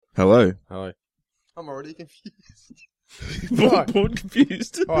Hello. Hi. I'm already confused. Born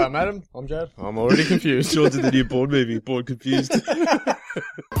confused. Hi, I'm Adam. I'm Jad. I'm already confused. Sean's in the new Born movie, Born Confused.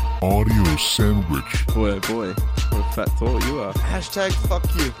 Audio sandwich. Boy, oh boy. What a fat thought you are. Hashtag fuck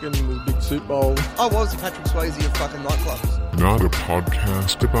you. Getting this big soup bowl. I was Patrick Swayze of fucking nightclubs. Not a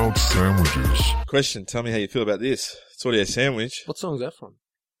podcast about sandwiches. Question, tell me how you feel about this. It's audio sandwich. What song's that from?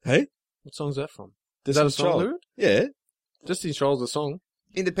 Hey? What song's that from? This Is that a is song Child. lyric? Yeah. Just Control's the song.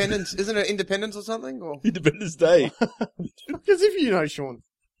 Independence, isn't it Independence or something? Or Independence Day. As if you know, Sean.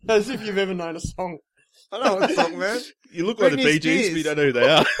 As if you've ever known a song. I know what song, man. You look like the Britney Bee Gees, but you don't know who they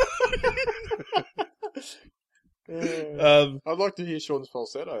are. I'd like to hear Sean's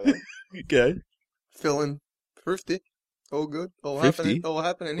falsetto. Though. Okay. Feeling thrifty. All good. All Thrifty? happening. All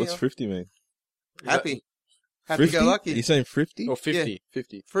happening What's here. thrifty mean? Happy. Happy Thrifty? go Are lucky. you saying thrifty? Or 50.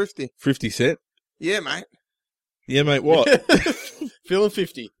 50. Thrifty. 50 cent? Yeah, mate. Yeah, mate, what? Feeling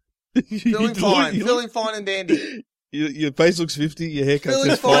 50. Feeling fine. Feeling fine and dandy. Your face looks 50, your haircut Feeling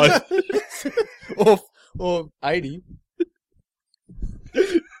says fine. 5. or 80.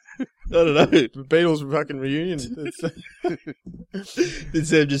 I don't know. The Beatles fucking reunion. Did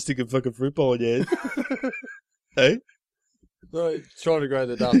Sam just stick a fucking fruit bowl in your head? Hey? No, trying to grow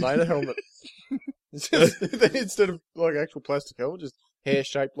the Darth Vader helmet. Instead of like actual plastic helmet, just hair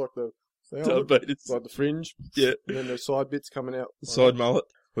shaped like the helmet, like the fringe. Yeah. And then the side bits coming out. Side mullet.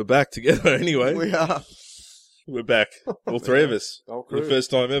 We're back together anyway. We are. We're back. All three of us. Whole For the crew.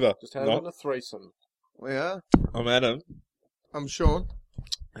 first time ever. Just had Not. a threesome. We are. I'm Adam. I'm Sean.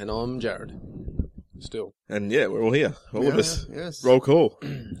 And I'm Jared. Still. And yeah, we're all here. All of Yeah, us. Yes. Roll call. Yeah,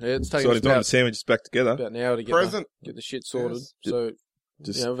 it's taken Exciting us time. The about sandwich is back together. an hour to Present. get the shit sorted. Yes. So,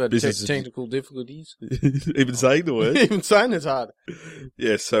 Just we've had business. technical difficulties. Even saying the word. Even saying it's hard.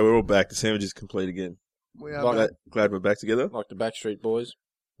 Yeah, so we're all back. The sandwich is complete again. We are. Like back. Glad we're back together. Like the Backstreet Boys.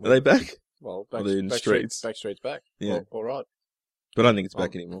 Are they back? Well, Are they in the streets? Backstreet's back. Yeah. Well, all right. But I don't think it's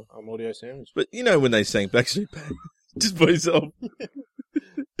back anymore. I'm audio sandwich. But you know when they sang Backstreet back? Just by yourself.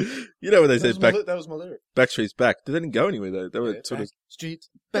 You know when they said That was my lyric. Backstreet's back? They didn't go anywhere though. They were Yeah, sort of... Streets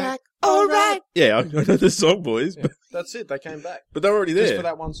Back. All right. Yeah, I know the song, boys. Yeah, that's it. They came back. But they're already Just there. for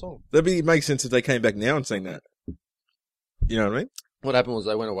that one song. It makes sense if they came back now and sang that. You know what I mean? What happened was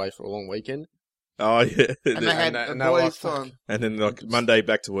they went away for a long weekend. Oh, yeah. And they had and the they were boys' like, time. And then like Monday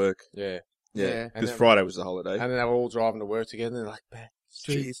back to work. Yeah. Yeah. Yeah. Because then- Friday was the holiday. And then they were all driving to work together and they're like,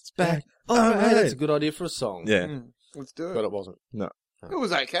 Backstreet's back. All Oh, right. hey, that's a good idea for a song. Yeah. Let's do it. But it wasn't. It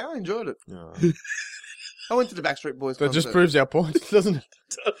was okay. I enjoyed it. No. I went to the Backstreet Boys That concert. just proves our point, doesn't it?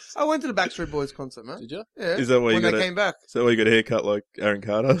 I went to the Backstreet Boys concert, man. Did you? Yeah. Is that why you when got they it? came back? Is that why you got a haircut like Aaron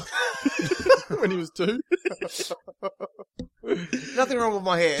Carter? When he was 2? Nothing wrong with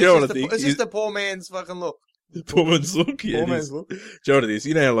my hair. Do you know what It's, I just, think? it's just a poor man's fucking look. Poor man's look. Yeah, Poor it man's is. look. Do you know what it is?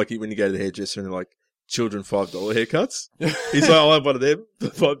 You know how like when you go to the hairdresser and they're like children $5 haircuts? He's like, I'll have one of them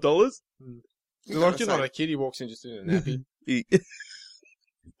for $5. Like, you're not a kid, he walks in just in a nappy. He,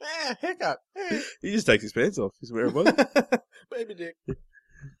 Haircut. he just takes his pants off. He's wearing one. Baby dick.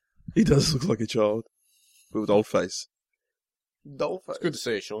 He does look like a child. But with old face. Dolphin. It's good to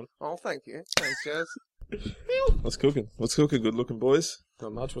see you, Sean. Oh, thank you. Thanks, Jazz. What's cooking? What's cooking? Good looking boys?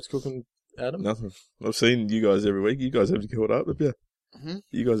 Not much. What's cooking, Adam? Nothing. I've seen you guys every week. You guys haven't caught up, have you? Mm-hmm.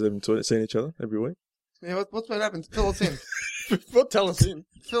 You guys haven't seen each other every week? Yeah, what's been happening? Fill us in. What? Tell us in.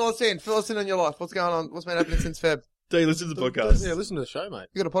 Fill us in. Fill us in on your life. What's going on? What's been happening since Feb? Do you listen to the podcast? Yeah, listen to the show, mate.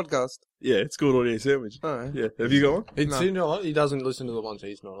 You got a podcast? Yeah, it's called Audio Sandwich. Oh, Yeah. Have you got one? It's, No. you know what? He doesn't listen to the ones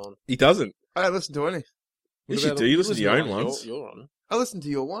he's not on. He doesn't. I don't listen to any. What Yes, you about do. the- You listen to your own the ones ones. You're on. I listen to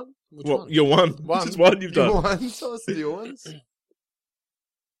your one. Which What? one? Your one. One. Just one you've Your done. ones. I listen to your ones.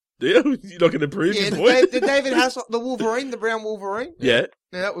 Do you? You're not going to prove Yeah, your the, point? the David Hasselhoff, the Wolverine, the brown Wolverine. Yeah.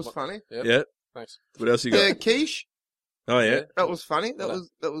 Yeah, that was funny. Yep. Yeah. Thanks. What else you got? The quiche. Oh, yeah. That was funny. That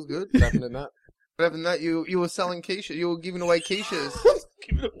What? was good. What happened in that? But other than that, you were selling quiche. You were giving away quiches.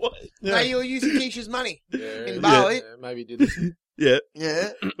 Give it away. No, you were using quiche's money. Yeah, In Bali. yeah, maybe he did listen. Yeah. Yeah.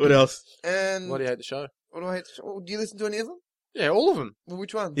 What else? And Why do you hate the show? what do I hate to oh, do you listen to any of them? Yeah, all of them. Well,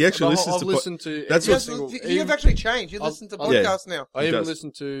 which one? He actually listens I've to... listened to That's every what- single... You've actually changed. You I've- listen to I've- Yeah. podcasts now. I He even does.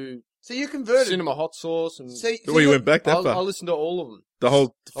 listened to So you converted. Cinema Hot Sauce and... So Well, you went back that I far. listened to all of them. The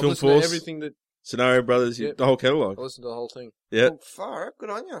whole I've Film listened to Force, everything that... Scenario Brothers, Yep. the whole catalogue. I listened to the whole thing. Yeah. Oh, far out.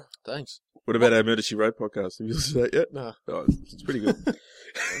 Good on you. Thanks. What about our Murder, She Wrote podcast? Have you listened to that yet? No. Oh, it's pretty good.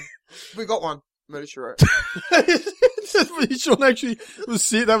 We got one. Murder She Wrote. Sean actually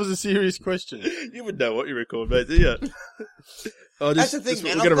that was a serious question. You would know what you record, mate, do you? Oh, That's the thing,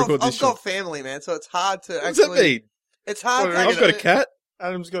 man. We're going to record I've this show. got family, man, so it's hard to What's actually. that mean? It's hard. What, to I've got a cat.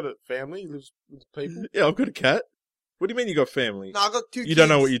 Adam's got a family, he lives with people. Yeah, I've got a cat. What do you mean you got family? No, I got 2 kids. You don't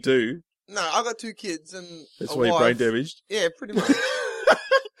know what you do. No, I got 2 kids and That's a why you're brain wife. damaged. Yeah, pretty much.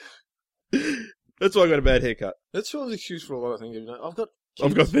 That's why I got a bad haircut. That's your excuse for a lot of things. You know, I've got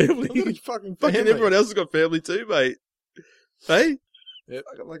I've got family. I've got a fucking Fucking family. everyone else has got family too, mate. Hey? I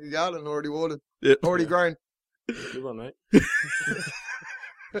got like a garden already watered. Yeah. Already grown. Good one, mate.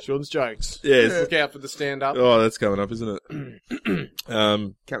 Sean's jokes. Yes. Look out for the stand-up. Oh, that's coming up, isn't it?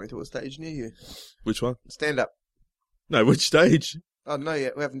 Coming to a stage near you. Which one? Stand up. No, which stage? Oh, no,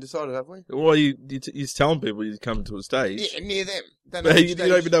 yet. We haven't decided, have we? Well, you're telling people you come to a stage. Yeah, near them. Don't know But which you stage.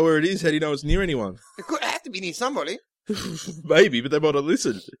 don't even know where it is. How do you know it's near anyone? It could have to be near somebody. Maybe, but they might not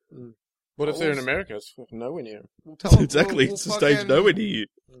listen. What if they're in America? It's fucking nowhere near. We'll tell 'em. Exactly. We'll It's a stage fucking- nowhere near you.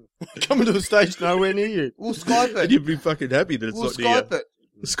 Coming to a stage nowhere near you. We'll Skype And it. you'd be fucking happy that it's We'll not near Skype it.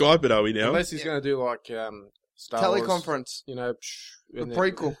 you. Skype it, are we now? Unless he's Yeah. going to do like Star Wars, Teleconference. you know, A and then-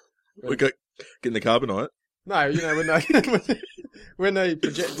 prequel. We got getting the carbonite. No, you know when they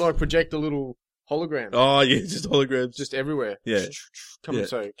project a little hologram, Oh, yeah, just holograms. just everywhere. Yeah. Come Yeah.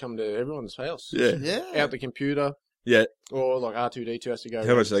 come to everyone's house. Yeah. Yeah. Out the computer, Yeah. or like R2D2 has to go.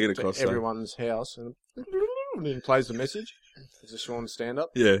 How much do they around get across, to though? everyone's house, and then plays the message. It's a Sean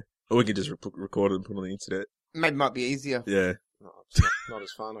stand-up. Yeah. Or we could just record it and put it on the internet. Maybe might be easier. Yeah. No, it's not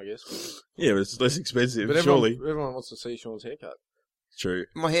as fun, I guess. Yeah, but it's less expensive, But surely. everyone wants to see Sean's haircut. True.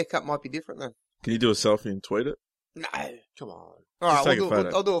 My haircut might be different then. Can you do a selfie and tweet it? No. Come on. Alright, take a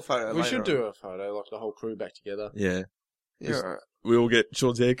photo. I'll do a photo. We later should on. do a photo, like the whole crew back together. Yeah. Yeah, alright. We all get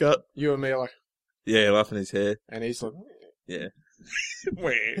Sean's haircut. You and me are like, Yeah, laughing his hair. and he's like, Yeah.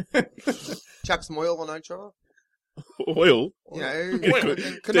 Chuck some oil on each other. Oil. You know,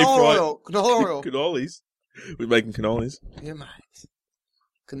 Deep canola fried. oil. Canola oil. Cannolis. We're making cannolis. Yeah, mate.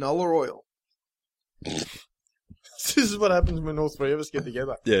 Canola oil. this is what happens when all 3 of us get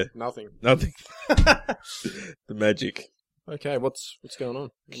together. Yeah. Nothing. Nothing. The magic. Okay, what's going on?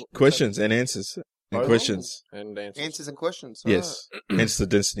 Questions and answers. And Oh. questions. And answers. Answers and questions. Yes. Hence the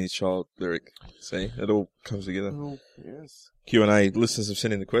Destiny's Child lyric. See? It all comes together. Oh, yes. Q&A. Listeners have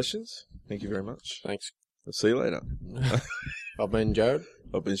sent in the questions. Thank you very much. Thanks. I'll see you later. I've been Jared.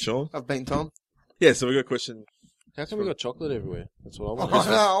 I've been Sean. I've been Tom. Yeah, so we got a question. How come we got chocolate everywhere? That's what I want. Oh,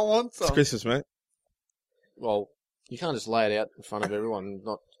 no, I want It's some. Christmas, mate. Well, you can't just lay it out in front of everyone and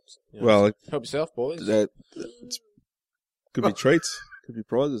not, you know, Well, help yourself, boys. could be treats. Could be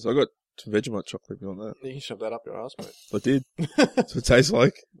prizes. I got some Vegemite chocolate if you want that. You can shove that up your ass, mate. I did. That's what it tastes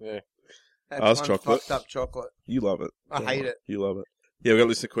like. Yeah. That's Ours one chocolate. fucked up chocolate. You love it. I hate it. You love it. Yeah, we got a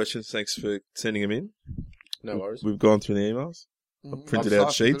list of questions. Thanks for sending them in. No worries. We've gone through the emails. Mhm. printed I've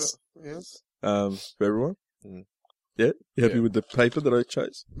out siphoned sheets. it. Yes. For everyone. Mm. Yeah? You happy Yeah. with the paper that I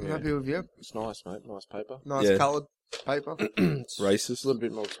chose? I'm Yeah. happy with you. It's nice, mate. Nice paper. Nice Yeah. coloured paper. It's Racist. a little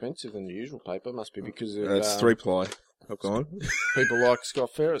bit more expensive than the usual paper. Must be because of It's 3-ply. I've gone. people like Scott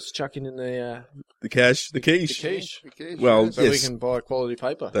Ferris chucking in the The cash, the quiche. the quiche. Okay, Well, yes. So Yes. we can buy quality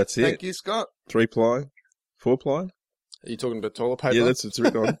paper. That's it. Thank you, Scott. 3-ply. 4-ply. Are you talking about toilet paper? Yeah, that's what's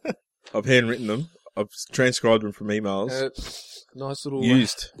written on. I've handwritten them. I've transcribed them from emails. Nice little...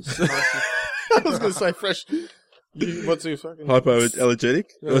 Used. I was going to say fresh... what's your fucking... Hypoallergenic?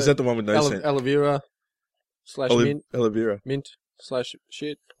 Or is that the one with no scent? Aloe vera / mint. Aloe vera. Mint /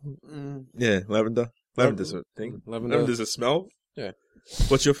 shit. Mm. Yeah, lavender. Lavender's a thing. Lavender. Lavender's a smell? Yeah.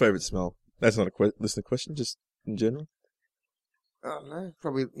 What's your favourite smell? That's not a listener question, just in general. I don't know.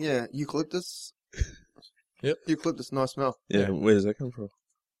 Probably, yeah, eucalyptus. Yep. Eucalyptus, nice smell. Yeah, Yeah. where does that come from?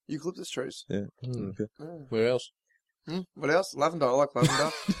 Eucalyptus trees. Yeah. Hmm. Okay. Yeah. Where else? What else? Lavender. I like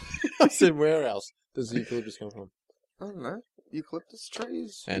lavender. I said where else does the eucalyptus come from? I don't know. Eucalyptus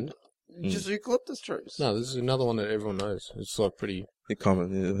trees. And? Just eucalyptus trees. No, this is another one that everyone knows. It's like pretty... The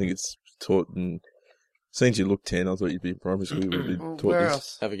common, yeah, I think it's taught in... Since you look 10, I thought you'd be in primary school, you would be Well, taught where this.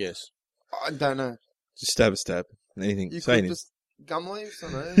 else? Have a guess. I don't know. Just stab a stab. Anything. Say anything. Eucalyptus gum leaves?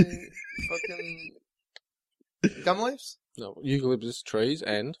 I don't know. Fucking gum leaves? No, eucalyptus trees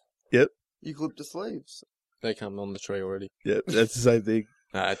and Eucalyptus leaves. they come on the tree already. Yeah, that's the same thing.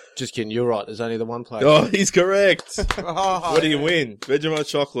 Just kidding. You're right. There's only the one place. Oh, he's correct. Oh, What do you win? Vegemite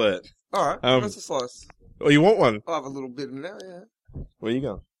chocolate. Alright, that's a slice. Oh, you want one? I'll have a little bit of it now, yeah. Where you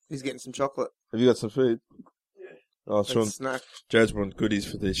going? He's getting some chocolate. Have you got some food? Yeah. Oh, That's Sean, a snack. Jared's brought goodies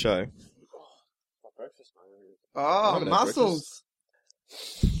for the show. Breakfast, mate. Oh, haven't had muscles.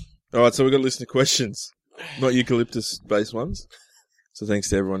 Alright, so we've got listener questions. Not eucalyptus-based ones. So thanks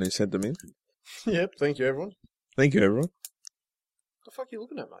to everyone who sent them in. Yep. Thank you, everyone. Thank you, everyone. What the fuck are you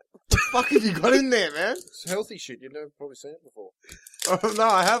looking at, mate? What the fuck have you got in there, man? It's healthy shit. You've never probably seen it before. Oh, no,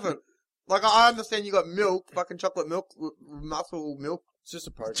 I haven't. Like, I understand you got milk, fucking chocolate milk, muscle milk. It's just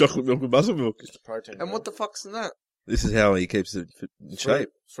a protein. Chocolate milk with muscle milk. Just a protein. And what the fuck's in that? This is how he keeps it in shape.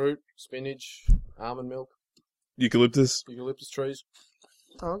 Fruit, spinach, almond milk, Eucalyptus. trees.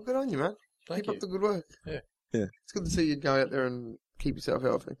 Oh, good on you, man. Thank Keep you. up the good work. Yeah. It's good to see you go out there and keep yourself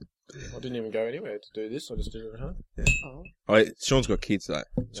healthy. I didn't even go anywhere to do this. I just did it at home. Oh. Sean's got kids though.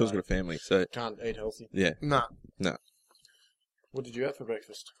 Sean's got a family, so Can't eat healthy. yeah. Nah. What did you have for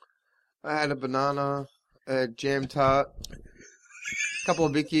breakfast? I had a banana, a jam tart, a couple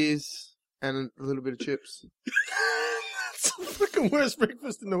of Vickies, and a little bit of chips. That's the fucking worst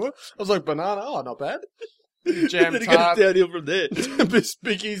breakfast in the world. I was like, banana, not bad. Jam Then it tart, goes downhill from there.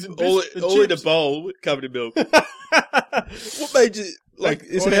 bickies and all in a chips. bowl covered in milk. What made you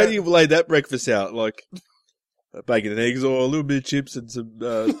how do you lay that breakfast out? Like bacon and eggs, or a little bit of chips and some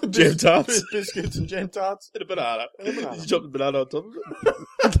jam tarts, biscuits and jam tarts, and a banana. and a banana. You chop the banana on top of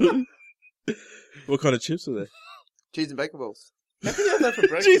it. What kind of chips are there? Cheese and bacon balls. How can you have that for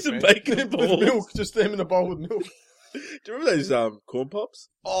breakfast? Cheese and man? bacon With balls. milk, just them in a bowl with milk. Do you remember those corn pops?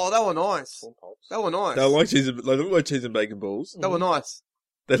 Oh, they were nice. Corn pops. They were nice. They look like cheese and bacon balls. They were nice.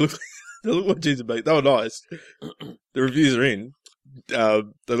 They look like cheese and bacon. They were nice. The reviews are in. They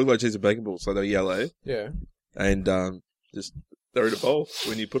look like cheese and bacon balls, so they're yellow, Yeah. and just they're in a bowl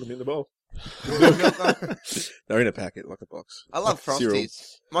when you put them in the bowl. I They're in a packet, like a box. love Like cereal. Frosties.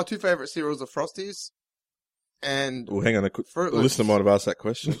 My two favourite cereals are Frosties and Well, hang on. Fruit The Loops. listener might have asked that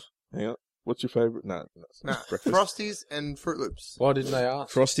question. Hang on. What's your favourite? No, it's Nah, not breakfast. Frosties and Fruit Loops. Why didn't they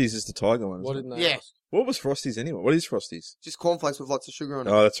ask? Frosties is the tiger one. Why Isn't it? didn't they Yeah. ask? What was Frosties anyway? What is Frosties? Just cornflakes with lots of sugar on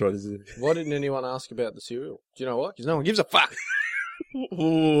it. Oh, that's right. Is it? Why didn't anyone ask about the cereal? Do you know what? Because no one gives a fuck.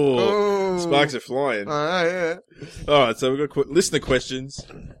 Ooh, Oh. sparks are flying. Yeah. All right, so we've got listener questions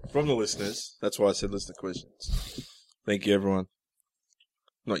from the listeners. That's why I said listener questions. Thank you, everyone.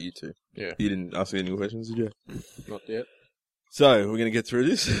 Not you two. Yeah. You didn't ask me any questions, did you? Not yet. So we're going to get through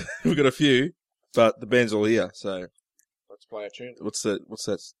this. We've got a few, but the band's all here. So Let's play a tune. what's that? What's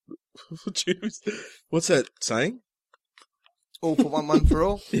that saying? All for one for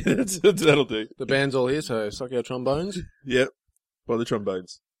all. Yeah, that'll do. The band's all here, so suck our trombones. Yep. By the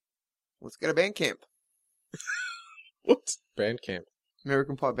trombones. Let's go to band camp. What? Band camp.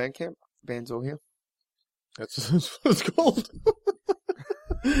 American Pie band camp. Band's all here. That's what it's called.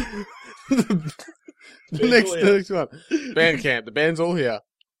 the Band's all here. next one. Band camp. The band's all here.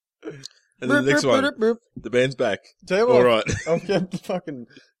 And then the next one, the band's back. Tell you what, All right. I've kept fucking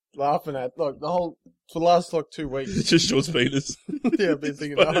laughing at like the whole for the last like 2 weeks. It's just Sean's penis. Yeah, I've been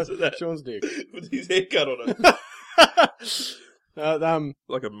thinking What is that? Sean's dick. With his haircut on it.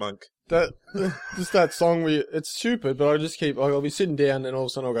 Like a monk. that just that song where it's stupid, but I just keep like I'll be sitting down and all of a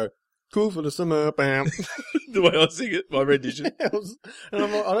sudden I'll go cool for the summer, bam. The way I sing it, my rendition. And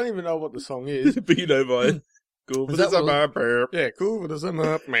I'm like, I don't even know what the song is. But you know mine. Cool. Is that what- Yeah, cool for the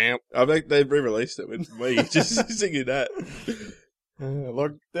summer, bam. I think they re-released it with me just singing that.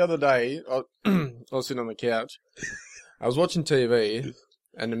 Like the other day, I was sitting on the couch. I was watching TV,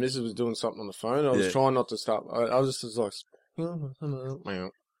 and the missus was doing something on the phone. I was Yeah. trying not to start. I was just like, and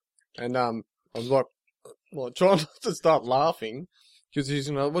I was like trying not to start laughing because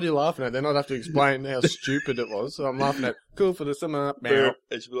he's what are you laughing at? Then I'd have to explain how stupid it was. So I'm laughing at cool for the summer. And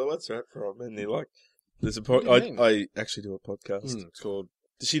she'd be like, "What's that from?" And they're like, "There's a What do you mean? I actually do a podcast. It's called.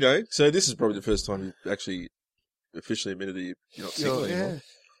 Does she know? So this is probably the first time you've actually officially admitted that you're not single anymore.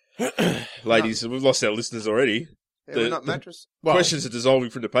 Yeah. Ladies, we've lost our listeners already. Yeah, we're not mattress. Well, Questions are dissolving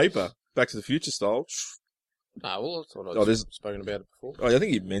from the paper. Back to the Future style. well, that's what Oh, I've there's- spoken about it before. Oh, I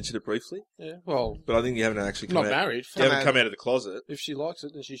think you mentioned it briefly, Yeah, well, but I think you haven't actually come not out. married. You haven't Come come out of the closet. If she likes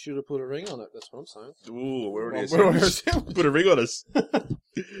it, then she should have put a ring on it. That's what I'm saying. Ooh, we're already Well, we're established. Put a ring on us.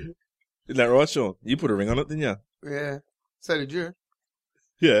 Isn't that right, Sean? You put a ring on it, didn't you? Yeah. So did you.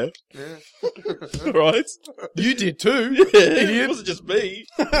 Yeah. Yeah. Right? You did too. Yeah, it Idiot. wasn't just me.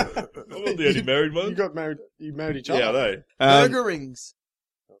 I'm not the only married one. You got married. You married each other. Yeah, I know. Burger rings.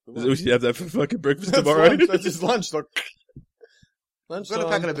 We should have that for fucking breakfast That's tomorrow. lunch. That's just lunch. Like I've lunchtime. got a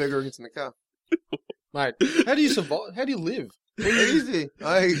packet of burger rings in the car. Mate, how do you survive? How do you live? Easy.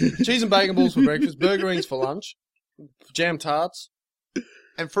 Cheese and bacon balls for breakfast, burger rings for lunch, jam tarts.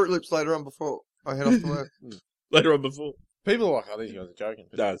 And Fruit Loops later on before I head off to work. Later on before. People are like, oh, these guys are joking.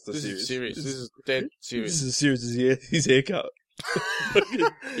 But No, it's not this serious. is serious. This is dead serious. This is as serious as his haircut.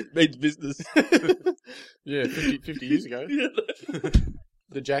 It means business. Yeah, 50 years ago.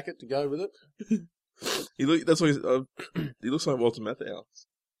 The jacket to go with it. That's why he looks like Walter Matthau.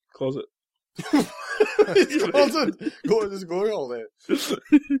 Closet. It's closet. There's a glory hole there.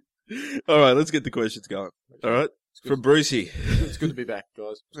 All right, let's get the questions going. All right, from Brucey. It's good to be back,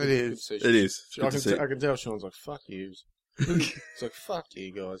 guys. It's It good is. to see you. It is. Good to see. I can tell Sean's like, fuck yous. It's like, fuck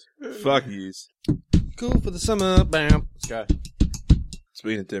you guys. Fuck yous. Cool for the summer. Bam. Let's go.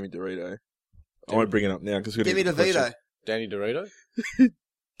 Speaking of Demi Dorito, I won't bring it up now because we're Demi DeVito. Danny Dorito?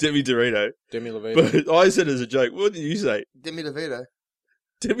 Demi Dorito. Demi Lovato. But I said as a joke. What did you say? Demi DeVito.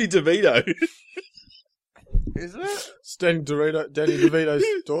 Demi DeVito. Is it? It's Danny DeVito's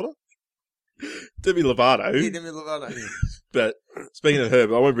daughter? Demi Lovato. Yeah, Demi Lovato. But speaking of her,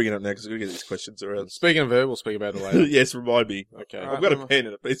 but I won't bring it up now because we're going to get these questions around. Speaking of her, we'll speak about it later. Yes, remind me. Okay. Alright. I've got a pen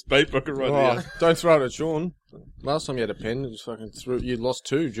and a piece of paper. I can write it down. Don't throw it at Sean. Last time you had a pen, you just fucking threw. You lost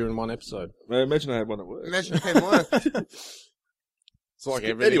 2 during one episode. Man, imagine I had one at work. Imagine if it worked. It's like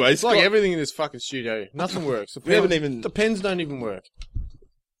everything. Anyway, it's like everything in this fucking studio. Nothing works. We haven't even... The pens don't even work.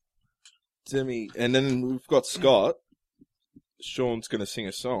 Demi, and then we've got Scott. Sean's going to sing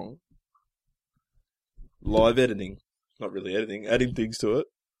a song. Live editing. Not really editing. Adding things to it.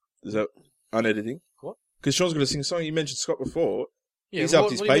 Is that unediting? What? Because Sean's going to sing a song. You mentioned Scott before. Yeah, He's up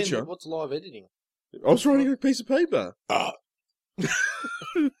to his what do you mean, Patreon. what's live editing? I was writing on a piece of paper. What's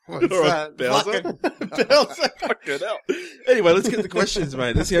All right, that? Bowser. Fucking- Bowser. Fucking hell. Anyway, let's get the questions,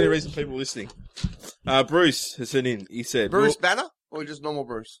 mate. That's the only reason people are listening. Bruce has sent in. He said... Bruce Banner? Or just normal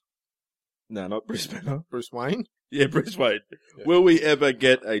Bruce? No, not Bruce Banner. Bruce Wayne? Yeah, Bruce Wayne. Yeah. Will we ever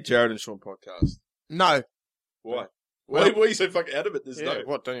get a Jared and Sean podcast? No. Why? Well- Why are you so fucking adamant? There's no.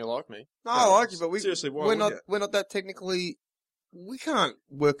 What, don't you like me? No, I like you, but Seriously, why we're would not you? we're not that technically. We can't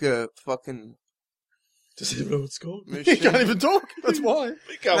work a fucking Does he know what it's called? You machine. can't even talk. That's why.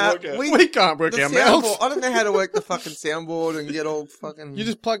 We can't Nah, work out. We can't work The our soundboard. mouths. I don't know how to work the fucking soundboard and get all fucking. You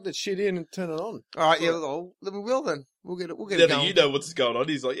just plug that shit in and turn it on. All right, yeah. Well, then we will. Then we'll get it. We'll get Now it that going. you know what's going on,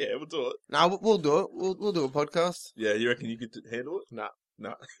 he's like, yeah, we'll do it. No, we'll do it. We'll do a podcast. Yeah, you reckon you could handle it? Nah.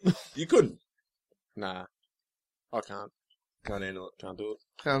 No. You couldn't. Nah. I can't. Can't handle it. Can't do it.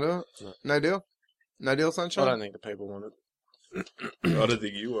 Can't do it. No. No deal. No deal, I sunshine. don't think the people want it. I don't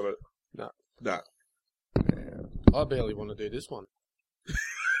think you want it. No. No. I barely want to do this one.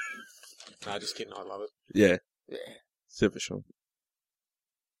 Nah, just kidding. I love it. Yeah. Yeah. Except for Sean.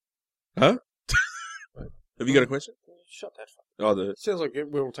 Huh? Have you got a question? Shut that fuck. Oh, the Sounds like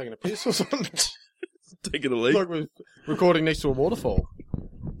we're all taking a piss or something. taking a It's leak. like we're recording next to a waterfall.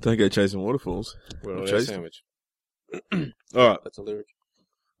 Don't go chasing waterfalls. We're I'm on a chasing. sandwich. All right. That's a lyric.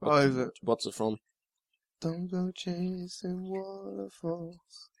 Oh, is it? What's it from? Don't go chasing waterfalls.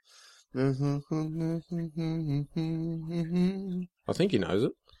 I think he knows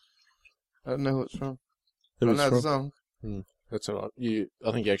it. I don't know who it's from. I Who know it's the from? song. That's all right.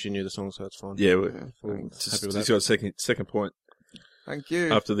 I think you actually knew the song, so that's fine. Yeah, Yeah, We're thanks. just, happy with he's that. got a second point. Thank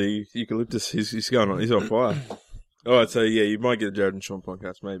you. After the eucalyptus, he's going on. He's on fire. All right, so yeah, you might get a Jared and Sean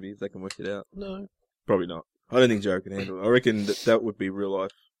podcast, maybe if they can work it out. No. Probably not. I don't think Jared can handle it. I reckon that would be real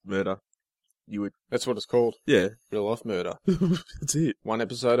life murder. You would, That's what it's called. yeah. Real life murder. That's it. 1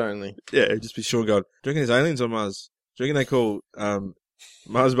 episode only. Yeah, it'd just be Sean going, do you reckon there's aliens on Mars? Do you reckon they call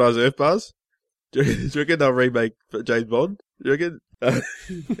Mars bars Earth bars? Do you reckon they'll remake James Bond? Do you reckon?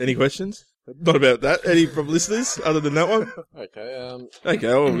 Any questions? Not about that. Any from listeners other than that one? Okay, Okay,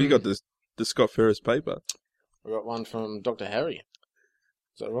 well, we got the Scott Ferris paper. we got one from Dr. Harry.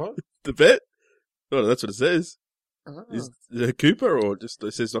 Is that right? The bet? Oh, that's what it says. Oh. Is it Cooper or just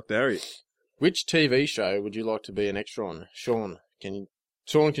it says Dr. Harry? Which TV show would you like to be an extra on? Sean can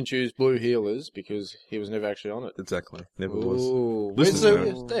choose Blue Heelers because he was never actually on it. Exactly. Never was. Ooh, Listen,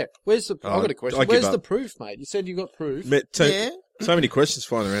 where's the? I've got a question. I give Where's up. the proof, mate? You said you got proof. Yeah. So many questions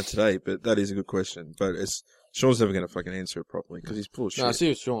flying around today, but that is a good question. But Sean's never going to fucking answer it properly because he's full of shit. No, I see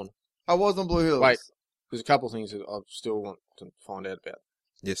with Sean. I was on Blue Hills. Wait. There's a couple of things that I still want to find out about.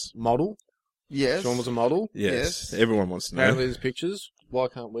 Yes. Model. Yes. Sean was a model. Yes. Yes. Everyone wants to know. Apparently there's pictures. Why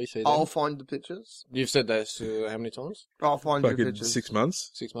can't we see them? I'll find the pictures. You've said this how many times? I'll find the Fucking pictures. 6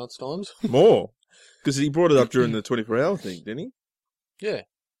 months. 6 months times? More. Because he brought it up during the 24-hour thing, didn't he? Yeah.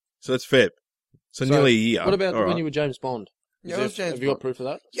 So that's Feb. So nearly a year. What about All when right. you were James Bond? Yeah, Is it was there- James Have you got Bond. proof of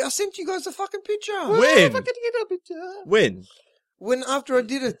that? Yeah, I sent you guys a fucking picture. When? When? When? After I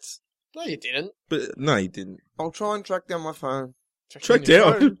did it. No, you didn't. But no, he didn't. I'll try and track down my phone. Track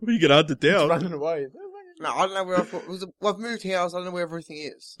down. You get hunted It's down. running away. No, I don't know where I've moved house. I don't know where everything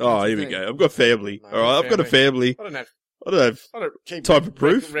is. Oh, That's the here we thing. go. I've got family. No, All right, I've got a family. I don't have. I don't have. I don't keep Type of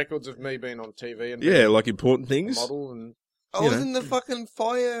proof? records of me being on TV and Yeah, like important being a things. model and I you was know. in the fucking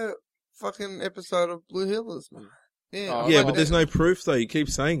fire fucking episode of Blue Hills, man. Yeah. Oh, Yeah, like but that. there's no proof though. You keep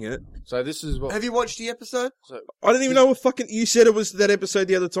saying it. so this is what. Have you watched the episode? I didn't even know what fucking. You said it was that episode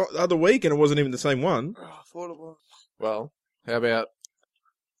the other week, and it wasn't even the same one. Oh, I thought it was. Well, how about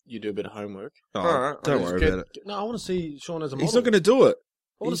you do a bit of homework? Oh, Alright, don't I'll worry Get- about it. No, I want to see Sean as a model. He's not going to do it.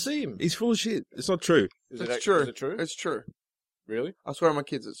 I want to see him. He's full of shit. It's not true. Is It's it true. Is it true? It's true. Really? I swear on my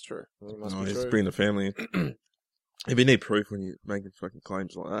kids, it's true. Well, it must No, be just true. bring the family in. If you need proof when you're making fucking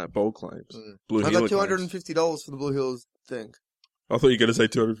claims like that, bold claims, Blue I Healer got claims. $250 for the Blue Hills thing. I thought you were going to say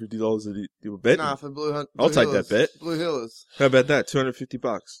 $250 that you were betting. Nah, for Blue I'll take that bet. Blue Hills. How about that?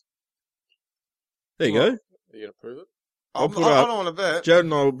 $250. There you go. Are you going to prove it? I'll I put up. don't want to bet. Jared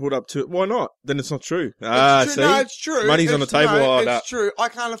and I will put up to. Why not? Then it's not true. It's true. See? No, it's true. Money's on the table. No, Oh, it's no. true. I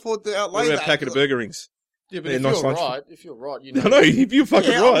can't afford to outlay What about that. a packet of burger rings? Yeah, but Yeah, if nice you're lunch. right, you know. No, if you're fucking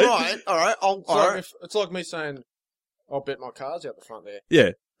Yeah, right. I'm right. All right. It's, like it's like me saying, I'll bet my car's out the front there. Yeah,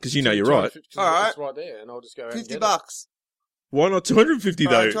 because you know you're right. All right. It's right there, and I'll just go out and get $50. Why not 250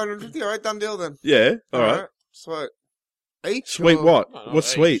 All though? right, 250. All right, done deal then. Yeah, all right. Sweet. Each? Sweet or what? No, not What's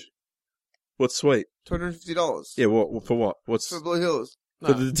each. sweet? What's sweet? $250. Yeah, what for what? What's For Blue Hills.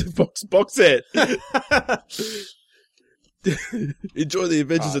 for the box set? Enjoy the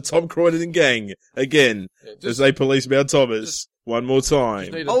adventures of Tom Croydon and gang again Yeah, as they police Mount Thomas one more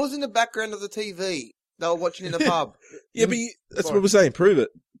time. need I was in the background of the TV. They were watching in the pub. Yeah, but that's what we're saying. Prove it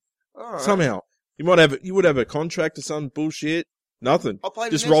All right. somehow. You would have a contract or some bullshit. Nothing. I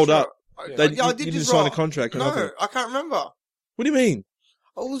played Just an rolled extra. up. Yeah. They, Yeah, I you did didn't just sign a roll. contract or No, nothing. I can't remember. What do you mean?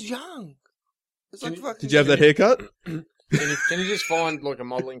 I was young. It's like fucking. Did you have that haircut? Can you just find like a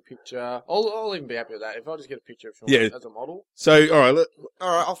modelling picture? I'll even be happy with that if I just get a picture of Sean Yeah. as a model. So, all right. All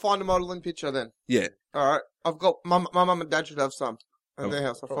right, I'll find a modelling picture then. Yeah, All right, I've got my mum and dad should have some at Oh, their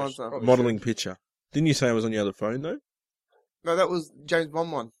house. I'll probably find some. probably. modelling picture. Didn't you say it was on your other phone though? No, that was James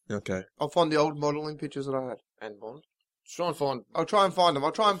Bond one. Okay. I'll find the old modelling pictures that I had. And Bond. Just try and find. I'll try and find them.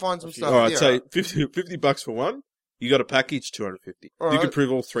 I'll try and find some stuff. All right. Yeah, So $50 for one. You got a package, $250. All You can right.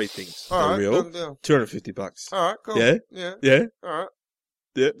 prove all three things. All They're right, real. done deal. $250. All right, cool. Yeah? Yeah. Yeah. All right.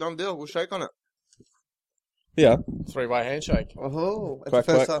 Yeah. Done deal. We'll shake on it. Yeah. Three-way handshake. Oh, Quack, that's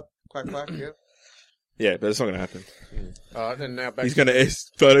the first quack. time. Quack, quack, yeah. Yeah, but it's not going to happen. Alright, then now back He's going to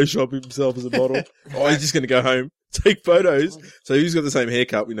Photoshop himself as a model. Oh, he's just going to go home, take photos. So he's got the same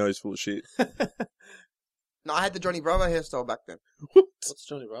haircut. We know he's full of shit. No, I had the Johnny Bravo hairstyle back then. What's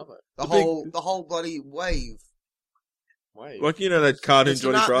Johnny Bravo? The whole bloody wave. Wait. Like, you know that cartoon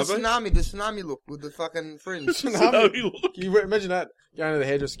Johnny Bravo? The tsunami look with the fucking fringe. Tsunami. look. Can you imagine that? Going to the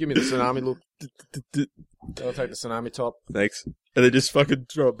hairdresser, give me the tsunami look. I'll take the tsunami top. Thanks. And then just fucking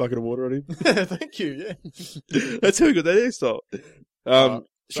throw a bucket of water on him. Thank you, yeah. That's how we got that hairstyle. Sean,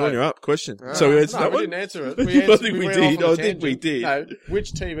 so- you're up. Question. Alright. So we answered No, that we one? didn't answer it. I think we went did. off on a I think we tangent. did. No,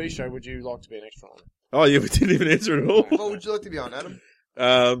 which TV show would you like to be an extra on? Oh, yeah, we didn't even answer it at all. What would you like to be on, Adam?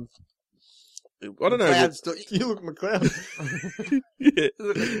 I don't know. Cloud sto- You look McLeod. Yeah.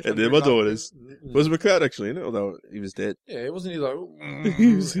 And they're my daughters. Was McLeod actually in it? Although he was dead. Yeah, wasn't he like,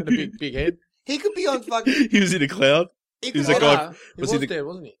 He was- had a big head? He could be on fucking. He was in a cloud. He was could a be guy- on- He was was he the- dead,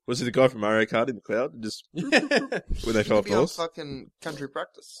 wasn't he? Was he the guy from Mario Kart in the cloud? Just Yeah. when they he fell off could be the on horse? fucking Country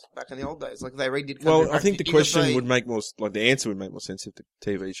Practice back in the old days. Like they redid. Country Well, I Practice. think the You could question be- would make more, like the answer would make more sense if the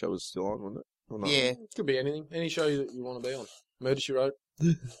TV show was still on, wouldn't it? Or not? Yeah. Could be anything. Any show that you want to be on. Murder, She Wrote.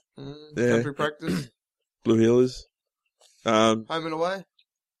 Mm, Yeah. Country Practice. Blue Healers. Home and Away.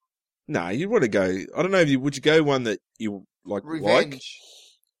 Nah, you'd want to go. I don't know if you would you go one that you like, Revenge.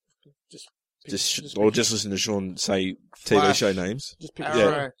 or just listen to Sean say TV Flash. show names. Just pick,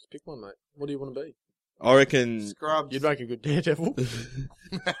 Arrow. one. Just pick one, mate. What do you want to be? I reckon. Scrubs. You'd make a good Daredevil.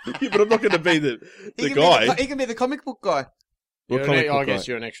 Yeah, but I'm not going to be the He can guy. Be he can be the comic book guy What comic book I guess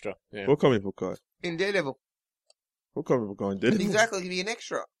guy? you're an extra. Yeah. What comic book guy? in Daredevil. What comic book guy did? Exactly. He could be an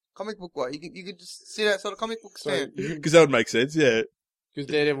extra comic book guy. You could just sit outside a comic book So, stand. Because that would make sense. Yeah. because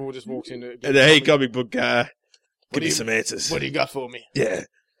Daredevil just walks into. And hey, comic book guy, What give do me you- some answers. What do you got for me? Yeah.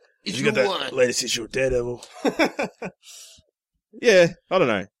 It's You your got one. that latest issue of Daredevil. Yeah, I don't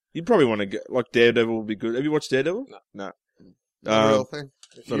know. You'd probably want to go, like Daredevil would be good. Have you watched Daredevil? No. No. The real thing.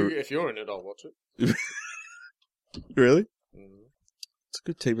 If you're in it, I'll watch it. Really? Mm. It's a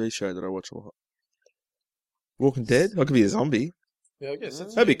good TV show that I watch a lot. Walking Dead? I could be a zombie. Yeah, I guess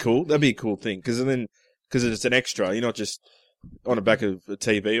that's That'd be cool. That'd be a cool thing. Because it's an extra. You're not just on the back of a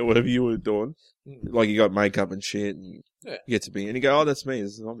TV or whatever you were doing. Mm. Like you got makeup and shit. And Yeah. you get to be. And you go, oh, that's me.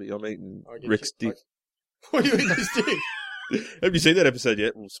 It's a zombie. I'm eating I get Rick's you. dick. What do you eat this dick? Have you seen that episode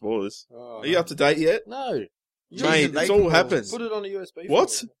yet? Well, spoilers. Oh, Are you up to date yet? No. Mate, it's all happened. Put it on a USB. for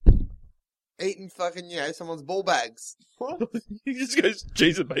What? me. Eating fucking, someone's ball bags. What? He just goes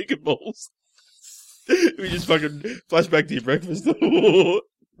cheese and bacon balls. We just fucking flash back to your breakfast. What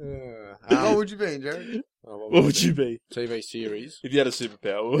What would you be, Jared? would you be TV series. if you had a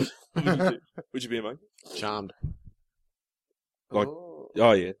superpower? What would you do? Would you be a monk? Charmed. Like- Oh.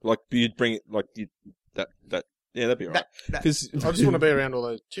 Oh yeah, like you'd bring it like you that yeah, that'd be alright. That- Because I just want to be around all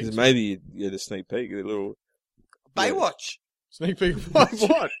those chicks. maybe you get a sneak peek, a little Baywatch. Sneak peek of what?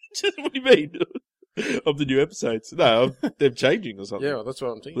 What do you mean? Of the new episodes? No, they're changing or something. Yeah, well, that's what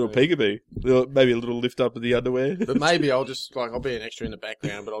I'm thinking. Little peekaboo. Maybe a little lift up of the underwear. But maybe I'll just, like, I'll be an extra in the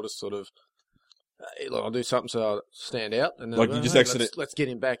background, but I'll just sort of, I'll do something so I'll stand out. And then Like I'll you go, just "Hey, accident- let's get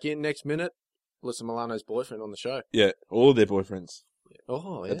him back in next minute. Alyssa Milano's boyfriend on the show. Yeah, all of their boyfriends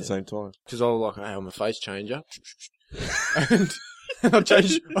Oh, yeah. at the same time. Because I'll like, hey, I'm a face changer. And I'll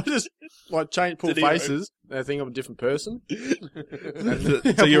change, I'll just, like, pull Did he- faces, and I think I'm a different person.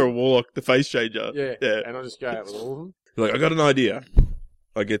 So you're a warlock, the face changer. Yeah. Yeah. And I'll just go out with all of them. You're like, I got an idea.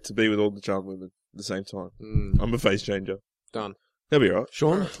 I get to be with all the charmed women at the same time. I'm a face changer. Done. That'll be all right.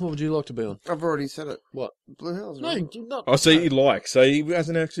 Sean, what would you like to be on? I've already said it. What? Blue Hills. No, right? you're not. I see you like. So he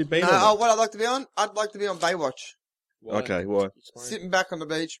hasn't actually been No, on what I'd like to be on? I'd like to be on Baywatch. it. Okay, why? Explain. Sitting back on the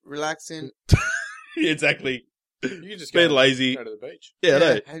beach, relaxing. Exactly. You can just Being go, lazy. go to the beach. Yeah, I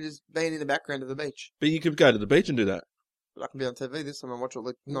know. and just being in the background of the beach. But you could go to the beach and do that. I can be on TV this time and watch all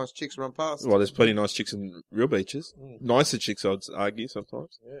the nice chicks run past. Well, there's plenty of nice chicks in real beaches. Nicer chicks, I'd argue,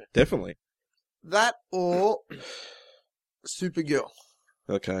 sometimes. Yeah. Definitely. That or Supergirl.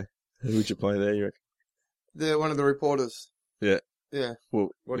 Okay. Who would you play there, you reckon? They're one of the reporters. Yeah. Yeah. Well,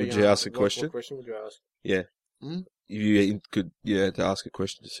 What are would gonna you ask a what question? What question would you ask? Yeah. Hmm? If you could, to ask a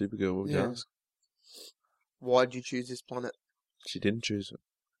question to Supergirl, what would you Yeah. ask? Why'd you choose this planet? She didn't choose it.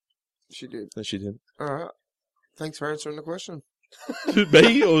 She did. No, she didn't. Alright. Thanks for answering the question.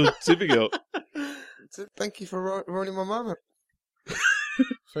 Me or Supergirl? That's it. Thank you for ruining my moment.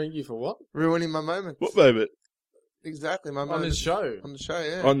 Thank you for what? Ruining my moment. What moment? Exactly, my On moment. this show. On the show,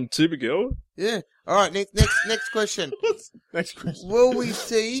 yeah. On Supergirl? Yeah. Alright, next question. Next question. Will we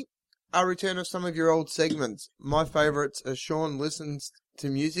see a return of some of your old segments? My favourites are Sean listens to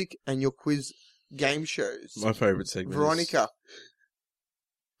music and your quiz game shows. My favourite segment Veronica.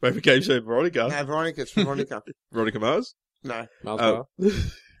 Favourite game show, Veronica? No, Veronica. It's Veronica. Veronica Mars? No. Mars Oh. bar.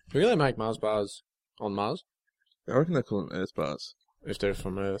 Do they make Mars bars on Mars? I reckon they call them Earth bars. If they're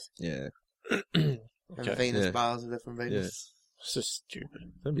from Earth. Yeah. And Okay. Venus Yeah. bars are from Venus. It's just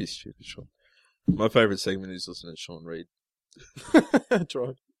stupid. Don't be stupid, Sean. My favourite segment is listening to Sean Reid. That's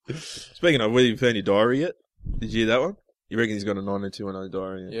right. Speaking of, have you found your diary yet? Did you hear that one? You reckon he's got a 90210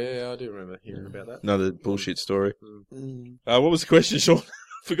 diary? Yeah, I do remember hearing about that. Another bullshit story. Mm. What was the question, Sean?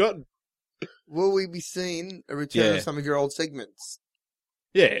 Forgotten. Will we be seeing a return Yeah. of some of your old segments?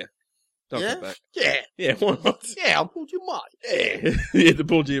 Yeah. Don't Yeah? come back. Yeah. Yeah, why not? Yeah, I'll pull your mic. Yeah. Yeah, the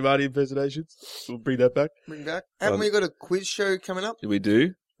Paul Giamatti impersonations. We'll bring that back. Bring back. Haven't we got a quiz show coming up? We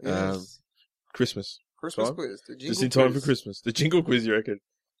do. Yes. Christmas. Christmas time. quiz. The Just jingle in time quiz. for Christmas. The jingle quiz, you reckon?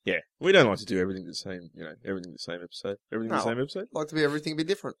 Yeah. We don't like to do everything the same, everything the same episode. Everything the No. same episode? Like to be everything be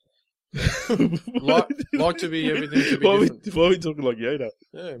different. Like to be everything to be why different. Why are we talking like Yoda?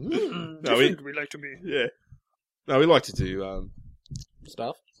 Yeah. No, we like to be. Yeah. No, we like to do,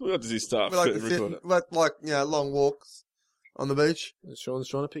 Stuff. we like to do stuff. We like to and sit, record it. like long walks on the beach. Sean's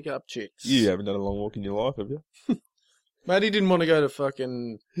trying to pick up chicks. You haven't done a long walk in your life, have you? Matty didn't want to go to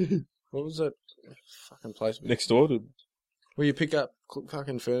fucking... What was that fucking place? Next door to... Where you pick up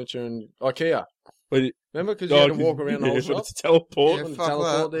fucking furniture and... IKEA. Wait, Remember? Because you had to walk around the whole but shop. it's a teleport. Yeah, And fuck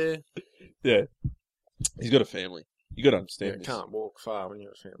teleport there. Yeah. He's got a family. You got to Yeah, understand this. can't walk far when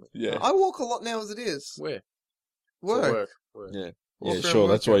you're a family. Yeah. I walk a lot now as it is. Where? Work. Work. Yeah. Walk Yeah, around sure.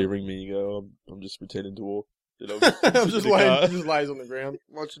 work, That's why yeah. you ring me. You go, I'm just pretending to walk. You know, I'm just in the car. laying, just lays on the ground.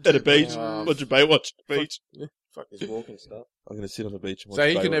 Watch At a beach. Oh. Watch a beach. Watch the beach. Fuck his walking stuff. I'm going to sit on the beach and watch So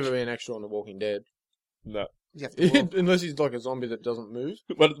he Baywatch. could never be an extra on The Walking Dead. No. You have to walk. Unless he's like a zombie that doesn't move.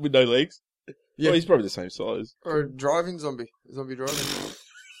 What, with no legs? Yeah. Well, he's probably the same size. Or a driving zombie. Zombie driving.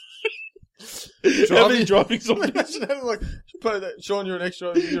 How many driving zombies? Imagine having like, Sean, you're an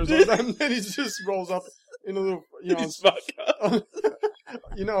extra, you're a zombie, and then he just rolls up in a little, you know, His smart car.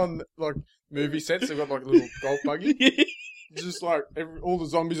 on like movie sets, they've got like a little golf buggy. Just like all the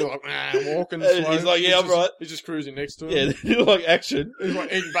zombies are like walking And slow. he's like, yeah, I'm just, right. He's just cruising next to him. Yeah, they're like action. He's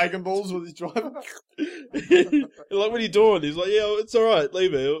like eating bacon balls with his driver. Like, what are you doing? He's like, yeah, it's alright,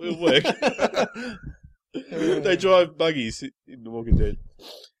 leave it, it'll work. They drive buggies in The Walking Dead.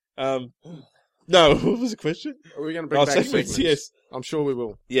 No, what was the question? Are we going to bring back segments? Yes. I'm sure we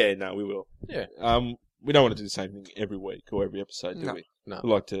will. Yeah, no, we will. Yeah. We don't want to do the same thing every week or every episode, do No. we? No. We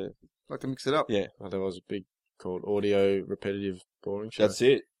like to, Like to mix it up. yeah, Otherwise, a big called audio repetitive boring show. that's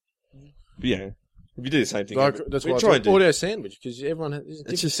it. But yeah, if you do the same thing, Like, every, that's we why try it's and do. audio sandwich because everyone has a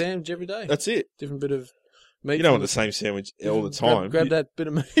different just- sandwich every day. That's it. Different bit of meat. You don't from want the same sandwich all the time. Grab You- that bit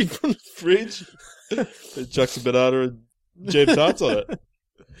of meat from the fridge, chuck some banana and jam tarts on it.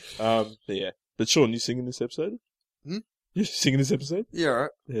 But yeah. But Sean, you singing this episode? Hmm? You singing this episode? Yeah,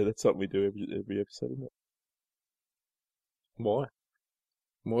 alright. Yeah, that's something we do every episode, isn't it? Why?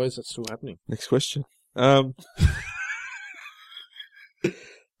 Why is that still happening? Next question.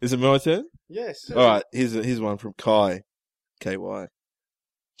 Is it my turn? Yes. All right. Here's one from Kai. KY.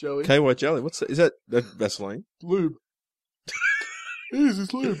 Jelly. KY jelly. What's that? Is that Vaseline? Lube. Is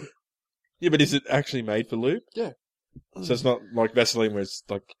this lube? Yeah, but is it actually made for lube? Yeah. So it's not like Vaseline where it's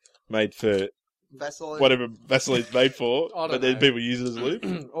like made for Vaseline. whatever Vaseline's made for, I don't but then know. people use it as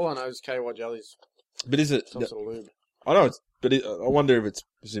lube. All I know is KY jellies. But is it? Some sort of lube. I know I wonder if it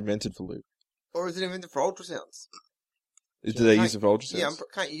was invented for lube. Or is it invented for ultrasounds? Do they use it for ultrasounds? Yeah,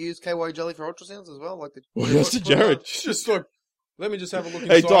 can't you use KY jelly for ultrasounds as well? Like the. Well, that's to Jared. It's just like, let me just have a look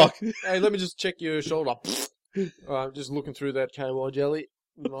Hey, inside. Doc. Hey, let me just check your shoulder. Just looking through that KY jelly.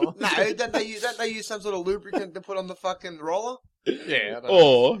 No. No, don't they use some sort of lubricant to put on the fucking roller? Yeah. I don't know.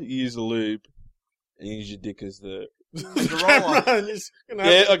 Or you use the lube and you use your dick as the The roller. Camera, just gonna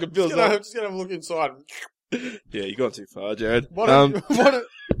yeah, have, I can feel just gonna have a look inside. Yeah, you got too far, Jared. Why don't Taking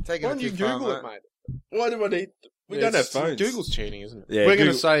why it don't you too far, Google it, mate. mate? Why do I need? We Yeah, don't have it's- phones. Google's cheating, isn't it? Yeah, We're going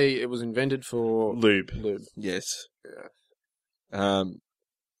Google- to say it was invented for lube. lube. Yes. Yeah.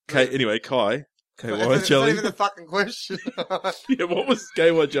 Anyway, Kai. KY It's not jelly. even the fucking question. Yeah, what was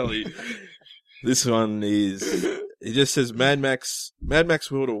KY jelly? This one is. It just says Mad Max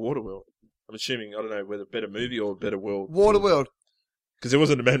World or Waterworld. I'm assuming, I don't know whether better movie or better world. Waterworld. Because there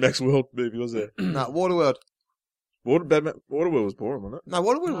wasn't a Mad Max World movie, was there? No, Waterworld. Waterworld was boring, wasn't it? No,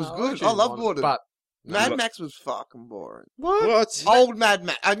 Waterworld was No, good. actually I loved wanted- Waterworld. But Mad Max was fucking boring. What? Old Mad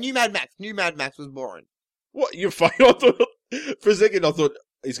Max. New Mad Max. New Mad Max was boring. What? You're fucking. I thought for a second. I thought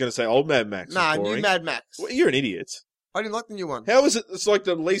he's going to say Old Mad Max. Nah, was boring. New Mad Max. Well, you're an idiot. I didn't like the new one. How is it? It's like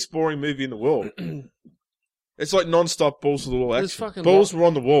the least boring movie in the world. It's like non-stop balls to the wall There's action. fucking Balls were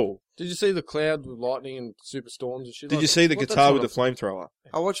on the wall. did you see the cloud with lightning and superstorms and shit? Did like you see the what, that's guitar not with the flamethrower?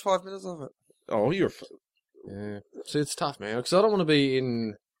 I watched 5 minutes of it. Oh, you're. Yeah. See, it's tough, man. Because I don't want to be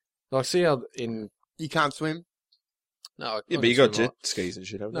in. Like, see how in. You can't swim. Yeah, No, but you got jet skis and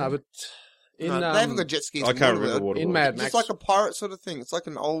shit, haven't No, you? but in No, they haven't got jet skis. I in can't Waterworld. remember what it in was. Mad It's Max. just like a pirate sort of thing. It's like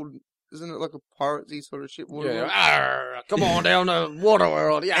an old, isn't it like a piratey sort of shit? Waterworld? Yeah, arr, come on down to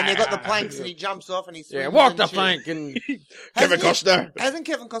Waterworld. Yeah, And they got the planks and he jumps off and he swims. Yeah, walk and the shit. plank and Kevin Costner. Hasn't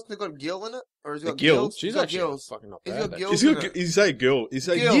Kevin Costner got Gil in it? Or has he got Gil? gills? she's He's got actually gills. fucking not He's bad. got actually. gills. Is in he? it. You say girl? You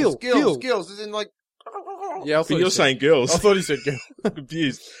say Gills, Gil? gills, as in like. Yeah, I thought But he you're said- saying girls. I thought he said girl. I'm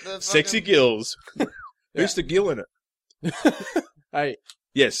confused. the Sexy fucking- gills. Who's the Gil in it? Hey,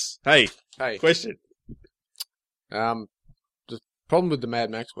 Yes. Hey. hey. Question. The problem with the Mad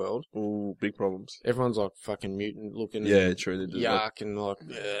Max world, Ooh, big problems. everyone's like fucking mutant looking. Yeah, and true. They do. yuck and like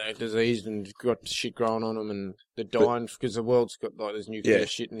diseased and got shit growing on them and they're dying because the world's got like there's nuclear Yeah.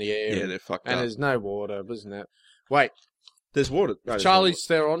 shit in the air. Yeah, and, they're fucked and up. there's no water, isn't that? Wait, There's water. No, there's Charlie's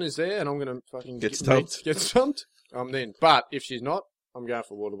Theron is there, and I'm gonna fucking Get stumped. Get stumped. I'm then, but if she's not, I'm going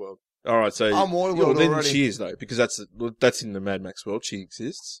for Waterworld. no water. All right, so I'm Waterworld well, then already. she is though, because that's in the Mad Max world. She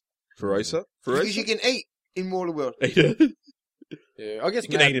exists. Ferosa. Because you can eat in Waterworld. Yeah, I guess You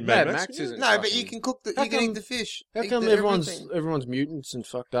can Mad, eat in Mad Mad Max, Max isn't. No, but fucking- you can cook the. How You can come- eat the fish. How eat come the everyone's everything. mutants and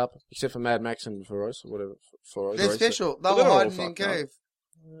fucked up except for Mad Max and Ferosa, whatever. Ferosa. They're special. They Well, were they're all hiding in fucked up. cave.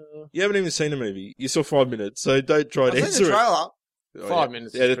 You haven't even seen the movie. You saw 5 minutes, so don't try I've to seen answer the trailer. it. Oh, 5 yeah.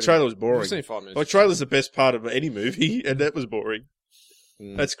 minutes. Yeah, is the pretty trailer was I've boring. seen 5 minutes. Like, trailer's the best part of any movie, and that was boring.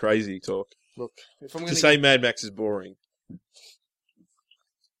 Mm. That's crazy talk. Look, if I'm To gonna say Mad Max is boring,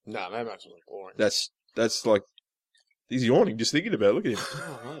 no, Mad Max was boring. that's like he's yawning just thinking about it. Look at him.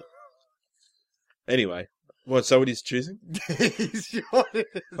 Oh, right. Anyway, what? So what he's choosing?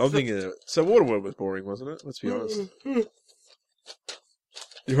 I'm thinking of it. So Waterworld was boring, wasn't it? Let's be honest.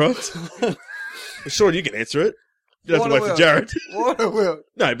 You right? Sure, you can answer it. You don't have to wait for Waterworld. Jared. Waterworld.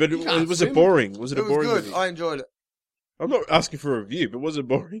 No, but You can't was it swim. boring? Was it It a was boring good. movie? I enjoyed it. I'm not asking for a review, but was it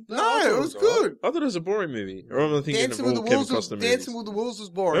boring? I No, thought it was alright. good. I thought it was a boring movie. Or am I thinking Dancing of with all the Kevin Wolves. Costner movies? Dancing with the Wolves was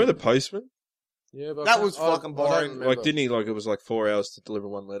boring. Remember The Postman? Yeah, but That I can't- was fucking I boring. don't remember. Like, didn't he, like, it was like 4 hours to deliver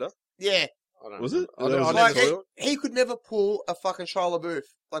one letter? Yeah, I don't Was remember. it? I don't- That I was never like saw it. he could never pull a fucking Shia LaBeouf.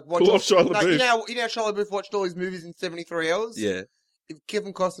 Like watch Pull all- off Shia no, LaBeouf. you know how Shia LaBeouf watched all his movies in 73 hours. Yeah. If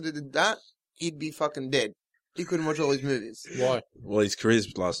Kevin Costner did that, he'd be fucking dead. He couldn't watch all his movies. Why? Well, his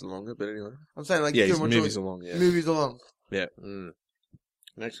career's lasted longer, but anyway. I'm saying like Yeah, he his couldn't watch movies are all long, yeah. his movies along. Mm.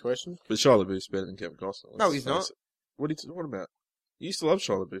 Next question. But Shia LaBeouf's better than Kevin Costner. No, let's he's face not. it. What are you talking about? You used to love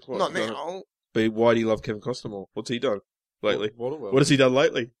Shia LaBeouf. What? Not No. now. But why do you love Kevin Costner more? What's he done lately? Waterworld. What has he done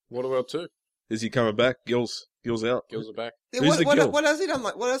lately? Waterworld 2. Is he coming back? Gills out. Gills are back. Yeah, Who's the what, Gil? what has he done?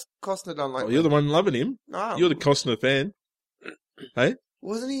 Like, what has Costner done? Like, Oh, you're the one loving him. no, You're the Costner fan. Hey?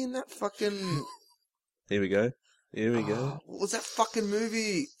 wasn't he in that fucking? Here we go. Here we go. What was that fucking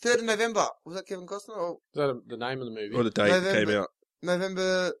movie? 3rd of November. Was that Kevin Costner? Or Is that the name of the movie? Or the date it came out.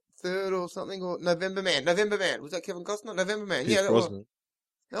 November 3rd or something? Or November Man. November Man. Was that Kevin Costner? November Man. Pierce Yeah, that Brosnan.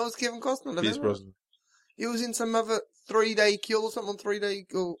 was Kevin Costner. Pierce November. Brosnan. He was in some other 3-day kill or something. 3-day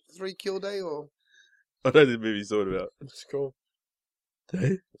or 3 kill day or. I know the movie he's talking about. It's cool.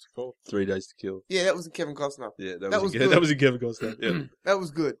 Hey? It's cool. 3 Days to Kill. Yeah, that was in Kevin Costner. Yeah, That that was was good. in Kevin Costner. Yeah, That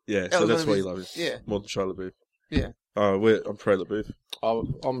was good. yeah. That So was that's one why of you his- love him Yeah. more than Shia LaBeouf. Yeah. Oh, I'm pro LaBeouf.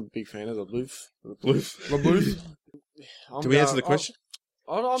 I'm a big fan of the LaBeouf. LaBeouf. I'm Do we answer going- the question?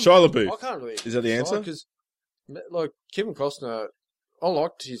 I'm- Shia LaBeouf. I can't really. Is that the answer? Because, like, Kevin Costner, I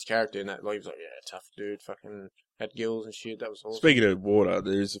liked his character in that. Like, he was like, yeah, tough dude, fucking had gills and shit. That was awesome. Speaking of water,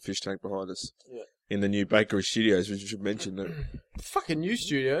 there is a fish tank behind us. Yeah. In the new Bakery Studios, which you should mention that Fucking new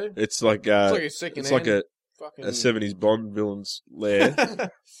studio. it's like It's like a second it's like a fucking 70s Bond villain's lair.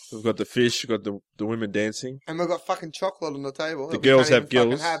 We've got the fish, we've got the women dancing. And we've got fucking chocolate on the table. The We girls can't have even fucking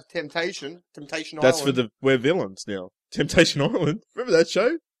gills. Have Temptation That's Island. for we're villains now. Temptation Island. Remember that show?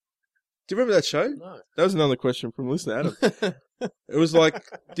 Do you remember that show? No. That was another question from listener Adam. It was like,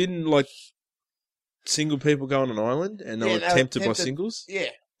 didn't like single people go on an island and they Yeah, were they were tempted by tempted. singles? Yeah.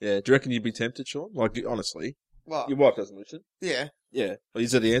 Yeah. Do you reckon you'd be tempted, Sean? Like, honestly. What? Your wife doesn't listen. Yeah. Yeah.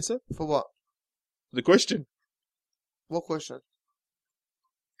 Is that the answer? For what? The question. What question?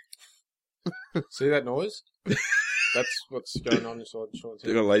 See that noise? That's what's going on inside Sean's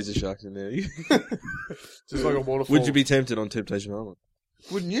They've head. got laser sharks in there. Just like a waterfall. Would you be tempted on Temptation Island?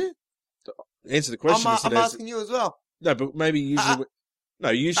 Wouldn't you? Answer the question. I'm instead of- asking you as well. No, but maybe usually...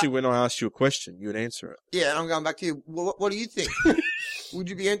 usually when I ask you a question, you would answer it. Yeah, and I'm going back to you. What do you think? Would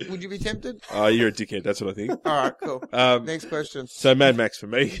you be tempted? Oh, you're a dickhead. That's what I think. All right, cool. Um, Next question. so Mad Max for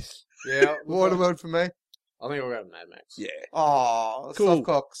me. Yeah. Waterworld for me. I think I'll go with Mad Max. Yeah. Oh, Cool. soft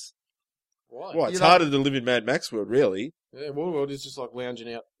cocks. Why? Well, it's You know- harder to live in Mad Max world, really, Yeah, Waterworld is just like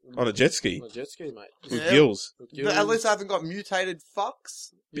lounging out on a jet ski on a jet ski, mate. with Yeah. gills. With But gills. at least I haven't got mutated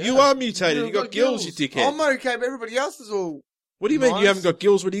fucks. But Yeah. you are mutated. You've You got got gills, you gills. dickhead. I'm okay, but everybody else is all. What do you mean nice. you haven't got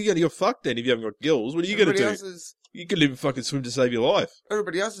gills? What are you going to get fucked then if you haven't got gills? What are you going to Everybody do? else is. You could live and fucking swim to save your life.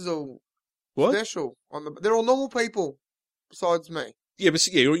 Everybody else is all What? special. They're all normal people, besides me. Yeah, but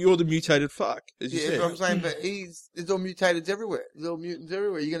yeah, you're the mutated fuck, as you Yeah, that's said. what I'm saying. But there's all mutants everywhere. There's all mutants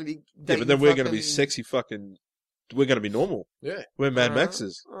everywhere. You're going to be. Yeah, dating but then we're going to be fucking- sexy fucking... We're going to be normal. Yeah. We're Mad Alright.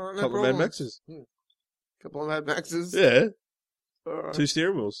 Maxes. Alright, no Couple of Mad problem. Maxes. Couple of Mad Maxes. Yeah. Alright. 2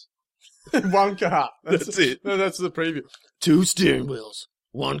 steering wheels. One car. That's it. No, that's the preview. 2 steering wheels.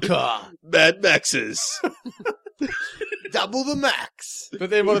 1 car. Mad Maxes. Double the max. But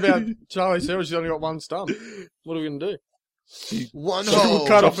then what about Charlie Sarah? She's only got 1 stump. What are we going to do? One We'll hole.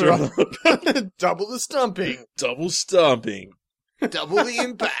 cut off Drops the double the stumping. Double stomping. Double the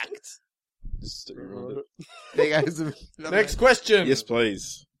impact. There goes the Next question. Yes,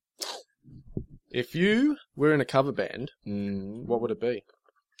 please. If you were in a cover band, Mm. what would it be,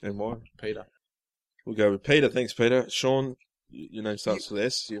 And why? Peter? We'll go with Peter. Thanks, Peter. Sean, your name starts with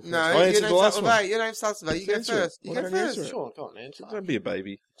S. You're first. No, I your answered name the last starts with one. A. Your name starts with A. You go Answer it. first. You Why go don't I answer first. it? Sure, come on, man. Don't be a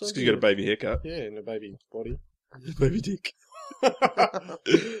baby. Just Don't because be you got a a- baby haircut. Yeah, in a baby body. Baby dick.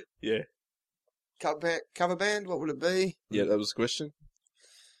 Yeah. Cover band. What would it be? Yeah, that was the question.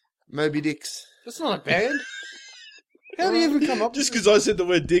 Moby Dicks. That's not a band. How do you even come up? Just because I said the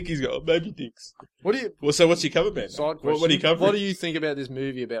word dick, he's got baby dicks. What do you? Well, so what's your cover band? Side What do you question. cover? What do you think about this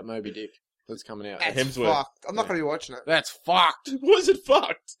movie about Moby Dick that's coming out? That's Hemsworth. fucked. I'm not going to be watching it. That's fucked. Was it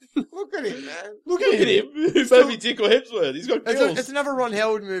fucked? Look at him, man. Look at him. Baby dick or Hemsworth. He's got gills. It's another Ron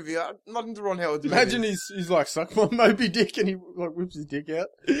Howard movie. I'm not into Ron Howard's Imagine movies. he's like suck my Moby Dick and he like whips his dick out.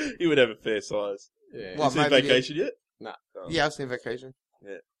 He would have a fair size. Yeah. What? You seen Moby Dick? Vacation yet? Nah. Oh. Yeah, I've seen Vacation.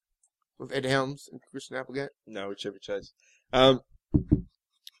 Yeah. With Ed Helms and Christian Applegate. No, whichever Chase.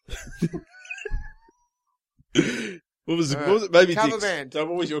 What was it? Baby Cover dicks. band. So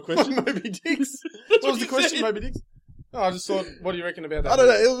what was your question? Moby Dicks. That's What was the you question, said. Moby Dicks? No, I just thought, what do you reckon about that? I don't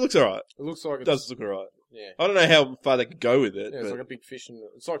know. movie? It looks alright. It looks like It it's, does look alright. yeah. I don't know how far they could go with it, Yeah, it's but, like a big fish in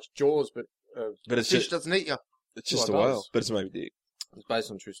it's like Jaws, but but it's Fish just, doesn't eat you. it's just a Well, it whale. does. But it's a Moby Dick. it's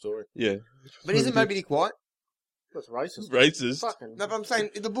based on a true story. Yeah. But isn't Moby Dick white? That's racist. Racist. Fucking. No, but I'm saying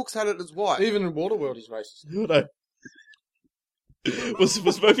the books had it as white. Even in Waterworld, he's racist. I don't know.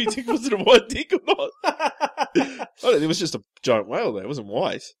 Was Moby Dick, was it a white dick or not? I don't think it was just a giant whale there. It wasn't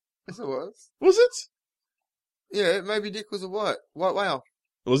white. Yes, it was. Was it? Yeah, Moby Dick was a white whale.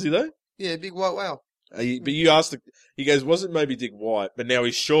 Was he though? Yeah, big white whale. But you asked, he goes, wasn't Moby Dick white? But now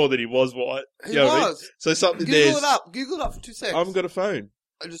he's sure that he was white. He You know what I mean? was. So something Google there's. it up. Google it up for 2 seconds. I haven't got a phone.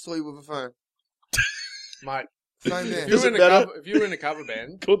 I just saw you with a phone. Mate, Phone there. if you, were Doesn't in a matter. cover, if you were in a cover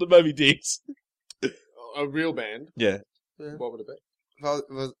band, Called the Moby Dicks. a real band, Yeah. what would it be? If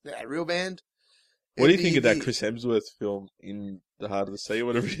I was a real band. What do you it'd think be of that the- Chris Hemsworth film, In the Heart of the Sea, or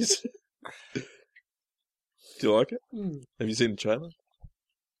whatever it is? Do you like it? Have you seen the trailer?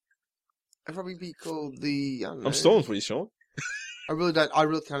 It'd probably be called the. I don't know. I'm stalling for you, Sean. I really don't. I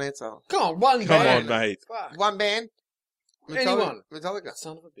really can't answer. Come on, one Come band. on, mate. Fuck. One band. Anyone. Metallica.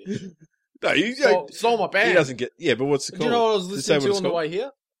 Son of a bitch. No, you Stole my band. he doesn't get. Yeah, but what's it Do called? you know what I was Just say listening what to it's on the called. way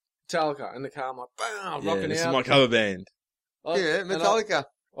here? Metallica in the car. I'm like, bam, Yeah, rocking this is out. my cover band. Yeah, And I Metallica.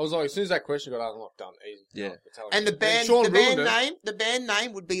 was like, as soon as that question got out, I'm like, done, easy. Yeah. Metallica. And the band, Sean the band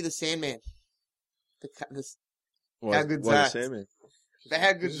name would be the Sandman. Why, How good's why that? the Sandman?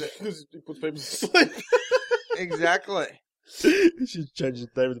 How good's that? Because it puts people to sleep. Exactly. You should change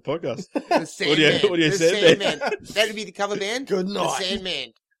the name of the podcast. The Sandman. Audio the Sandman. That'd be the cover band. Good The night.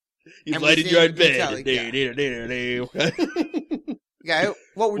 Sandman. You And played we in your own sing band. Okay,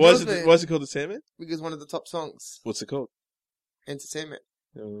 what would Why yours is be? it? Why is it called the Sandman? Because one of the top songs. What's it called? Enter Sandman.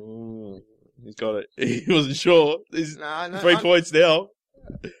 Oh, he's got it. He wasn't sure. He's No, 3 points now.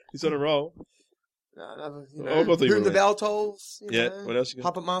 He's on a roll. No, you Oh, I know, thought you Who were the right. Bell Tolls. Yeah. Know, What else you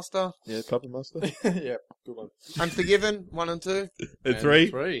got? Puppet Master. Yeah, Puppet Master. Yeah, good one. Unforgiven, 1 and 2. And 3.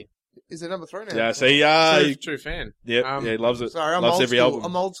 3. Is it number 3 now? Yeah, see, True fan. yeah, he loves it. Sorry, I'm Loves old every school. album.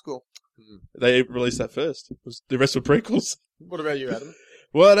 I'm old school. They released that first. The rest were prequels. What about you, Adam?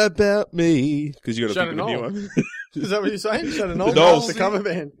 What about me? Because you got to think Shannon of a new Knoll. one. Is that what you're saying? Shannon Knoll? The Knolls. The cover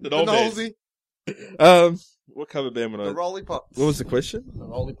band. The The Knoll Band. Knowlesy. What cover band would The I? Rolly Pops. What was the question? The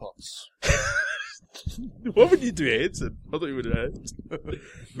Lollipops. What would you do, Hanson? I thought you would have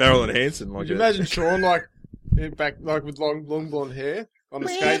Marilyn Hanson. Like Could you a- imagine Sean, like, in back, like, with long blonde hair on a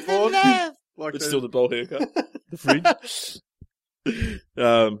skateboard? Like But still the bowl haircut. The fringe.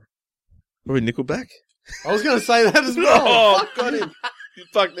 Probably Nickelback. I was going to say that as well. Oh, got him. You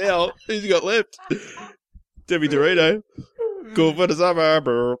fucked now. Who's you got left? Debbie Dorito. Cool for the summer,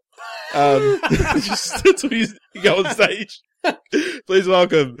 bro. That's what you go on stage. Please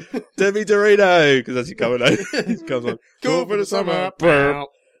welcome Debbie Dorito, because that's your cover name. He comes on. Cool for the summer, bro.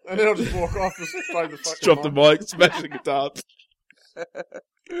 And then I'll just walk off and play the fucking Drop the mic, smash the guitar.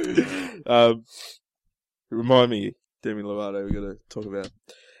 Remind me, Demi Lovato, we got to talk about.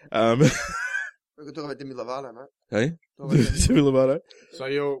 We could talk about Demi Lovato, mate. Hey? Talk about Demi Lovato? So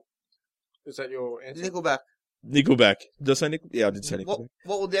is that your answer? Nickelback. Nickelback. Did I say Nickelback? Yeah, I did say Nickelback.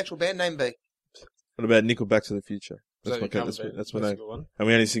 What would the actual band name be? What about Nickelback to the Future? Is That's that my your cut. cover That's my band? that's my That's a name. good one. And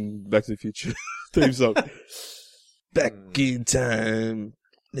we only sing Back to the Future theme song. Back in time.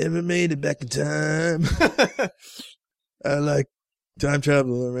 Never made it back in time. I like time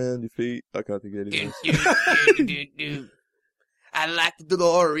travel around your feet. I can't think of anything. I like the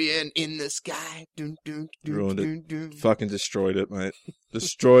DeLorean in the sky. Dun, dun, dun, Ruined it. dun, dun. Fucking destroyed it, mate.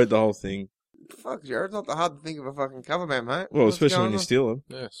 Destroyed the whole thing. Fuck, Jared. It's not that hard to think of a fucking cover band, mate. Well, What's especially when going you on? steal them.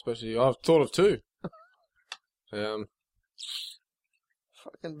 Yeah, especially, I've thought of 2.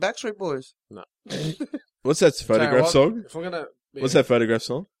 Fucking Backstreet Boys. What's that photograph what, song? If I'm gonna, What's that photograph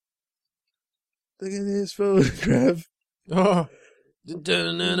song? Look at this photograph. Oh.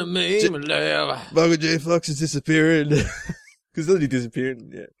 Michael Michael J. Fox is disappearing. Because then he disappeared.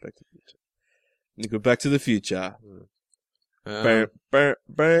 Yeah, Back to the Future. Nico, Back to the Future. Bam, bam,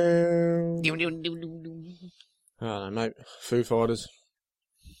 bam. I don't know, mate. Foo Fighters.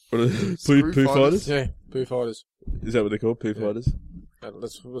 What are Screw Poo Fighters? Fighters? Yeah, Poo Fighters. Is that what they're called? Poo Yeah. Fighters?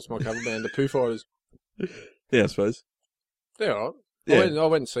 That's my cover band, the Poo Fighters. Yeah, I suppose. They're alright. Yeah. I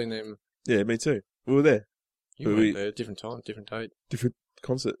went and seen them. Yeah, me too. We were there. You But went we- there, different time, different date. Different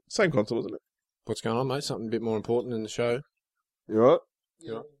concert. Same concert, wasn't it? What's going on, mate? Something a bit more important in the show. You alright?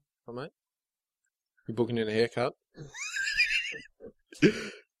 You alright? Oh, mate? You booking in a haircut?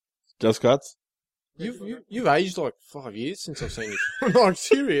 Just cuts? You've aged like 5 years since I've seen you. I'm like,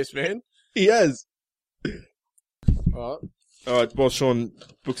 serious, man. He has. Alright. Alright, while Sean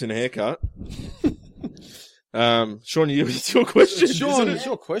books in a haircut. Sean, it's your question. Sean, isn't it's it?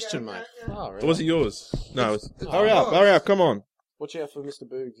 your question, mate. Oh, Or was it yours? No, it's... Oh, hurry up, come on. Watch out for Mr.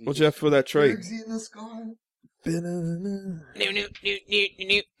 Boogs. Watch out for that tree. Bugsy in the sky.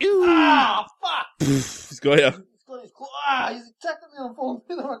 Ah, fuck! He's got ya. He's attacking me on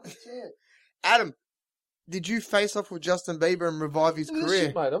falling off the chair. Adam, did you face off with Justin Bieber and revive his Look at this career?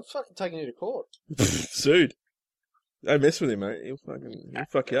 shit, mate. I'm fucking taking you to court. Sued. Don't mess with him, mate. He'll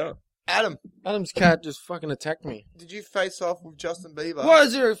fuck you up. Adam, Adam's cat just fucking attacked me. did you face off with Justin Bieber? Why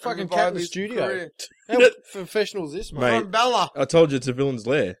is there a and fucking revive cat in the his studio? career? How professional is this, mate? Mate. From Bella. I told you it's a villain's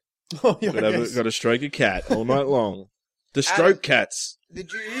lair. Oh, yeah, I guess. Got to stroke a cat all night long. The stroke cats.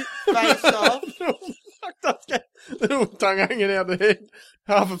 Did you face off? Little tongue hanging out the head,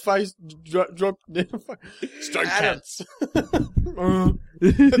 half a face dropped down. Straight Adam. cats.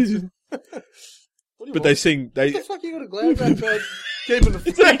 But they sing. What the fuck you got a glad rat bag keeping the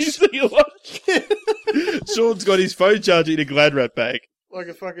They sing a lot. Sean's got his phone charger in a Glad Rat bag. like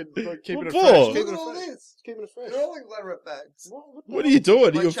a fucking like keeping it What fresh. for? Keeping Look it at all fresh. this. Keeping it fresh. They're all in Glarret bags. What are you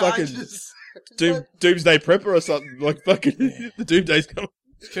doing? My You're fucking chargers. doomsday prepper or something? Like fucking the doomsday's coming.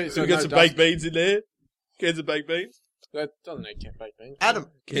 So We got some baked beans in there. Cans of baked beans. That doesn't need baked beans. Adam,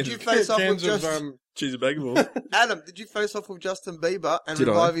 did you face off with Cans of Justin? Cheese and bacon balls. Adam, did you face off with Justin Bieber and Did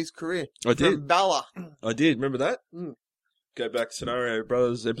I? revive his career? I did. From Bella. I did. Remember that? Mm. Go back to Scenario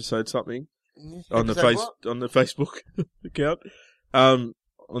Brothers episode something on the Episode what? on the Facebook account. On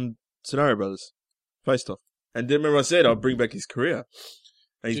Scenario Brothers, faced off. And then remember I said I'll bring back his career.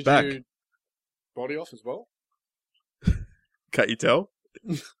 And he's Did back. you body off as well? Can't you tell?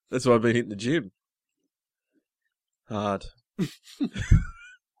 That's why I've been hitting the gym. Hard.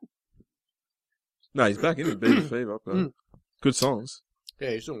 No, he's back, isn't he? Beaver Fever. But good songs.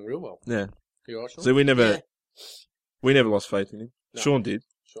 Yeah, he's doing real well. Yeah. You all right, Sean? So we never Yeah. lost faith in him. No. Sean did.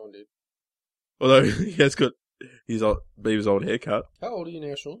 Sean did. Although he has got his old, Beaver's old haircut. How old are you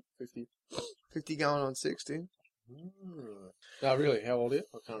now, Sean? 50. 50 going on 60. No, really, how old are you?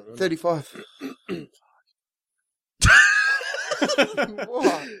 I can't remember. 35.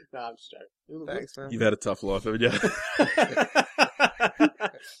 What? No, I'm just joking. You look Thanks, man. You've had a tough life, haven't you?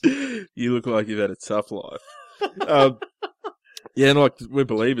 You look like you've had a tough life. Yeah, and like we're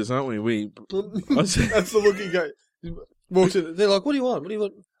believers, aren't we? good. That's the look he goes. Walks in, they're like, "What do you want? What do you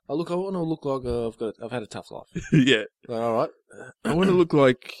want?" I want to look like I've had a tough life. Yeah, Like, all right. I want to look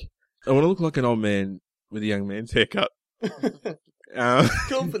like an old man with a young man's haircut.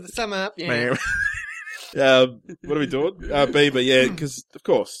 Come for the sum up, yeah. What are we doing? Bieber, yeah, because of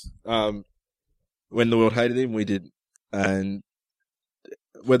course, when the world hated him, we did, and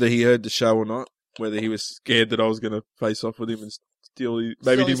whether he heard the show or not, whether he was scared that I was going to face off with him and steal,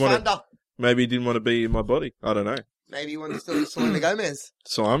 maybe he didn't want to be in my body. I don't know. Maybe he wanted to steal Selena Gomez.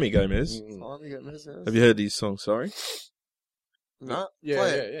 Salami Gomez. Selena Gomez. Yes. Have you heard his song? Sorry. No. Yeah, Play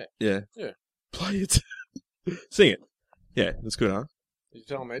yeah, it. yeah. Yeah. Play it. Sing it. Yeah, that's good, huh? You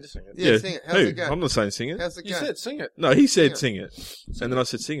telling me to sing it? Yeah, sing it. How's Who? it go? I'm not saying sing it. How's it You go? said sing it. No, he said Sing sing it, and then I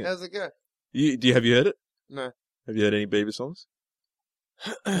said sing it. How's it go? Have you heard it? No. Have you heard any Bieber songs?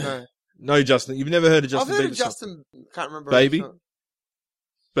 No. No, Justin. You've never heard of I've Justin heard Bieber of song? Justin. Can't remember. Baby? his song.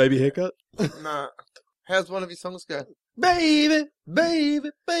 Baby haircut? No. How's one of his songs go? Baby, baby,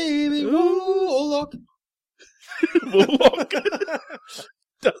 baby, Warlock. Warlock.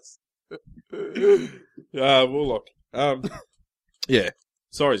 Does. Warlock. Yeah.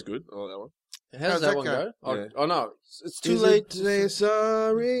 Sorry's good. I like that one. How's How's that that one go? go? Yeah. Oh no, it's too Is late it to say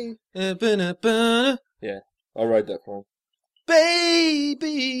sorry. Yeah. I wrote that for him.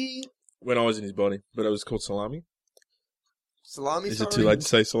 Baby. When I was in his body, but it was called Salami. Salami. Is sorry? it too late to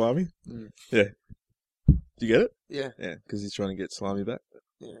say salami? Mm. Yeah. Do you get it? Yeah. Yeah, because he's trying to get salami back.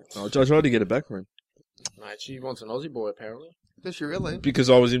 Yeah. I tried to get it back for him. Mate, she wants an Aussie boy apparently. Does she really? Because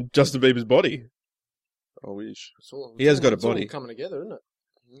I was in Justin Bieber's body. I wish. It's all, He has got a it's all body. coming together, isn't it?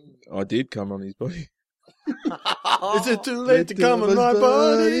 I did come on his body. Is it too late to come on my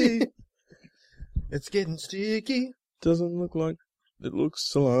body? It's getting sticky. Doesn't look like it looks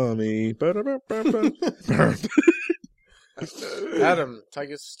salami. Adam,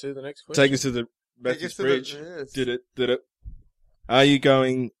 take us to the next question. Take us to the Matthew's Bridge. Yes. Did it. Are you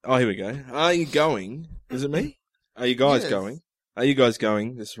going? Oh, here we go. Are you going? Is it me? Are you guys Yes. going? Are you guys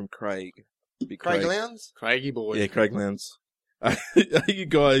going? This is from Craig. Big Craig Lowndes? Craigie boy. Yeah, Craig Lowndes. Are you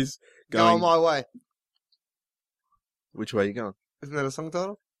guys Going going? my way. Which way are you going? Isn't that a song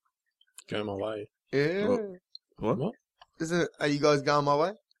title? Go my way. Yeah. What? What? Isn't it? Are you guys going my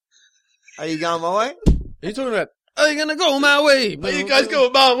way? Are you going my way? Are you talking about, are you going to go my way? Are you guys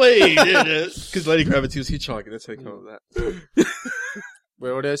going my way? Because Lady Kravitz was hitchhiking. That's how you come up with that.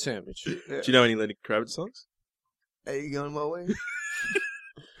 Where would our sandwich? Do you know any Lady Kravitz songs? Are you going my way?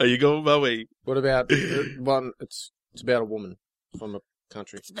 Are you going my way? What about one? It's about a woman from a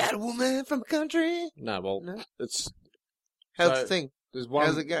country. It's about a woman from a country. No, well, No. it's How's So- the thing? there's one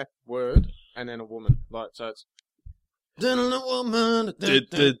How's it go? word and then a woman. Like so, it's. Then a woman.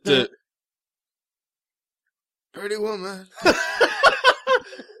 Pretty woman.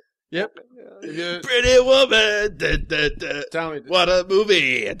 Yep. If you Pretty woman. tell me, What a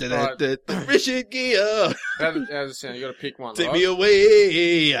movie. Right. Richard Gere. how's it sound? You got to pick one. Take right? me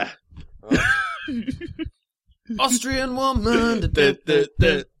away. Austrian woman.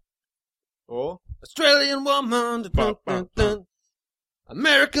 Or Australian woman.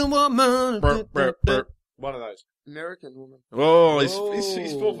 American woman. One of those. American woman. Oh, he's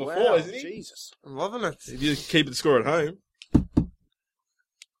 4 for 4, isn't he? Jesus. I'm loving it. If you keep the score at home.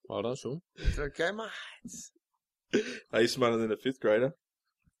 Well done, Sean. It's okay, mate. Are you smarter than a 5th grader?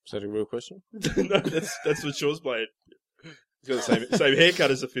 Is that a real question? No, that's what Sean's playing. He's got the same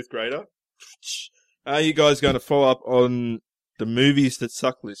haircut as a 5th grader. Are you guys going to follow up on the movies that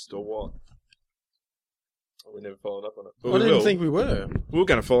suck list or what? Oh, we never followed up on it. But I didn't think we were. We were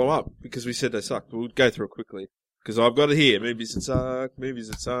going to follow up because we said they sucked. We'll go through it quickly. Because I've got it here. Movies that suck. Movies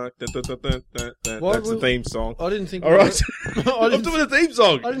that suck. That's the theme song. I didn't think All right. I'm I'm doing the theme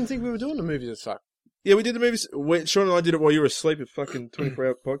song. I didn't think we were doing the movies that suck. Yeah, we did the movies. Sean and I did it while you were asleep at fucking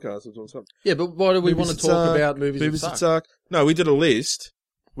 24-hour podcast or something. Yeah, but why do we Movies want to that talk suck, about movies that suck? No, we did a list.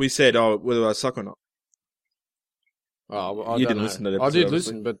 We said, whether I suck or not. Oh, well, You don't didn't know. listen to that I episode, did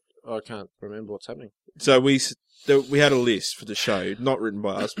obviously. listen, but I can't remember what's happening. So we had a list for the show, not written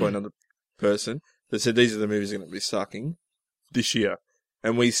by us, by another person, that said these are the movies that are going to be sucking this year.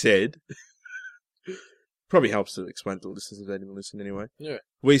 And we said, probably helps to explain to the listeners if they didn't listen anyway. Yeah.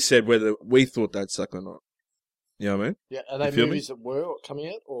 We said whether we thought they'd suck or not. You know what I mean? Yeah, are You they feel me? movies that were coming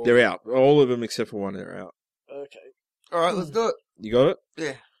out? Or? They're out. All of them except for one are out. Okay. Alright, let's do it. You got it?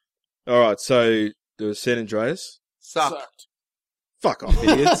 Yeah. Alright, so there was San Andreas. Sucked. Fuck off,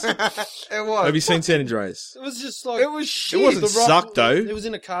 idiots. It was. Have you seen San Andreas? It was just like... It was shit. It wasn't The Rock- sucked, though. It was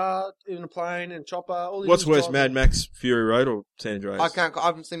in a car, in a plane, in a chopper. All What's worse, Mad Max Fury Road or San Andreas? I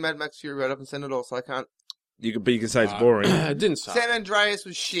haven't seen Mad Max Fury Road. I haven't seen it all, so I can't. You can say it's boring. It didn't suck. San Andreas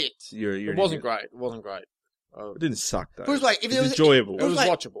was shit. You're It an wasn't idiot. great. It wasn't great. It didn't suck, though. It was like, if It there was was, enjoyable. It was like-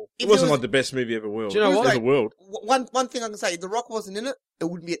 watchable. It if wasn't there like the best movie ever world. Do you know what? In the world. One thing I can say, The Rock wasn't in it, it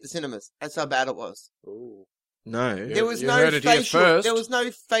wouldn't be at the cinemas. That's how bad it was. Ooh. No. There was you no heard it here facial. first. There was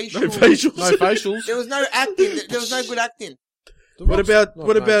no facial. No facials. No facials. There was no acting. There was no good acting. The What Rock's about not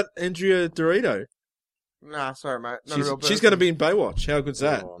what mate. about Andrea Dorito? Nah, sorry, mate. Not a real person. She's going to be in Baywatch. How good's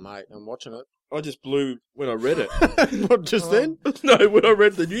that? Oh, mate, I'm watching it. I just blew when I read it. What, just then? No, when I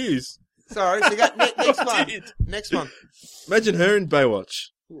read the news. Sorry. So you got next I one. did. Next one. Imagine her in Baywatch.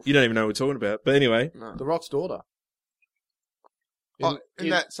 You don't even know what we're talking about. But anyway. No. The Rock's daughter. In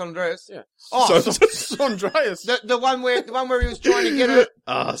that San Andreas. Yeah. Oh, So, Andreas. the one where he was trying to get her.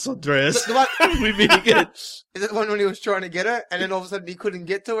 Andreas. The one. We meet again. Is it the one when he was trying to get her, and then all of a sudden he couldn't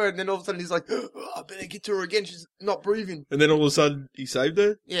get to her, and then all of a sudden he's like, oh, I better get to her again. She's not breathing. And then all of a sudden, he saved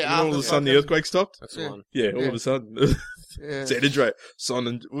her. Yeah, And all of after a sudden, the fucking- earthquake stopped. That's the Yeah. one. Yeah, all Yeah. of a sudden. Yeah. San Andreas. Son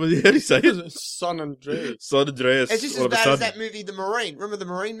and... How do you say it? Son Andreas. San Andreas. It's just all as of a bad as sudden. that movie, The Marine. Remember the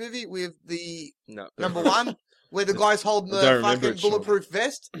Marine movie with the No. number one, where the guy's holding I the don't remember fucking it, Sean. bulletproof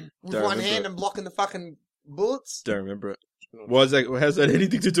vest with Don't one remember hand it. and blocking the fucking bullets? Don't remember it. Why is that? How's that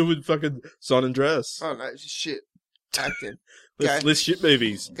anything to do with fucking San Andreas? I don't know. It's just shit. Acting. Let's, Okay. let's shit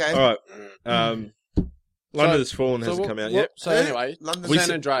movies. Okay. All right. London Has Fallen hasn't come out yet. So anyway, London We San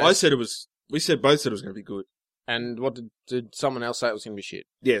said, Andreas. I said it was. We said both said it was going to be good. And what did someone else say it was going to be shit?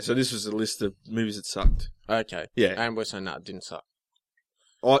 Yeah. So this was a list of movies that sucked. Okay. Yeah. And we're saying, no, it didn't suck.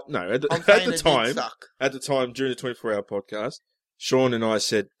 No. At I'm the saying it did time, suck. during the 24-hour podcast, Sean and I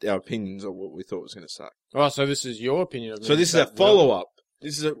said our opinions on what we thought was going to suck. Oh, so this is your opinion of So this is a follow up.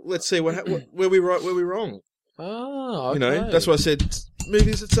 This is a. Let's see where we right, where we wrong. Oh, okay. You know, that's why I said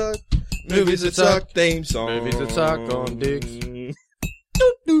movies that suck. Movies that suck. Theme song. Movies that suck on dicks.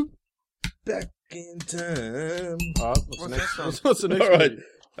 Back in time. All right, what's the What's next that one? song? What's the next All right.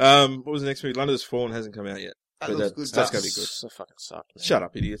 movie? What was the next movie? London Has Fallen hasn't come out yet. That But looks good. that's gonna be good. So fucking sucked, man. Shut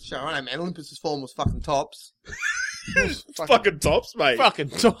up, idiot. Show, I know, man. Olympus Has Fallen was fucking tops. Fucking tops, mate. Fucking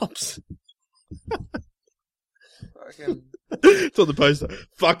tops. Fucking... It's on the poster.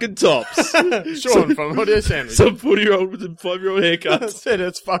 Fucking tops. Sean from Audio Sandwich. Some 40-year-old with a 5-year-old haircut. said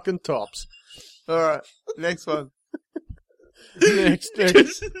it's fucking tops. Alright, next one. Next.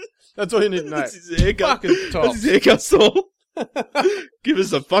 That's all you need to know. That's his haircut. Fucking That's tops. his haircut style. Give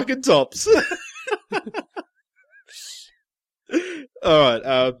us the fucking tops.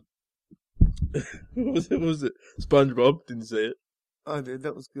 Alright, what was it? SpongeBob. Didn't see it. Oh, dude,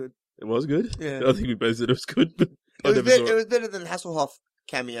 that was good. It was good? Yeah. I think we both said it was good, but I It was, never saw it it. was better than Hasselhoff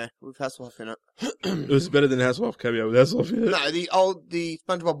cameo with Hasselhoff in it. It was better than Hasselhoff cameo with Hasselhoff in it. No, the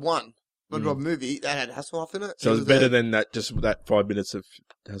SpongeBob 1 SpongeBob movie that had Hasselhoff in it. So it was better than that, just that 5 minutes of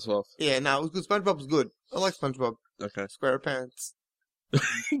Hasselhoff. Yeah, no, it was good. SpongeBob was good. I like SpongeBob. Okay. SquarePants.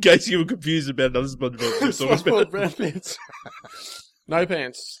 In case you were confused about another SpongeBob. we're talking SpongeBob about. brown pants. No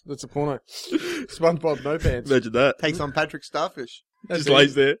pants. That's a porno. SpongeBob no pants. Imagine that. Takes on Patrick Starfish. Just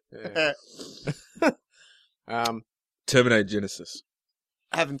lays there. Yeah. Terminator Genesis.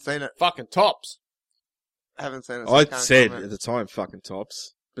 Haven't seen it. Fucking tops. Haven't seen it. so I can't said comment. at the time, fucking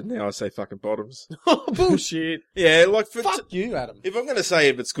tops. but now I say fucking bottoms. Bullshit. Yeah, like Fuck you, Adam. if I'm going to say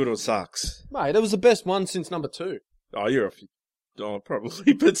if it's good or sucks, Mate, that was the best one since number 2. oh, you're off. Oh,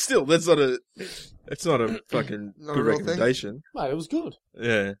 probably, but still, it's not a fucking Not a good real thing? recommendation. Mate, it was good.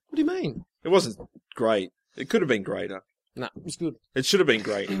 Yeah, What do you mean? it wasn't great. It could have been greater. Nah, it was good. It should have been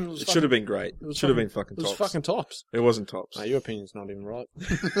great. was It should have been great. it was It should have fucking- been fucking It was tops. fucking tops. It wasn't tops. Mate, your opinion's not even right.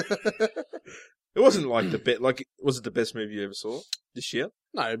 It wasn't like the best. Like, was it the best movie you ever saw this year?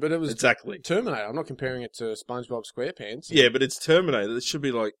 No, but it was Exactly. Terminator. I'm not comparing it to SpongeBob SquarePants. Yeah, but it's Terminator. It should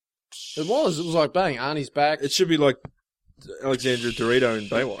be like. It was. It was like, bang, Arnie's back. It should be like Alexandra Dorito in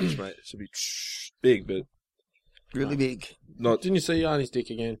Baywatch, mate. It should be big, but Really big. not. Didn't you see Arnie's dick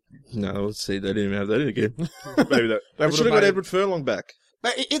again? No, let's see. They didn't even have that in again. Maybe that. They would've should have got made- Edward Furlong back.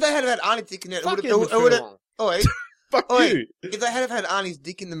 But if they had Arnie's dick in it, Fuck it Edward would have. Furlong. Oh, wait. Fuck Oh, you. wait. If they had Arnie's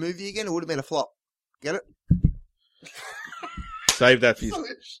dick in the movie again, it would have been a flop. Get it? Save that for you.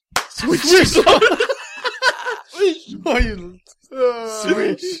 Swish. Oh, you...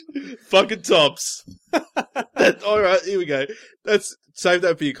 Swish. Fucking tops. All right, here we go. Save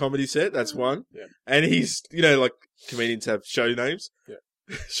that for your comedy set. That's one. Yeah. And he's, like comedians have show names. Yeah.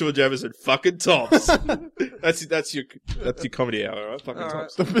 Sean Jarvis said fucking tops. that's your comedy hour, right? Fucking All right.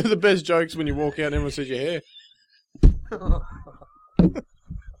 tops. The best joke's when you walk out and everyone sees your hair.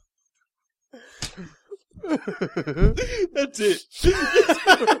 That's it.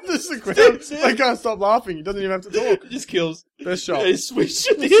 This is the crowd. They can't stop laughing. He doesn't even have to talk. Just kills. Best shot. Yeah, Swish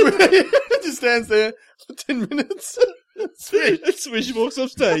at the end. Just stands there for 10 minutes. Swish. Swish walks off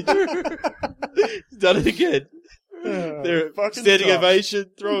stage. He's done it again. They're Fucking standing tough. ovation,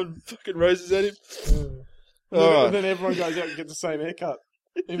 throwing fucking roses at him. All And right. then everyone goes out and gets the same haircut.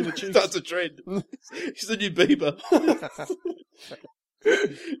 Even the chicks. That's a trend. He's the new Bieber.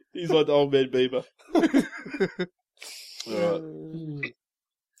 He's like the old man Bieber. Alright.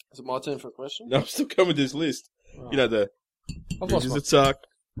 Is it my turn for a question? No, I'm still coming with this list. You know, the I've lost movies my, that suck.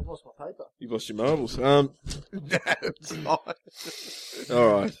 I've lost my paper. You've lost your marbles. That's not.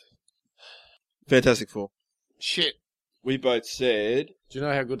 Alright. Fantastic Four. Shit. We both said... Do you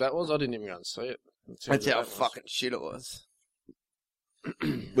know how good that was? I didn't even go and see it. That's how fucking shit it was.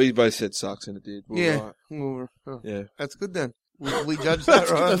 We both said sucks, and it did. We were Yeah. right. Well, Yeah. that's good then. We judged that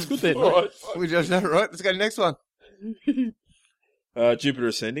right. That's good then. Alright. We judged that right. Let's go to the next one. Jupiter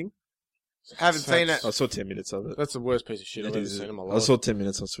Ascending. Haven't seen it. I saw 10 minutes of it. That's the worst piece of shit I've It ever is. seen in my I life. saw 10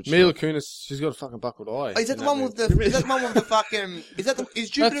 minutes. I switched. Mila it. Kunis, she's got a fucking buckled eye. Is that in the one movie. with the? Is that the one with the fucking? Is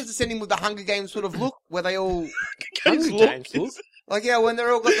Jupiter's Ascending with the Hunger Games sort of look, where they all Hunger Games look. Games look? like when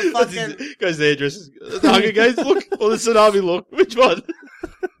they're all got the That's fucking. his- Goes the hairdressers. The Hunger Games look or the Tsunami look? Which one?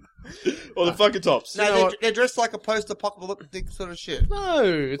 Or the fucking tops? No, You know they're, what? they're dressed like a post-apocalyptic sort of shit. No,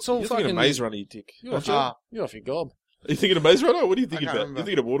 it's all You're fucking... thinking of Maze Runner, you dick. You're off, Ah. you're off your gob. Are you thinking of Maze Runner? What are you thinking can't about?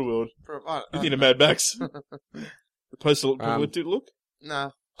 remember. You're thinking of Waterworld. I You're thinking of Mad Max. The post-apocalyptic look?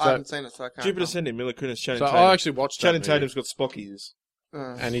 No, So- I haven't seen it, so I can't. Jupiter Ascending, Mila Kunis, Channing So Tatum. I actually watched that Channing movie, Tatum's got spocky ears.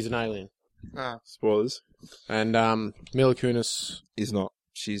 and he's an alien. Spoilers. And Mila Kunis... He's not.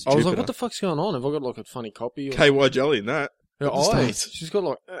 She's I was like, Jupiter. what the fuck's going on? Have I got like a funny copy? Or... KY jelly in that. Her the eyes. States. She's got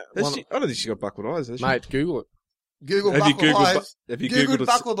like... Has one... she- I don't think she's got buckled eyes, has she? Mate, Google it. Google have you buckled Googled, eyes. have you Googled Googled,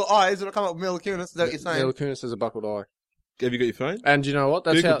 buckled the eyes, it'll come up with Mila Kunis. Is that what you're saying? Mila Kunis has a buckled eye. have you got your phone? And you know what?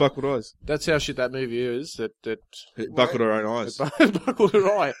 That's Google how buckled eyes. that's how shit that movie is. That It buckled her own eyes. buckled her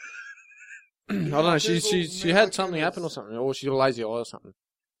eye. I don't know. She Mila had something Kunis. happen or something, or she got a lazy eye or something.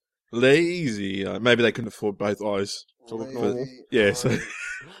 Lazy. Maybe they couldn't afford both eyes. To look Lazy. normal. Yeah, so...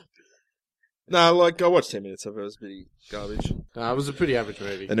 No, like, I watched 10 minutes of it. It was pretty garbage. No, it was a pretty average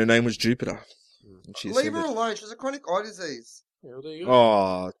movie. And her name was Jupiter. And she Leave her ascended. alone. She has a chronic eye disease. Yeah, well, there you go.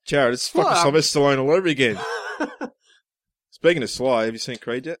 Oh, Jared, it's fucking Fuck. Sylvester Stallone all over again. Speaking of Sly, have you seen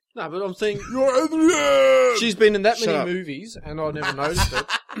Creed yet? No, but I'm saying You're Adrian! she's been in that Shut many up. movies, and I never noticed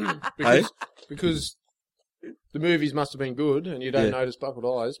it Hey? because the movies must have been good, and you don't Yeah. notice buckled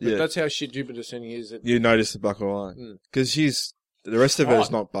eyes. But Yeah. that's how shit Jupiter Ascending is. That, You noticed the buckled eye. Mm. Because the rest of her is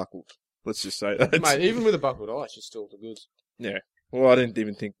Hot. not buckled. Let's just say that. mate, even with a buckled eye, she's still the goods. Yeah. Well, I didn't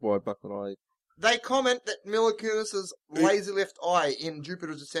even think why buckled eye. They comment that Mila Kunis's lazy left eye in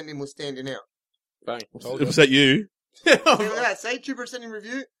Jupiter's Ascending was standing out. Bang. Told Was that you? See, look at that. Say Jupiter Ascending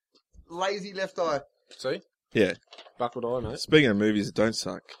review. Lazy left eye. See? Yeah. Buckled eye, mate. Speaking of movies that don't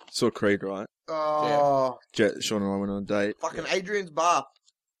suck, saw Creed, right? Oh, Sean and I went on a date. fucking Adrian's bar.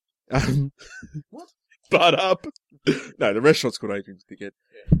 What? Butt up. No, the restaurant's called Adrian's Dickhead.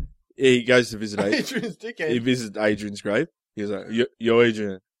 Yeah, he goes to visit Adrian. Adrian's He dickhead. visits Adrian's grave. He goes like, yo,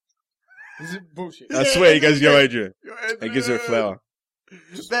 Adrian. Is it bullshit? I swear, he goes, yo, Adrian. And gives her a flower.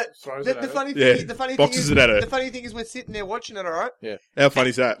 But throws the it at her. funny Yeah, thing, the funny thing boxes is, it at her. the funny thing is, we're sitting there watching it. All right, How funny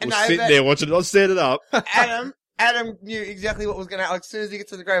is that? And We're no, sitting but- there watching it. I'll stand it up. Adam knew exactly what was going to happen. Like, as soon as he gets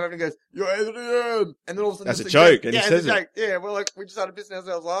to the grave, Adam goes, "You're Adrian," and then all of a sudden That's there's a joke, and he yeah, says it's a joke. Yeah, we're like, we just started pissing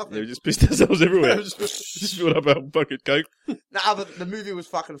ourselves laughing. Yeah, we just pissed ourselves everywhere. Just filled up our bucket coke. Nah, but the movie was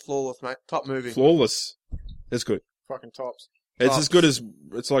fucking flawless, mate. Top movie. Flawless. That's good. Fucking tops. It's as good as,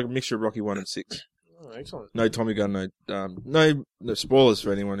 it's like a mixture of Rocky 1 and 6. Oh, excellent. No Tommy Gun, no spoilers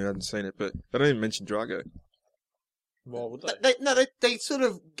for anyone who hasn't seen it, but they don't even mention Drago. Why would they? They sort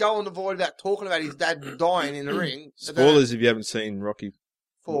of go on the void about talking about his dad dying in the ring. Spoilers if you haven't seen Rocky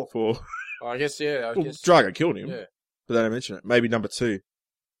 4. Oh, I guess, yeah. Well, Drago killed him, Yeah. but they don't mention it. Maybe number 2.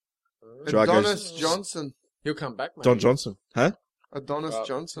 Drago's- Adonis Johnson. He'll come back, mate. Don Johnson. Huh? Adonis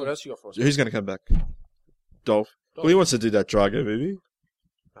Johnson. What else you got for us? Who's going to come back? Dolph. Well, he wants to do that Drago movie.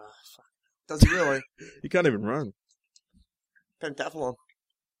 Ah, fuck. Does he really? He can't even run. Pentathlon.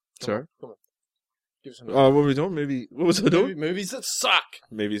 Sorry. Come on. Give us Oh, what were we doing? Movie. What was I doing? Movies that suck.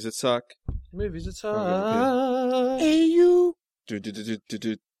 Movies that suck. Movies that Oh, suck. Hey, you.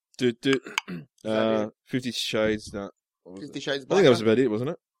 50 Shades. No. What was 50 it? Shades I Black. think that was about it, wasn't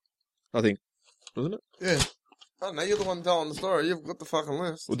it? I think. Wasn't it? Yeah. I don't know, you're the one telling the story. You've got the fucking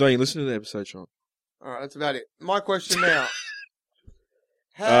list. Well, don't you listen to the episode, Sean? Alright, that's about it. My question now.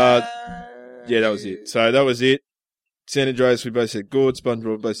 Yeah, that was it. So that was it. San Andreas, we both said good.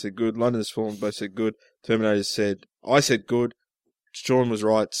 SpongeBob both said good. London has Fallen both said good. Terminator said, I said good. Sean was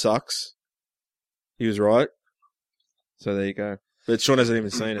right, sucks. He was right. So there you go. But Sean hasn't even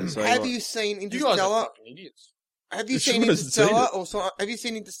seen it. So Have you seen You guys Interstellar? are fucking idiots. Have you Sean seen hasn't seen Interstellar it. have you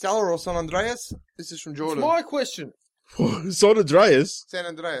seen Interstellar or San Andreas? This is from It's Jordan. my question. San Andreas? San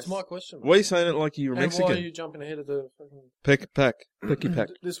Andreas. It's my question. Why are you saying it like you're And why are Mexican? you jumping ahead of the fucking... Pecky pack.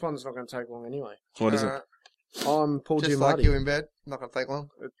 This one's not going to take long anyway. What is it? I'm Paul Just Giamatti. like you in bed. Not gonna take long.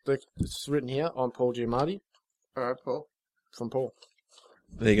 It's written here. I'm Paul Giamatti Alright, Paul. from Paul.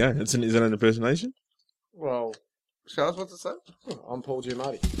 There you go. Is that an impersonation? Well, Show us what to say. I'm Paul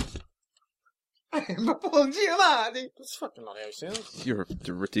Giamatti. Paul Giamatti. That's fucking not how he sounds. You're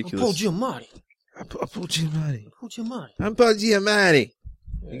ridiculous. Paul Giamatti. I'm Paul Giamatti. Paul Giamatti. I'm Paul Giamatti.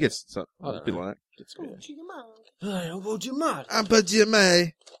 Yeah. He gets something, I a don't bit know. like It's Paul good. Giamatti. Hey, I'm Paul Giamatti. that. I'm Paul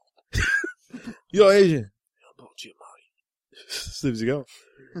Giamatti. You're Asian. I'm Paul Giamatti. Steve's go.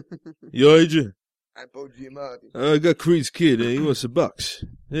 You're Asian. I'm Paul Giamatti. I got Creed's kid and he wants $1.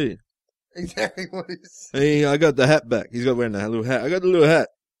 Hey. Exactly what he's. Hey, I got the hat back. He's got wearing that little hat. I got the little hat.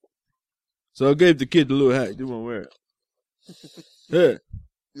 So I gave the kid the little hat. He didn't want to wear it. Yeah.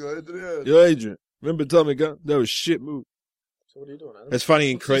 You're Adrian. You're Adrian. Remember Tommy Gun? That was shit move. So what are you doing, Adam? It's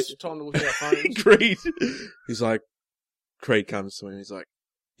funny in What's Creed. this time to look at our phones? Creed. He's like, Creed comes to him. He's like,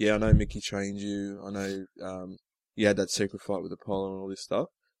 yeah, I know Mickey trained you. I know, you had that secret fight with Apollo and all this stuff.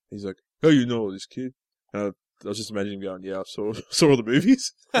 He's like, how you know all this, kid? And I was just imagining him going, yeah, I saw all the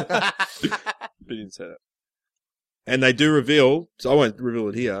movies. But he didn't say that. And they do reveal, so I won't reveal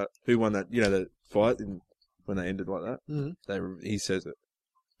it here, who won that, the fight when they ended like that. Mhm. He says it.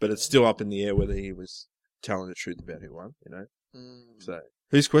 But it's still up in the air whether he was telling the truth about who won, So,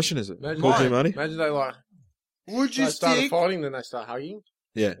 whose question is it? Imagine, Paul Giamatti? imagine they Would you they started stick? fighting, then they start hugging,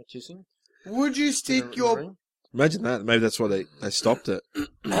 Yeah. and kissing. Would you in stick the your? ring. Imagine that. Maybe that's why they stopped it.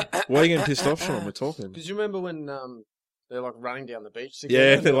 Why are you getting pissed off, Sean? We're talking. Because you remember when they're like running down the beach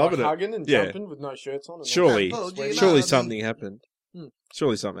Yeah, together, they're like loving it. hugging and Yeah. jumping with no shirts on. And Surely, Paul Giamatti. surely something happened. Hmm.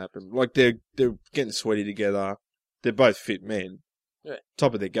 Surely something happened. Like they're getting sweaty together. They're both fit men. Yeah.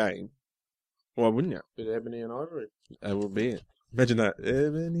 Top of their game. Why wouldn't you? Bit of ebony and ivory. That would be it. Imagine that.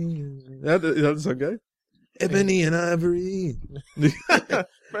 Ebony. How does the song go? Ebony and Ivory.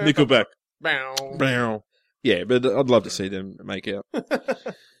 Nickelback. Bow. Brown. Yeah, but I'd love to see them make out. Is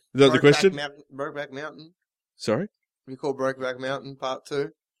that the question? Brokeback Mountain. Sorry? We call Brokeback Mountain Part 2.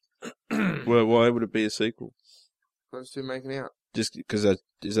 Well, why would it be a sequel? Those two making out. Just because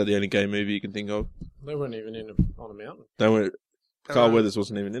is that the only gay movie you can think of? They weren't even on a mountain. They weren't. Carl Weathers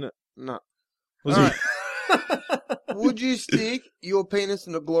wasn't even in it. No. Was All he? right. Would you stick your penis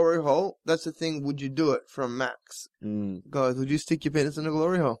in a glory hole? That's the thing. Would you do it from Max? Guys, would you stick your penis in a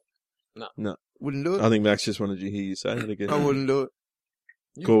glory hole? No. No. Wouldn't do it? I think Max just wanted to hear you say it again. I wouldn't do it.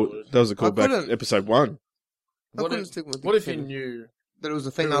 You Cool. would. That was a callback. couldn't. Episode 1. I What couldn't if, stick with what the if you penis. knew That it was a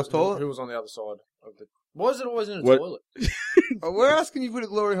who female's toilet? who was on the other side of the... Why is it always in a What? toilet? Oh, where else can you put a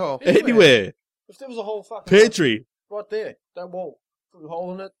glory hole? Anywhere. If there was a whole fucking... Pantry. Right there. That wall. Put a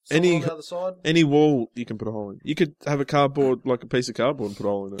hole in it. Any- Someone on the other side. Any wall you can put a hole in. You could have a cardboard, like a piece of cardboard and put a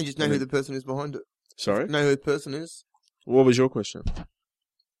hole in it. You just know who the person is behind it. Sorry? Know who the person is. What was your question?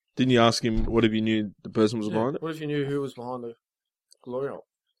 Didn't you ask him what if you knew the person was behind it? What if you knew who was behind the Glory hole.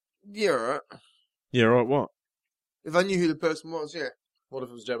 Yeah, right. Yeah, right, what? If I knew who the person was, yeah. What if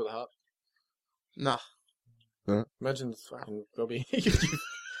it was Jabba the Hutt? Nah. Imagine this fucking Bobby.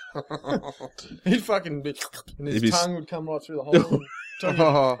 He'd fucking be, and his He'd be tongue would come right through the hole and tongue you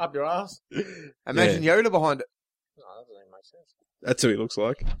up your ass. Imagine Yoda behind it. No, that doesn't even make sense. That's who he looks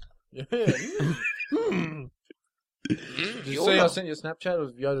like. Yeah. Did you see I sent you a Snapchat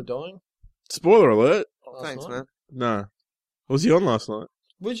of Yoda dying? Spoiler alert. last Thanks, night? man. Nah. Was he on last night?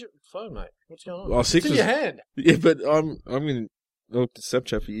 Where's your phone, mate? What's going on? Oh, It's 6 in was... your hand. Yeah, but I'm going to look at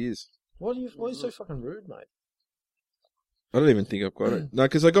Snapchat for years. Why are you so fucking rude, mate? I don't even think I've got it. No,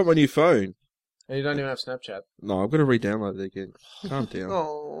 because I got my new phone. And you don't even have Snapchat. No, I've got to re-download it again. Calm down.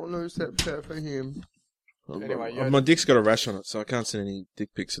 Oh, no Snapchat for him. Anyway, My dick's got a rash on it, so I can't send any dick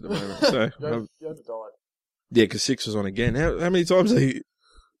pics at the moment. So, Yoda died. yeah, because 6 was on again. How many times the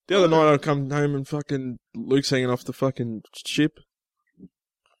other night I come home and fucking Luke's hanging off the fucking ship,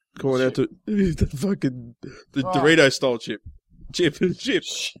 calling out to the fucking Dorito style chip. You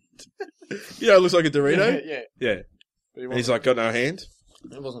know, it looks like a Dorito. Yeah. Yeah. And he's like, got no hand.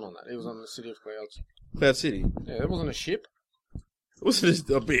 It wasn't on that. It was on the City of Clouds. Cloud City. Yeah, it wasn't a ship. It wasn't just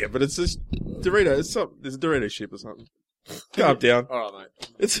a beer, but it's just Dorito. It's something. There's a Dorito ship or something. Calm down. All right, mate.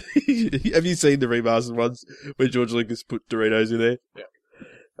 It's. Have you seen the remastered ones where George Lucas put Doritos in there? Yeah.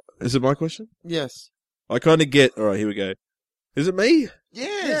 Is it my question? Yes. I kind of get. All right, here we go. Is it me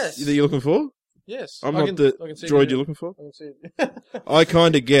Yes. that you're looking for? Yes. I'm I not can the see droid it. you're looking for. I can see it. I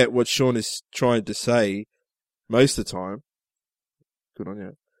kind of get what Sean is trying to say most of the time. Good on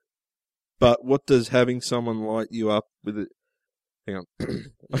you. But what does having someone light you up with it? Hang on.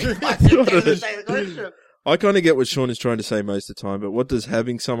 I kind of get what Sean is trying to say most of the time, but what does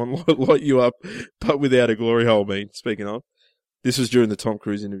having someone light you up but without a glory hole mean? Speaking of, this was during the Tom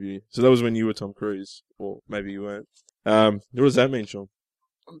Cruise interview. So that was when you were Tom Cruise, or maybe you weren't. What does that mean, Sean?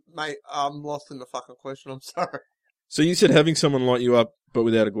 Mate, I'm lost in the fucking question. I'm sorry. So you said having someone light you up but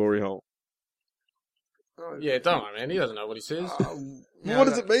without a glory hole. Yeah, don't worry, man. He doesn't know what he says. What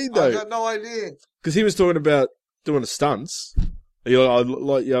does it mean, though? I got no idea. Because he was talking about doing the stunts. You're like, I'd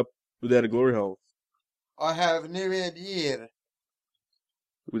light you up without a glory hole. I have no idea.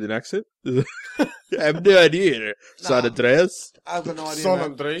 With an accent? I have no idea. San Andreas. I've got no idea. Son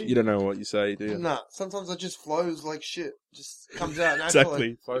man. Andre. You don't know what you say, do you? Nah, sometimes it just flows like shit. Just comes out naturally.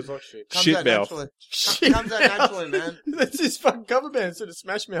 Exactly. Flows like shit. Comes Shit out mouth. naturally. Shit Comes out naturally, man. That's his fucking cover band instead of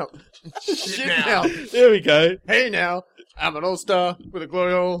Smash Mouth. Shit Mouth. Mouth. There we go. Hey now, I'm an all-star with a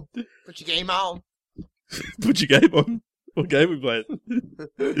glory hole. Put your game on. Put your game on. What game we playing?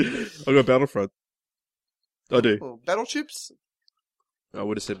 I got Battlefront. I do. Oh, battleships? I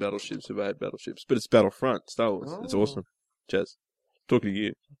would have said Battleships if I had Battleships. But it's Battlefront. Star Wars. It's Oh. awesome. Chaz. Talking to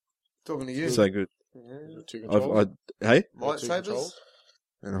you. Talking to you. So good. Yeah. Two controls. Hey? Lightsabers?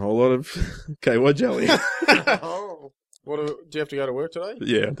 And a whole lot of KY jelly. Oh. Do you have to go to work today?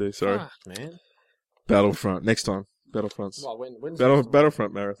 Yeah, I do. Sorry. Fuck, man. Battlefront. Next time. Battlefronts. Well, when's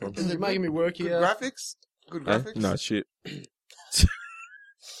Battlefront marathons. You're making me work Good here. graphics? Good Huh? graphics? No, shit.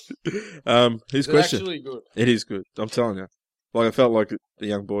 Whose Is it question? actually good? It is good. I'm telling you. Like, I felt like a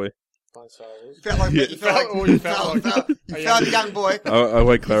young boy. Fine, so it is. You felt like, Yeah. you felt like, Oh, you you felt, felt you like- felt, you a felt young- a young boy. I won't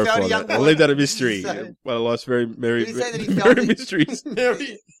felt a clarify young that. I'll boy. leave that a mystery. So- My life's very merry, Did he say that he very felt it? mysteries.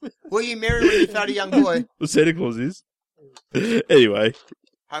 Mary. Were you married when you felt a young boy? What Santa Claus is. Anyway.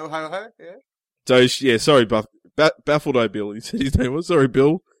 Ho, ho, ho, yeah. So, yeah, sorry, Baffled Eye Bill. He said his name was. Sorry,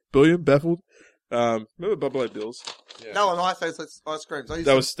 Billiam, Baffled. Remember Bubble Bills? Yeah. No, on ice creams. I used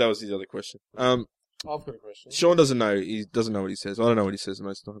That to- was his other question. I've got a question. Sean doesn't know. He doesn't know what he says. I don't know what he says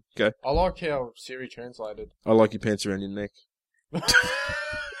most of the time. Okay. I like how Siri translated. I like your pants around your neck.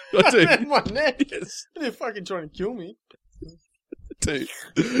 I do. My neck. Yes. They're fucking trying to kill me I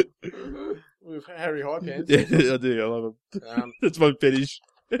with Harry High Pants. do. Yeah, I do. I love him. Um, That's my fetish.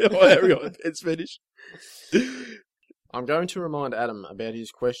 Harry High Pants fetish. I'm going to remind Adam about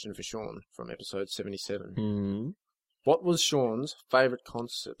his question for Sean from episode 77. Hmm. What was Sean's favourite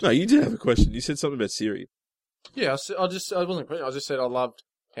concert? No, you did have a question. You said something about Siri. Yeah, I wasn't questioning. I just said I loved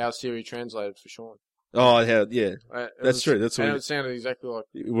how Siri translated for Sean. Oh, yeah. It That's was- true. That's what and he- it sounded exactly like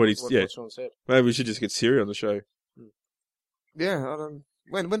What he's, what, yeah. what Sean said. Maybe we should just get Siri on the show. Yeah, I don't.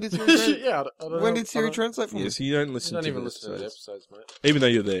 When did Siri? Yeah, I don't When know. did Siri I don't- translate for me? Yes, you don't You listen don't to even the listen to the episodes. episodes, mate. Even though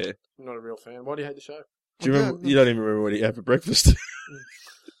you're there. I'm not a real fan. Why do you hate the show? Do you remember? You don't even remember what he had for breakfast.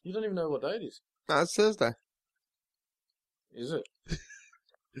 You don't even know what day it is. No, it's Thursday. Is it?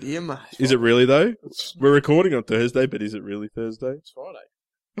 Yeah, mate. Is it really, though? We're recording on Thursday, but is it really Thursday? It's Friday.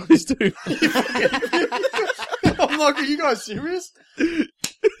 It's too. I'm like, are you guys serious?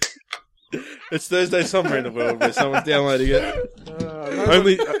 It's Thursday somewhere in the world where someone's downloading it.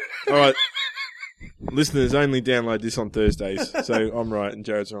 Only, all right. Listeners, only download this on Thursdays. So I'm right and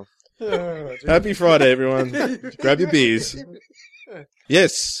Jared's wrong. Happy Friday, everyone. Grab your beers.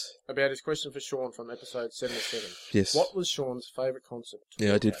 Yes. About his question for Sean from episode 77. Yes. What was Sean's favourite concert?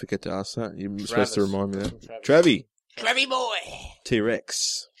 Yeah, I did forget to ask that. You're supposed to remind me that. Travis. Travie. boy.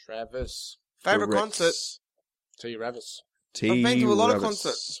 T-Rex. Travis. Favourite T-Rex. concert? T-Ravis. I've been to a lot of T-Ravis.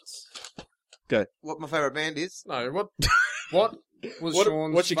 concerts. Go. What my favourite band is? No, what was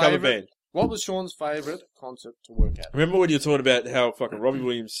Sean's What's your cover favourite? band? What was Sean's favourite concert to work at? Remember when you were talking about how fucking Robbie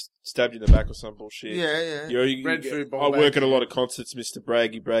Williams stabbed you in the back or some bullshit? Yeah. Red Food I Ball work Bag. at a lot of concerts, Mr.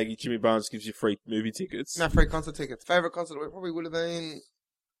 Braggy. Jimmy Barnes gives you free movie tickets. No, free concert tickets. Favourite concert probably would have been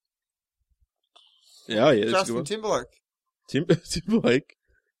Yeah, that's a good Justin one. Timberlake. Timberlake?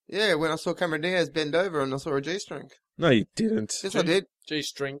 Yeah, when I saw Cameron Diaz bend over and I saw a G-string. No, you didn't. Yes, I did.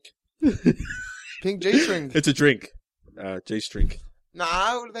 G-string. Pink G-string. It's a drink. G-string.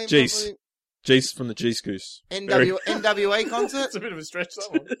 Nah, it would have been G's. G's from the G-Scoose. NWA concert. That's a bit of a stretch, that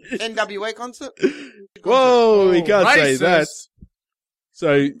one. NWA concert. Whoa, you can't say racist. that.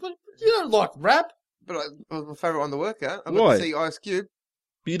 So, But you don't like rap? But it was my favourite one to work at. I got Why? to see Ice Cube.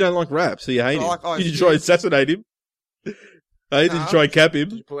 but you don't like rap, so you hate I him. like Ice Did you Cube. try to assassinate him? Hey, did you Nah. try and cap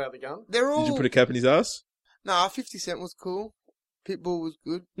Did him? you pull out the gun? They're all... Did you put a cap in his ass? Nah, 50 Cent was cool. Pitbull was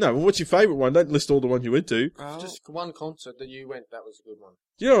good. No, well, what's your favourite one? Don't list all the ones you went to. Oh. Just one concert that you went, that was a good one.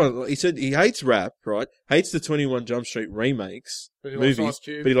 You know what? He said he hates rap, right? Hates the 21 Jump Street remakes, But he loves movies, Ice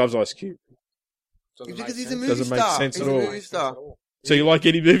Cube. but he loves Ice Cube. Doesn't It's make because he's a sense. movie Doesn't make star. sense He's at a all. movie star. So you like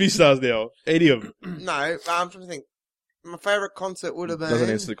any movie stars now? Any of them? No, I'm trying to think. My favourite concert would have been... Doesn't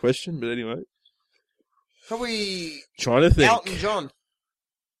answer the question, but anyway. Probably Trying to think. Elton John.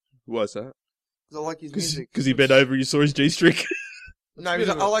 Why's that? Because I like his music. Because he bent over and you saw his G-string. No, Bit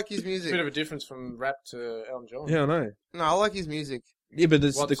of I a- like his It's a music. bit of a difference from rap to Elton John. Yeah, I know. No, I like his music. Yeah, but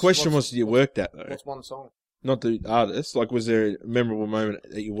the question was, you worked at, though. What's one song? Not the artist. Like, was there a memorable moment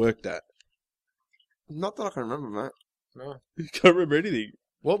that you worked at? Not that I can remember, mate. No. You can't remember anything.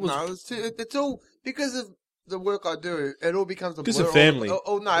 What was... No, it's all because of the work I do. It all becomes a Because blur. of family.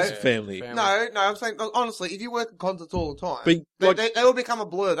 Oh, no, It's a family. no. I'm saying honestly, if you work at concerts all the time, But, they all become a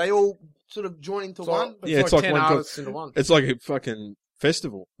blur. They all sort of join into one. Yeah, it's like 10 one artists into one. It's like a fucking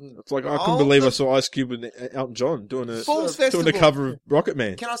festival. It's like, I couldn't Oh, believe the- I saw Ice Cube and Elton John doing a Falls doing Festival. a cover of Rocket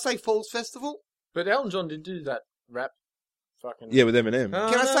Man. Can I say Falls Festival? But Elton John did do that rap fucking... Yeah, with Eminem.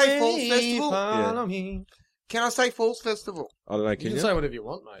 Can I say Falls Festival? Follow me. Can I say Falls Festival? I don't know, You can can you? say whatever you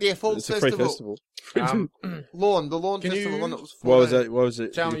want, mate. Yeah, Falls It's a free Festival. festival. Um, The Lawn Can Festival, you- one that was. What was 4 that? What was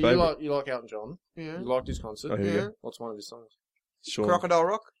it? tell your me, favourite? you like Elton John. Yeah. You liked his concert. Oh, here we Yeah. go. What's one of his songs? Sure. Crocodile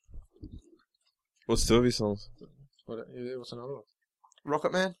Rock, What's two of his songs? What's another one?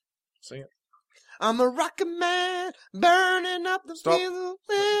 Rocket Man. Sing it. I'm a rocket man, burning up the Stop. field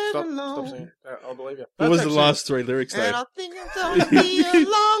Stop alone. singing. I'll believe you. What was the That's last three lyrics, And though? I think it's gonna be a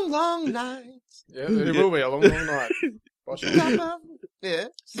long, long night. actually- Yeah, it will be a long, long night. Watch it. Yeah,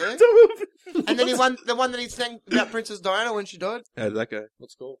 see? And then the one that he sang about Princess Diana when she died. How did that go?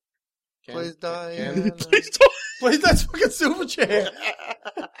 What's it called? Please, Diana. Please stop. Please, that's fucking Silverchair.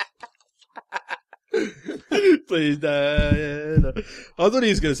 Please, Diana. I thought he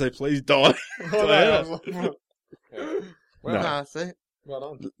was going to say, please die. Well, No. Nah, see? well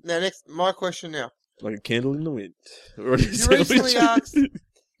done. Now, next, my question now. Like a candle in the wind. You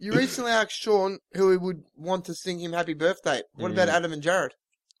recently asked Sean who he would want to sing him happy birthday. What about Adam and Jared?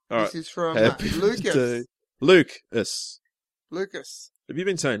 All right. This is from Happy Lucas. birthday. Lucas. Lucas. Have you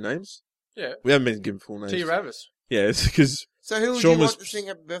been saying names? Yeah. We haven't been given full names. T. Ravis. Yeah, it's because So who would Sean you was- want to sing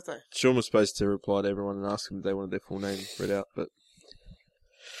happy birthday? Sean was supposed to reply to everyone and ask them if they wanted their full name read out, but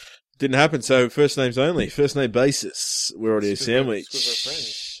didn't happen. So first names only, first name basis. We're already a It's 'cause we're sandwich.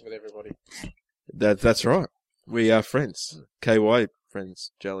 friends with everybody. That's right. We are friends. KY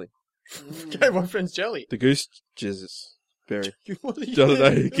friends. Jelly. Okay, my friend's Jelly. The goose jizzes. Berry. What are I don't know.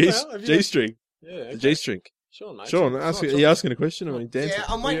 What the Geese, hell? Have you- G-string. Yeah, The okay. G-string. Sure, mate. Sean, It's ask, not are you asking a question? I mean, dancing. Yeah,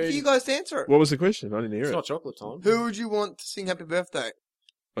 I'm waiting for you guys to answer it. What was the question? I didn't hear It's it. not chocolate time. Who would you want to sing happy birthday?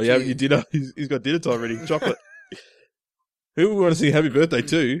 Oh, yeah, you dinner. He's got dinner time ready. Chocolate. Who would we want to sing happy birthday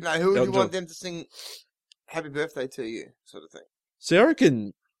to? No, who would Elton you want John. them to sing happy birthday to you, sort of thing? See, I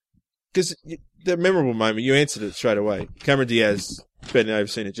reckon, because the memorable moment, you answered it straight away. Cameron Diaz bending over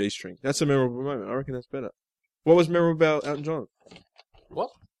seeing a G-string. That's a memorable moment. I reckon that's better. What was memorable about Elton John? What?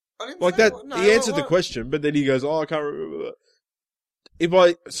 I didn't Like say that, what- no, he answered the what? question, but then he goes, oh, I can't remember that. If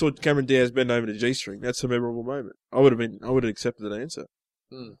I saw Cameron Diaz bend over to G-string, that's a memorable moment. I would have accepted that answer.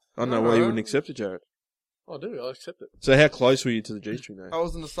 Hmm. I don't know why you wouldn't accept it, Jared. I do. I accept it. So how close were you to the G-string, though? I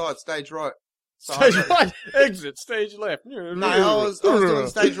was on the side, stage right. So Stage I got- right, exit, stage left. No, I was doing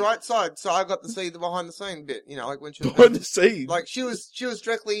stage right side, so I got to see the behind the scene bit. You know, like when she was Behind the scenes. like she was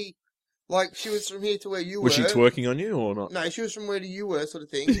directly, like she was from here to where you were. Was she twerking on you or not? No, she was from where you were, sort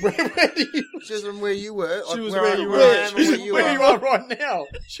of thing. Where do you? She was from where you were. She Like was where where I, you where were. I am and where you Where are. you are right now.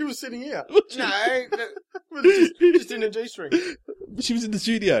 She was sitting here. No, Just in a G-string. She was in the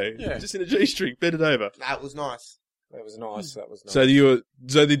studio. Yeah. Just in a G-string, bending over. that was nice. That was nice. That was nice.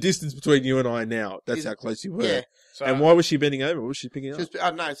 So the distance between you and I now, that's Is- how close you were. Yeah, So, And why was she bending over? What was she picking she up? was. I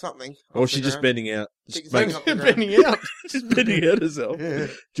don't know something. Or was she just bending out? Pick Just, make, something up. the ground. bending out. just bending out herself. Yeah.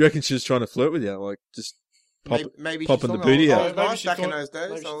 Do you reckon she was trying to flirt with you? Like, just pop Maybe popping she the thought booty I out. was Maybe nice she back in thought- those days.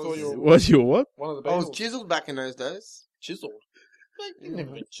 maybe she I thought was, you were- Was you what? One of the I was Beatles. chiseled back in those days. Chiseled. You've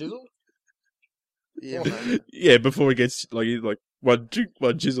never been chiseled. Yeah, Oh, man. Yeah, before he gets, like, he's like, one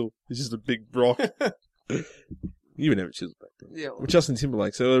chisel. It's just a big rock. You were never chiseled back then. Yeah. Well, Justin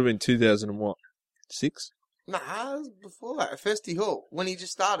Timberlake, so it would have been 2000 and what? 6? Nah, it was before that. Festy Hall, when he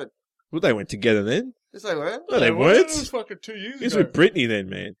just started. Well, they went together then. Yes, they were. No, they It weren't. was fucking 2 years He was ago. with Britney then,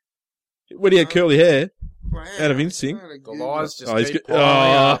 man. When he had curly hair. Wow. Out of instinct. The lies just Oh, he's keep good. piling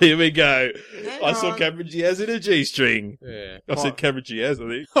Oh, up. here we go. Hang I saw on. Cameron Diaz in a G-string. Yeah. I said Cameron Diaz, I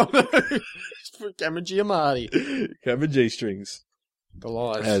think. Oh, no. It's for Cameron Giamatti. Cameron G-strings. The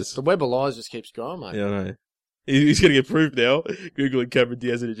lies. Has. The web of lies just keeps growing, mate. Yeah, I know. He's going to get proof now. Googling Cameron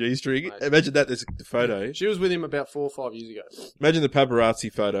Diaz in a G-string. Mate. Imagine that, there's the photo. She was with him about 4 or 5 years ago. Imagine the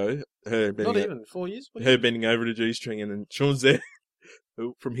paparazzi photo. Her Not bending, even 4 years. What do her you- bending over to G-string and then Sean's there.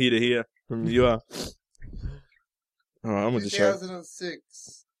 From here to here. From you are. Alright, I'm going to show.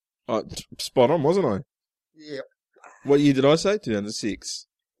 2006. Oh, spot on, wasn't I? Yeah. What year did I say? 2006.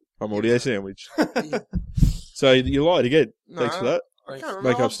 I'm Audio Sandwich. Yeah. So you lied again. No, Thanks for that. I Thanks. can't remember.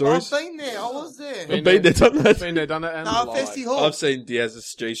 Make up stories? I've been there. I was there. Been I've been there, done that. Been there, done it, and No, lied. Festy Hall. I've seen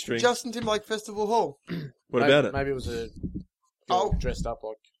Diaz's G-string. Justin Timberlake Festival Hall. What Maybe- about it? Maybe it was a girl Oh. dressed up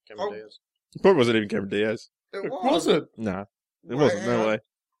like Cameron Oh. Diaz. It probably wasn't even Cameron Diaz. It Was it? Nah, it Wait, wasn't. hang No on. way.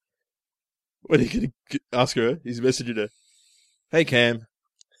 When are you going to ask her? He's messaging her. Hey, Cam.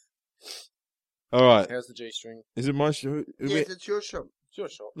 All right. How's the G-string? Is it my show? Yes, it's your shop. It's your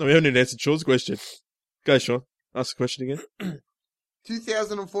shot. No, we haven't even answered Sean's question. Go, Sean. Ask the question again.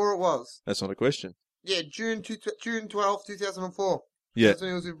 2004 it was. That's not a question. Yeah, June 12th, 2004. Yeah. That's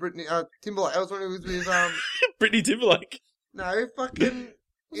when he was with Britney, Timberlake. That was when he was with, Brittany Timberlake. no, fucking,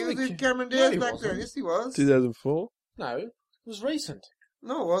 he was Wasn't with Cameron No, Diaz he back wasn't. then. Yes, he was. 2004. No, it was recent.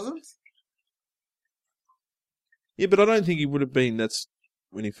 No, it wasn't. Yeah, but I don't think he would have been. That's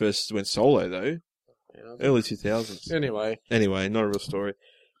when he first went solo, though. Yeah. Early 2000s. Anyway, Anyway, not a real story.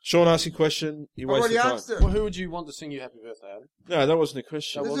 Sean asked you a question. You I already wasted time. asked it. well, who would you want to sing you happy birthday, Adam? No, that wasn't a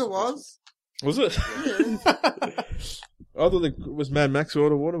question. That Yes, was it the was. Was it? Yeah. I thought it was Mad Max or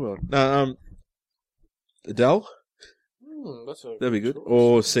Waterworld. No, Adele? That's a That'd be good. choice.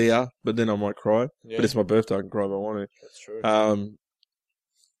 Or Sia, but then I might cry. Yeah, But it's my birthday, I can cry if I want that's true. to.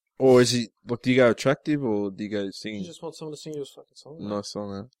 Or is he, like, do you go attractive or do you go you singing? just want someone to sing you a fucking song. mate. Nice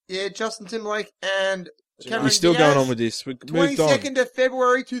song, Yeah, Justin Timberlake and Do you Cameron We're still Diaz, going on with this. We moved on. 22nd of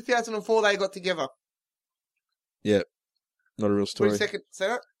February 2004 they got together. Not a real story. 22nd, say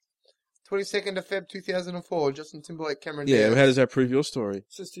that? 22nd of Feb 2004, Justin Timberlake, Cameron Yeah, Diaz. how does that prove your story? It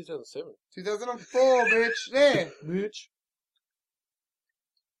says 2007. 2004, bitch. There. Bitch.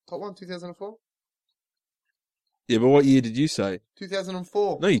 Top one, 2004? Yeah, but what year did you say?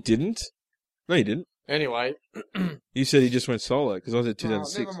 2004. No, you didn't. No, you didn't. Anyway, You said he just went solo, because I said Oh,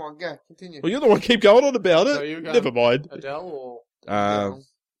 2006. never mind, go. Continue. Well, you're the one who keep going on about it. So you go- Never mind. Adele or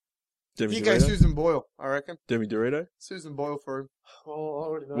Demi You go Dorito. Susan Boyle, I reckon. Demi Dorito. Susan Boyle for him. oh, I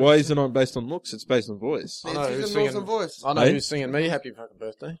already know. Why is it not based on looks? It's based on voice. I know Then who's Susan Boyle's singing- a voice. I know Hey? who's singing me happy fucking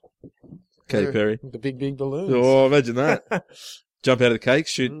birthday. Katy Yeah. Perry. The big balloons. Oh, imagine that. Jump out of the cake,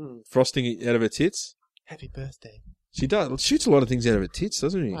 shoot Mm. frosting out of her tits. Happy birthday. She does. Shoots a lot of things out of her tits,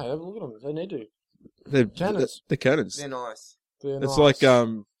 doesn't she? Hey, have a look at them. They need to. They're Cannons. They're cannons. They're nice. They're It's nice.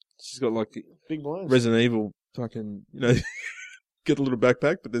 like she's got like big balloons. Resident Evil fucking, get a little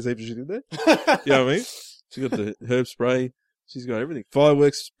backpack, but there's heaps of shit in there. You know what I mean? She's got the herb spray. She's got everything.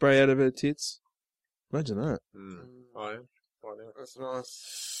 Fireworks spray out of her tits. Imagine that. I am. I know. That's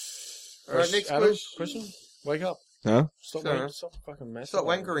nice. Alright, next Adam, question. question. Wake up. Huh? Stop, Sorry. stop fucking messing. Stop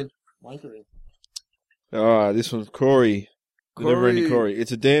wankering. Wankering. Alright, this one's Corey. The Corey. never-ending Corey.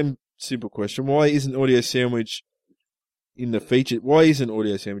 It's a damn simple question. Why isn't Audio Sandwich in the featured? Why isn't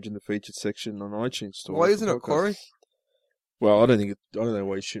Audio Sandwich in the featured section on iTunes Store? Why isn't it Corey? Well, I don't know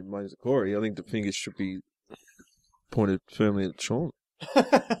why you shouldn't blame it Corey. I think the fingers should be pointed firmly at Sean.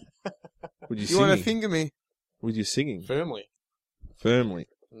 With you You want to singing. finger me? With you singing. Firmly. Firmly.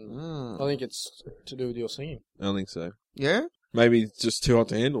 I think it's to do with your singing. I don't think so. Yeah? Maybe it's just too hot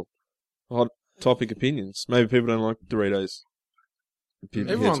to handle. Hot topic opinions. Maybe people don't like Doritos.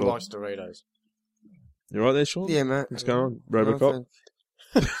 Everyone likes Doritos. You right there, Sean? Yeah, mate. What's going on? Robocop?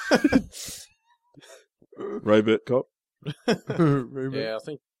 Robot Cop? Yeah, I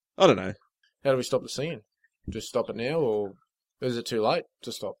think. I don't know. How do we stop the singing? Just stop it now, or is it too late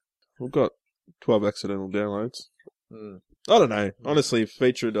to stop? We've got 12 accidental downloads. Mm. I don't know. Honestly,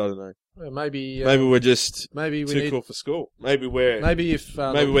 featured, I don't know. Well, maybe we're just maybe we too need, cool for school. Maybe we're maybe if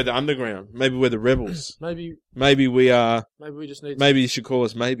maybe we're the underground. Maybe we're the rebels. maybe we are. maybe we just need Maybe you should call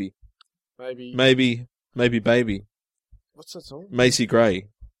us maybe. maybe Baby. what's that song? Macy Gray.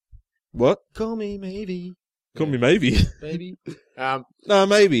 What? Call me maybe. Call me maybe. Maybe. No,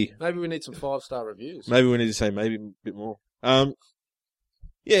 maybe. Maybe we need some 5-star reviews. Maybe we need to say maybe a bit more.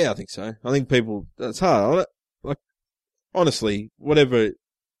 Yeah, I think so. I think people. It's hard. Like, honestly, whatever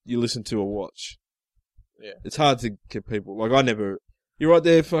you listen to or watch, Yeah. it's hard to get people. Like, I never. You're right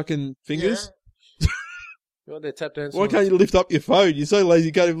there, fucking fingers. You're out there tap dancing. Why can't you lift up your phone? You're so lazy,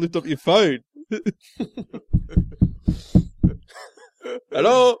 you can't even lift up your phone.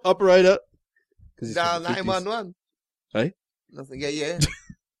 Hello, operator. Dial 911. Hey? Nothing. Yeah.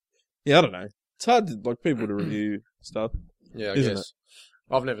 Yeah, I don't know. It's hard to like people to review stuff. Yeah, I Isn't guess.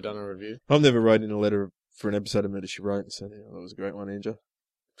 I've never done a review. I've never written a letter for an episode of Murder She Wrote and said, "Yeah, that was a great one, Anja."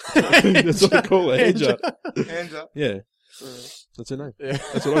 That's what I call it, Anja. Anja. Yeah, that's her name. Yeah.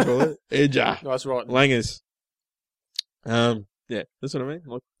 That's what I call it, Anja. Nice right. Langers. Yeah, that's what I mean.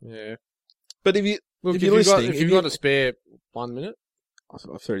 Like, Yeah. but if Look, you're listening, if you've got a spare 1 minute, I've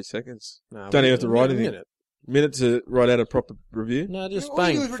got 30 seconds. no, Don't even have to write a anything. minute. Minute to write out a proper review, No, just All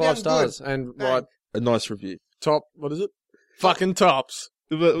you do bang, is write 5 down stars, good. and Bang. write a nice review. top. What is it? Fucking tops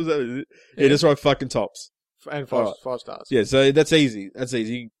Was that? Yeah, just write fucking tops. and Alright. 5 stars. Yeah, so that's easy. That's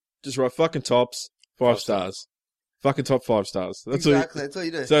easy. You just write fucking tops, 5 stars. Fucking top 5 stars. That's Exactly. That's all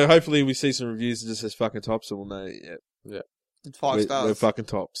you do. all. So hopefully we see some reviews that just says fucking tops, and we'll know. Yeah, It's 5 we're stars. fucking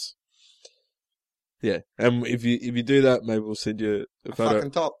tops. Yeah, and if you do that, maybe we'll send you a photo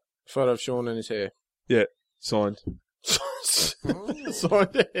Fucking top. Photo of Sean and his hair. signed.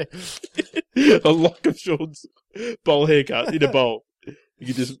 Signed hair. A lock of Sean's bowl haircut in a bowl. You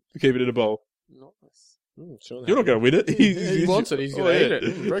can just keep it in a bowl. Nice. Sean You're not going to win it. he wants it. He's going to eat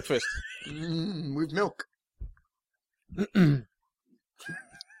it. Breakfast. With milk.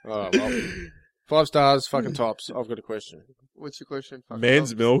 All right, well, 5 stars, fucking tops. I've got a question. What's your question? Fucking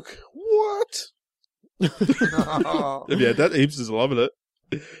Man's top. milk. What? Oh. Yeah, that Heaps is loving it.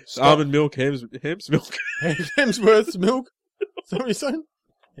 Stop. Almond milk, ham's milk. Hemsworth's milk. Is that what you're saying?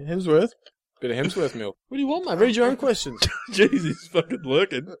 Hemsworth? Bit of Hemsworth milk. What do you want, mate? Read your own questions. Jeez, he's fucking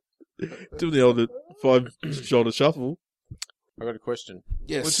lurking. Doing the old 5-shoulder shuffle. I got a question.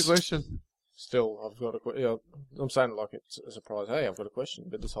 Yes. What's your question? Still, I've got a question. Yeah, I'm saying it like it's a surprise. Hey, I've got a question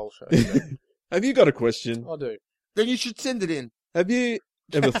about this whole show. So, Have you got a question? I do. Then you should send it in. Have you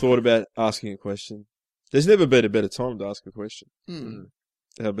ever thought about asking a question? There's never been a better time to ask a question.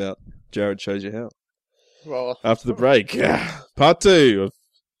 How about Jared shows you how? Well, After the break, part 2 of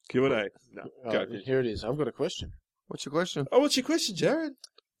Q&A. No, go. here it is. I've got a question. What's your question? Oh, what's your question, Jared?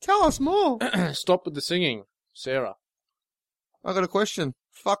 Tell us more. Stop with the singing, Sarah. I got a question.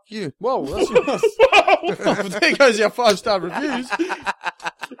 Fuck you. Whoa, there goes your 5-star reviews.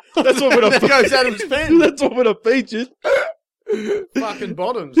 That's what There goes Adam's pen. That's what I featured. Fucking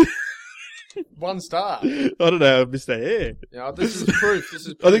bottoms. 1 star. I don't know how I missed the hair. Yeah, this is proof. This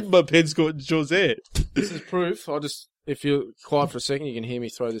is proof. I think my pen's caught in Sean's hair. This is proof. If you're quiet for a second, you can hear me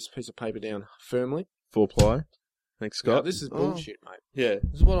throw this piece of paper down firmly. 4-ply. Thanks, Yeah, Scott. this is bullshit, mate. Yeah.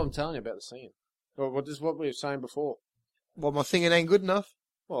 This is what I'm telling you about the singing. Or this is what we were saying before. Well, my singing ain't good enough.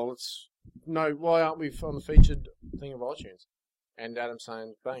 Well, why aren't we on the featured thing of iTunes? And Adam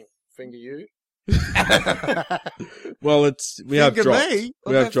saying, bang, finger you. Well, we have Finger dropped. me? We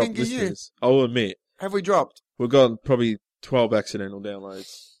What have about dropped finger you? listeners. I'll admit. Have we dropped? We've got probably 12 accidental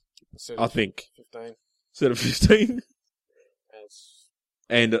downloads. Instead I of think. 15. Instead of 15.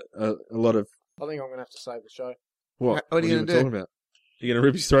 And And a lot of... I think I'm going to have to save the show. What? What are you even gonna do? talking about? You going to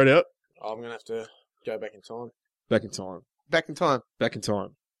rip his throat out? I'm going to have to go back in time. Back in time. Back in time. Back in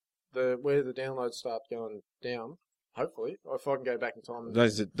time. Where the downloads start going down, hopefully, or if I can go back in time.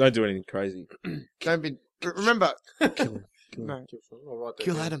 Don't do anything crazy. Don't be. Remember. Kill him. Kill him. No. I'll write that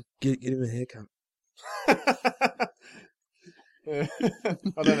Kill down. Adam. Get him a haircut. Yeah.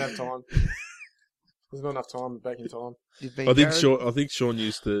 I don't have time. There's not enough time back in time. You've been I think Jared. Sean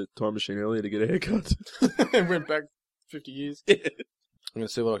used the time machine earlier to get a haircut. And went back 50 years. I'm going to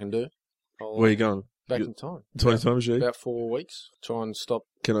see what I can do. Where are you going? Back in time. 20 time machine? About 4 weeks. Try and stop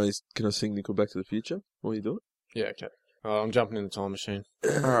Can I sing Nickel Back to the Future while you do it? Yeah, okay. I'm jumping in the time machine.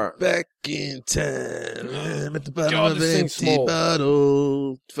 Alright. Back in time, I'm at the bottom God, of this an thing's empty small.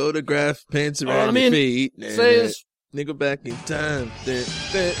 bottle. Photograph pants around I'm your in. feet. Says- Nickel back in time.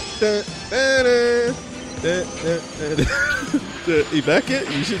 You back yet?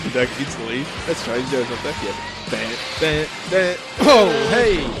 You should be back instantly. That's strange. Joe's not back yet. Oh,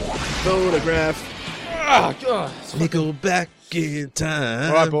 hey! Photograph. Ah, God. Nickel back in time.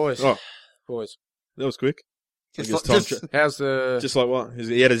 All right, boys. Oh, Boys. that was quick. Just I guess like- time just- How's the... Just like what?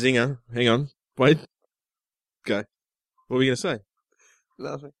 He had a zinger. Hang on. Wait. Okay. What were you going to say?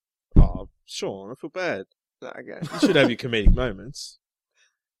 Nothing. Oh, Sean, I feel bad. No, okay. You should have your comedic moments.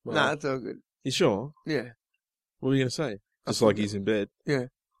 Nah, it's all good. You sure? Yeah. What were you going to say? Just like he's in bed. Yeah.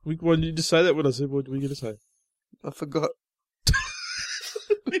 Why did you just say that when I said, what were you going to say? I forgot.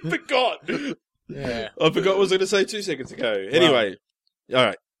 He forgot. Yeah. I forgot what I was going to say 2 seconds ago. Anyway.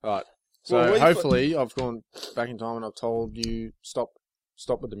 All right. So Well, what you hopefully I've gone back in time and I've told you stop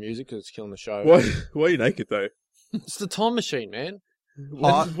with the music because it's killing the show. Why are you naked, though? It's the time machine, man.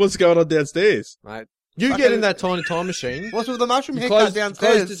 What's going on downstairs? Mate. You Fucking- get in that tiny time machine. What's with the mushroom Your haircut clothes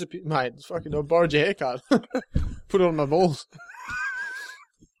downstairs? disappear. Mate, it's fucking, I borrowed your haircut. Put it on my balls.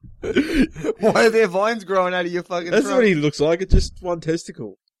 Why are there vines growing out of your fucking That's throat? what he looks like. It's just one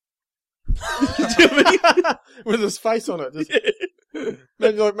testicle. With his face on it. Just,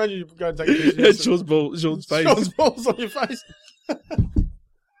 imagine you go and take a picture. That's Sean's face. Sean's balls on your face.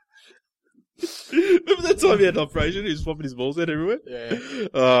 Remember that time he had an operation? He was flopping his balls out everywhere? Yeah.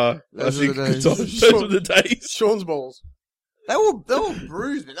 I Those think were the good days. times. Those were the days. Sean's balls. They were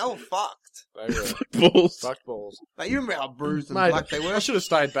bruised, man. They were fucked. They were Balls. fuck balls. Mate, you remember how bruised and Mate, black they were? I should have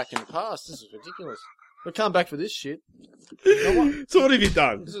stayed back in the past. This is ridiculous. We come back for this shit. So what have you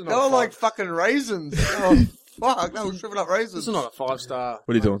done? This is They not were a like five, fucking raisins. Oh, fuck. They were shriveled up raisins. this is not a 5-star.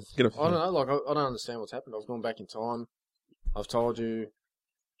 What are you doing? Get I up. don't know. Like I don't understand what's happened. I've gone back in time. I've told you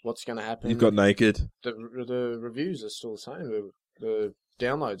what's going to happen. You've got naked. the reviews are still the same. The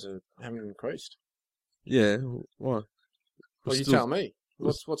downloads haven't increased. Yeah. Why? Well, you tell me.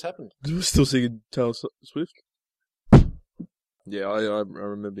 What's happened? We're still singing Taylor Swift. Yeah, I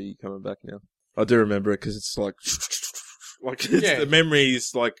remember you coming back now. I do remember it because it's like Yeah. the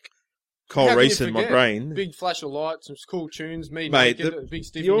memories like How can you racing in my forget? brain. Big flash of light, some cool tunes, me Mate, naked, a big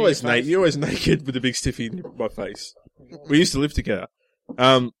stiffy. You're always in your naked. face. You're always naked with a big stiffy in my face. We used to live together.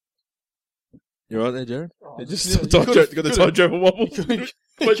 You right there, Jared? You just yeah, you got could've- the time travel wobble. could've-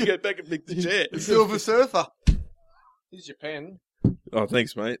 Why'd you get back and pick the chair? Silver Surfer. Here's your pen. Oh,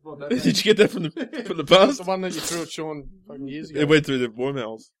 thanks, mate. What, that Did you get that from the That's past? the one that you threw at Sean fucking years ago. It went through the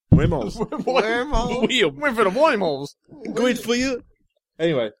wormholes. Wormholes. Wormhole. Weird. for the wormholes. Good for you.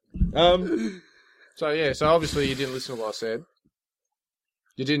 Anyway, So yeah, so obviously you didn't listen to what I said.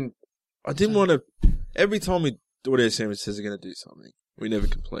 You didn't. I didn't want to. Every time we Audio Sandwich says they're going to do something, we never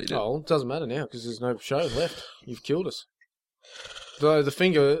complete it. Oh, it doesn't matter now because there's no show left. You've killed us. Though the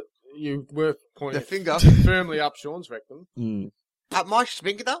finger, you were pointing The finger. firmly up Sean's rectum. Mm. Up my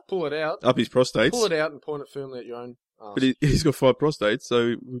sphincter. Pull it out. Up his prostates. Pull it out and point it firmly at your own arse. But he's got 5 prostates,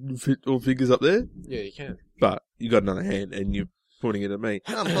 so we can fit all fingers up there. Yeah, you can. But you got another hand, and you're pointing it at me.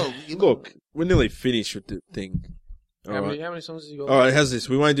 You Look, we're nearly finished with the thing. How many songs has he got? All right, how's this?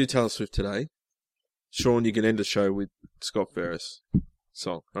 We won't do Taylor Swift today. Sean, you can end the show with Scott Ferris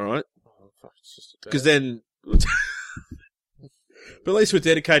song. All right, Oh, fuck, it's just a because then. But at least we're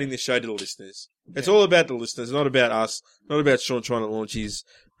dedicating this show to the listeners. It's all about the listeners, not about us. Not about Sean trying to launch his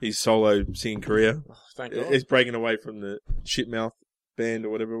solo singing career. Oh, thank God. It's breaking away from the shitmouth band or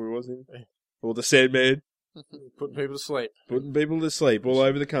whatever it was in, or the Sandman. Putting people to sleep. Putting people to sleep all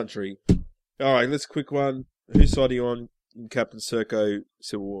over the country. All right, let's quick one. Whose side are you on in Captain Serco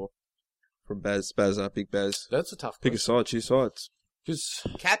Civil War? From Bazza, Big Baz. That's a tough Pick a question. side, choose sides. Because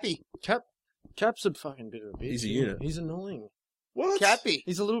Cappy. Cap's a fucking bit of a bitch. He's a unit. He's annoying. What? Cappy.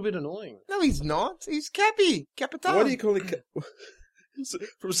 He's a little bit annoying. No, he's not. He's Cappy. Capitan. Why do you call it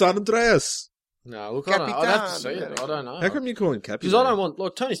from San Andreas? No, look, I don't know. I'd have to see Capitan. it. I don't know. How come you call him Cappy? Because I don't want...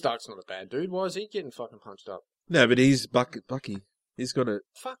 Like, Tony Stark's not a bad dude. Why is he getting fucking punched up? No, but he's Bucky. He's got a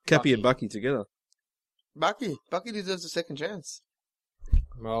Fuck Cappy and Bucky together. Bucky. Bucky deserves a second chance.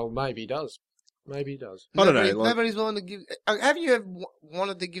 Well, maybe he does. Maybe he does. I don't know, Nobody- like- Nobody's willing to give... Have you ever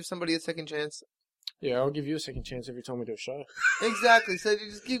wanted to give somebody a second chance? Yeah, I'll give you a second chance every time we do a show. Exactly. So you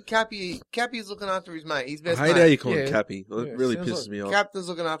just give Cappy... Cappy's looking after his mate. His I best hate mate. how you call Yeah. him Cappy. It Yeah, really sounds pisses me off. Captain's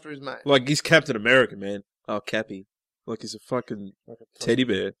looking after his mate. Like he's Captain America, man. Oh, Cappy. Like he's a fucking Like a teddy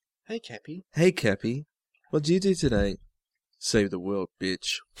bear. Hey, Cappy. Hey, Cappy. What'd you do today? Save the world,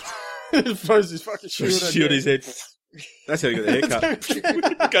 bitch. Throws his fucking shield at Shield you. his head. That's how he got the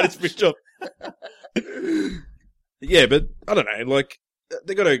haircut. Cut his fringe off. Yeah, but I don't know. Like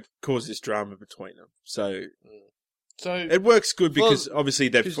they got to cause this drama between them, so it works good because obviously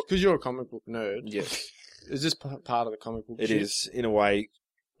they've because you're a comic book nerd. Yes, is this part of the comic book? It is in a way.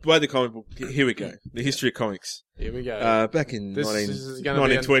 By the comic book, here we go. The history of comics. Here we go. Back in This is gonna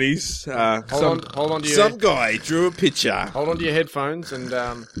 1920s, hold on to your some guy drew a picture. Hold on to your headphones, and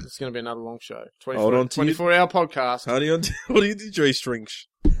it's going to be another long show. 24-hour podcast. Hold on to your strings.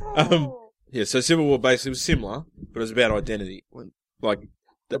 Yeah, so Civil War basically was similar, but it was about identity. Like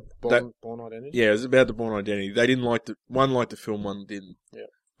Born Identity. Yeah, it was about the Born Identity. They didn't like one liked the film, one didn't. Yeah.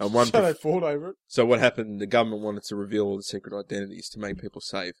 One so they fought over it. So what happened? The government wanted to reveal all the secret identities to make people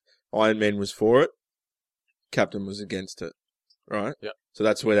safe. Iron Man was for it. Captain was against it. Right? Yeah. So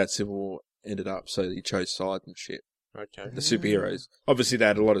that's where that Civil War ended up. So he chose sides and shit. Okay. The superheroes. Obviously, they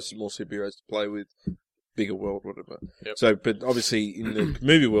had a lot of more superheroes to play with. Bigger world, whatever. Yep. So, but obviously in the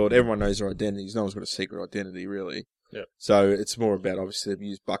movie world, everyone knows their identities. No one's got a secret identity, really. Yeah. So it's more about, obviously, they've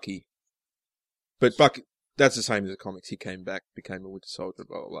used Bucky. But Bucky, that's the same as the comics. He came back, became a Winter Soldier,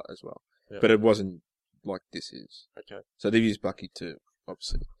 blah, blah, blah, as well. Yep. But it wasn't like this is. Okay. So they've used Bucky to,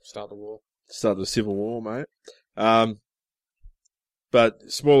 obviously, start the war. Start the Civil War, mate. But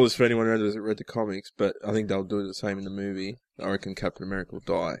spoilers for anyone who hasn't read the comics, but I think they'll do the same in the movie. I reckon Captain America will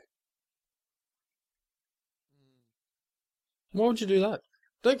die. Why would you do that?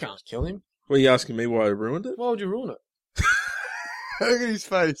 They can't kill him. Well, are you asking me why I ruined it? Why would you ruin it? Look at his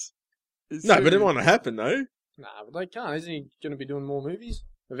face. No, but it might not happen, though. Nah, but they can't. Isn't he going to be doing more movies?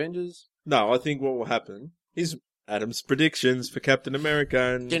 Avengers? No, I think what will happen is Adam's predictions for Captain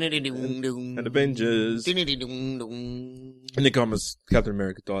America and Avengers. In the comics, Captain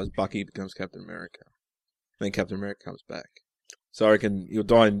America dies, Bucky becomes Captain America. Then Captain America comes back. So I reckon he'll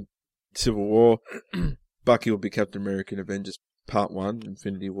die in Civil War. Bucky will be Captain America in Avengers Part 1,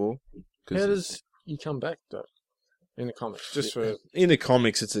 Infinity War. How does he come back, though? In the comics? Just for... In the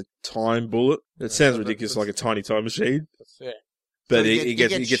comics, it's a time bullet. It sounds ridiculous, like a tiny time machine. Yeah. But So he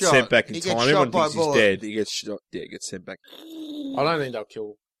gets sent back in time. Everyone thinks he's dead. He gets shot. Yeah, he gets sent back. I don't think they'll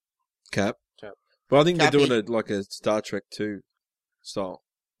kill Cap. Cap. But I think Cappy. they're doing it like a Star Trek 2 style.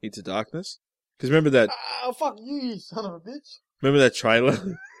 Into Darkness. Because remember that... Oh, fuck you son of a bitch. Remember that trailer?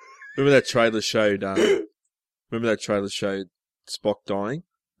 Remember that trailer showed... remember that trailer showed Spock dying?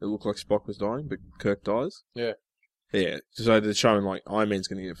 It looked like Spock was dying, but Kirk dies? Yeah. Yeah. So they're showing like Iron Man's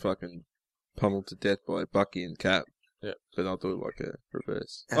going to get fucking pummeled to death by Bucky and Cap. Yeah. But they'll do it like a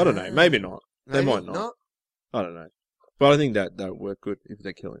reverse. I don't know. Maybe not. They Maybe might not. I don't know. But I think that would work good if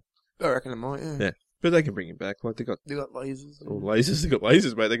they kill him. I reckon it might, yeah. Yeah. But they can bring him back. Like they got They got lasers. all lasers. They got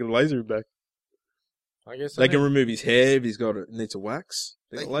lasers, mate. They can laser him back. I guess They can remove his hair if he's got it needs a wax.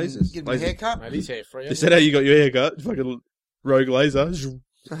 They got lasers. Give him a Laser. haircut. Mate, he's hair free. Is that how you got your hair cut? Fucking rogue laser.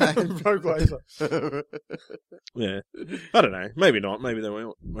 Rogue laser. Yeah. I don't know. Maybe not. Maybe they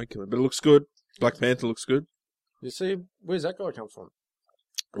won't kill him. But it looks good. Black Panther looks good. You see, where's that guy come from?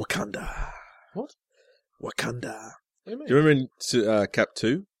 Wakanda. What? Wakanda. What do you mean? Do you remember in Cap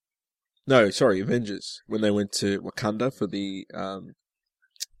 2? No, sorry, Avengers. When they went to Wakanda for the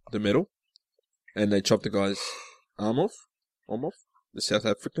medal. And they chopped the guy's arm off. The South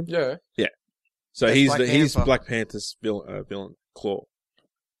African. Yeah. So That's he's Black he's Panther. Black Panther's villain, Claw.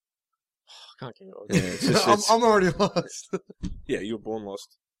 I can't get it. Yeah, it's just, I'm already lost. yeah, you were born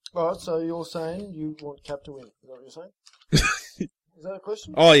lost. Alright, so you're saying you want Cap to win. Is that what you're saying? Is that a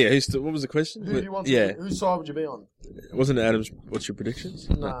question? Oh yeah, what was the question? Who do you want to Yeah, win? Whose side would you be on? wasn't it Adam's? What's your predictions?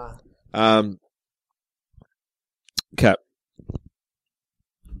 Nah. Cap.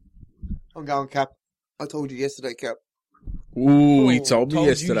 I'm going Cap. I told you yesterday, Cap. Ooh, he told me you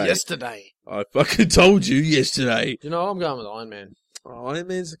yesterday. yesterday. I fucking told you yesterday. You know, I'm going with Iron Man. Oh, Iron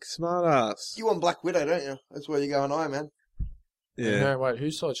Man's a smart ass. You want Black Widow, don't you? That's where you're going, Iron Man. Yeah, No, wait,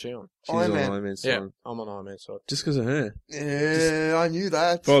 whose side's she on? she's Iron on Man. Iron Man's Yeah, side. I'm on Iron Man's side. Just because of her. Yeah, I knew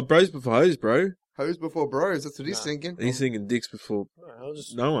that. Well, bros before hoes, bro. Hose before bros, that's what he's Nah. thinking. He's thinking dicks before No, I'll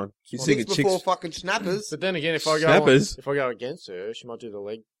just... no one. He's Well, thinking Dicks before chicks. fucking snappers. But then again, if I go Snappers? if I go against her, she might do the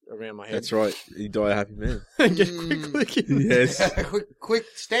leg around my head. That's right. You die a happy man. And get quick licking. Yes. quick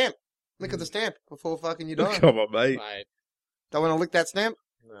stamp. Lick of the stamp before fucking you die. Come on, mate. Mate, Don't want to lick that stamp?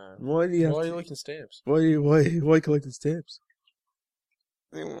 no. Why do you have Why are to, you licking stamps? why are you collecting stamps?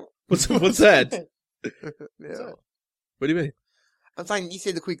 Yeah. What's that? Yeah. What do you mean? I'm saying you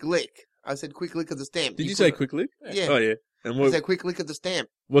said the quick lick. I said quick lick of the stamp. Did you say quick lick? Yeah. Oh yeah. And I what? said quick lick of the stamp.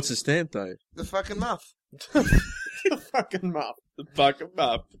 What's the stamp though? The fucking muff. Fucking muff. The fucking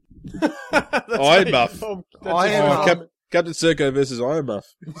muff. That's Iron how Muff. you- Iron Oh, Muff. Captain Serco versus Iron Muff.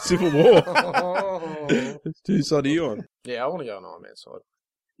 Civil War. Oh. Whose side are you on? Yeah, I want to go on Iron Man side.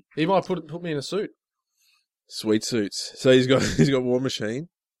 He might put me in a suit. Sweet suits. So he's got War Machine,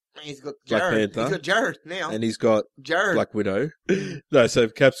 He's got Black Jared. Panther. He's got Jared now. and he's got Jared. Black Widow. No, so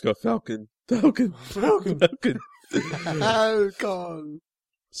Cap's got Falcon. Falcon. Oh, God.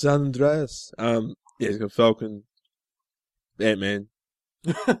 San Andreas. Yeah, he's got Falcon. Ant-Man.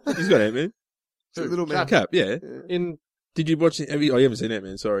 He's got Ant-Man. Little man. Cap, yeah. In Did you watch it? You haven't seen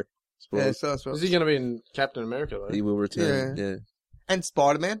Ant-Man, sorry. Yeah, Spoilers. so is he going to be in Captain America though? He will return, yeah. And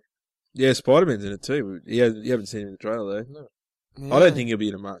Spider-Man. Yeah, Spider-Man's in it too. You haven't seen him in the trailer, though. Yeah. I don't think he'll be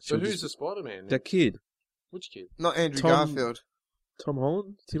in it much. So He'll who's just- the Spider-Man? That kid. Which kid? Not Andrew Tom- Garfield. Tom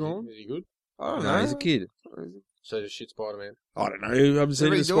Holland? Tim Holland? Is he good? I don't No, know. he's a kid. So does shit Spider-Man. I don't know. I haven't seen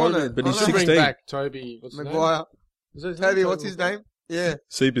him in They're redoing Spider-Man, it. but I he's know. Bring 16. back Toby. What's his Maguire. name? Is that his Toby, name? what's his name? Yeah.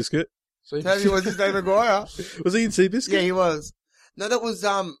 Seabiscuit. So Toby, what's his name? Maguire. Was he in Seabiscuit? Yeah, he was. No, that was,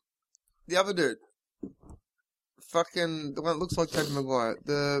 the other dude. Fucking, the one that looks like Toby Maguire.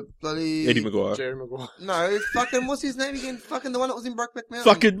 The bloody... Eddie Maguire. Jerry Maguire. No, fucking, what's his name again? Fucking the one that was in Brokeback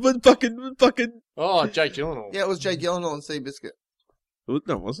Mountain. Fucking. Oh, Jake Gyllenhaal. Yeah, it was Jake Gyllenhaal and Seabiscuit. No,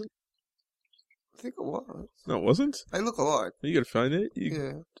 it wasn't. I think it was. No, it wasn't. They look alike. You got to phone it.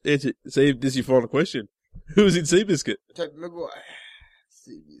 Yeah. Answer. See, this is your final question. Who was in Seabiscuit? Toby Maguire.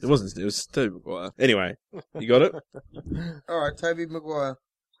 It wasn't. It was Toby Maguire. Anyway, you got it? Alright, Toby Maguire.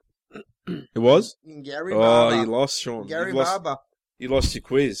 It was? Gary Oh, Barber. you lost, Sean. Gary you lost, Barber. You lost your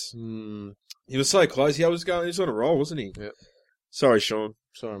quiz. Hmm. He was so close. He was on a roll, wasn't he? Yep. Sorry, Sean.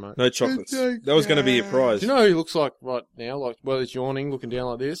 Sorry, mate. No chocolates. It's That was going to be your okay. prize. Do you know who he looks like right now? Like, well, he's yawning, looking down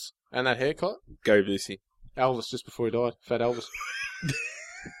like this, and that haircut? Go, Lucy. Elvis, just before he died. Fat Elvis.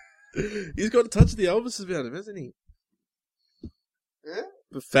 He's got a touch of the Elvis about him, hasn't he? Yeah?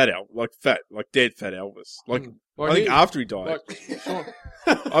 But like dead fat Elvis. Like, Like I think he- after he died. Like, Sean.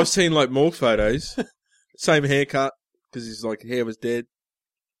 I've seen like more photos. Same haircut, because his like hair was dead.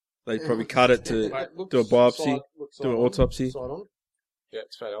 They probably cut it to Mate, look do a biopsy, look do an on, autopsy. side on. Yeah,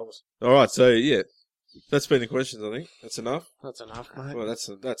 it's Fat Elvis. Alright, so yeah. That's been the questions, I think. That's enough. That's enough, mate. Well, that's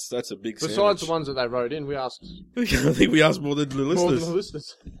a big Besides sandwich. the ones that they wrote in, we asked I think we asked more than the more listeners. than the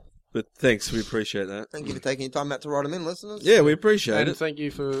listeners. But thanks, we appreciate that. Thank you for taking your time out to write them in, listeners. Yeah, we appreciate And it. thank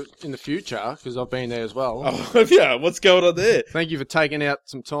you for, in the future, because I've been there as well. Oh, yeah, what's going on there? Thank you for taking out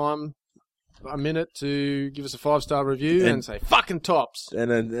some time, a minute, to give us a 5-star review and say, fucking tops.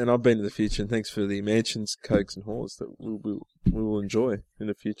 And I've been to the future, and thanks for the mansions, cokes, and whores that we will enjoy in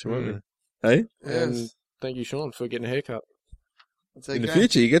the future, won't we? Hey? And Yes. thank you, Sean, for getting a haircut. It's In the okay.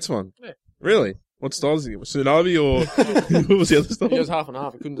 future, he gets one. Yeah. Really? What style does he get? Tsunami or what was the other style? He goes half and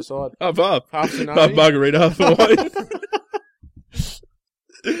half. I couldn't decide. Half. Half tsunami. Half margarita, half Hawaii.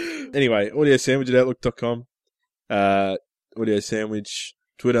 Anyway, audiosandwich at outlook.com. Audio Sandwich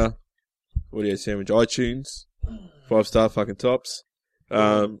Twitter. Audio Sandwich iTunes. 5-star fucking tops.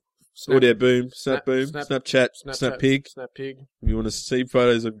 Audio Boom, Snap Boom, Snapchat, Snap Pig. Snap Pig. If you want to see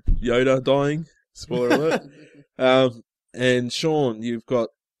photos of Yoda dying, spoiler alert. And Sean, you've got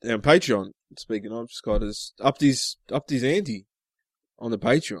Patreon. Speaking of, Scott has upped his ante on the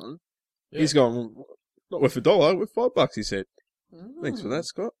Patreon. Yeah. He's gone not worth $1, worth $5. He said. Thanks for that,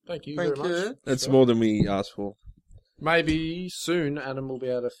 Scott. Thank you Thank very much. you. That's more than we asked for. Maybe soon Adam will be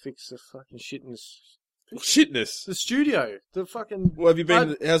able to fix the fucking shit in this. Shitness. The studio. The fucking. Well, have you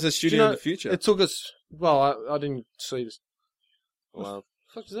been? How's the studio you know, in the future? It took us. Well, I didn't see this. Wow. What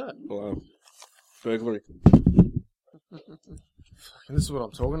the fuck is that? Wow. Burglary. Fucking, this is what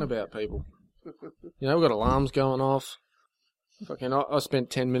I'm talking about, people. You know, we've got alarms going off. Fucking, I spent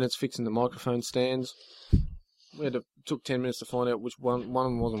 10 minutes fixing the microphone stands. Took 10 minutes to find out which one of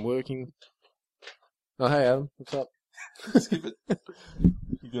them wasn't working. Oh, hey, Adam. What's up? Skip it.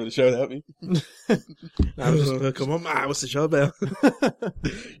 You doing a show to help me? No, Come on, mate. What's the show about?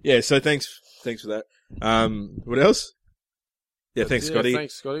 Yeah, so thanks for that. What else? Yeah, thanks, Scotty.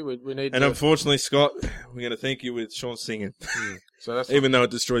 Thanks, Scotty. We need And to... unfortunately, Scott, we're going to thank you with Sean singing, So that's even though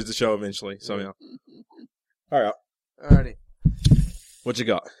it destroys the show eventually, somehow. All right. Alrighty. What you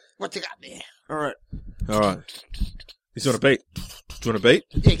got? What you got there? Alright. All right. You want a beat? Do you want a beat?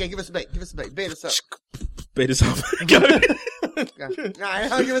 Yeah, go, give us a beat. Give us a beat. Beat us up. Beat us up. Go. Go.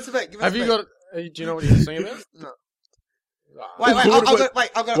 No, give us a beat. Give us Have a you beat. got... Do you know what you're singing about? No. Ah. Wait,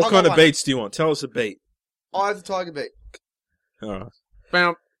 I've got What kind of beats do you want? Tell us a beat. Eye of the Tiger beat. All right.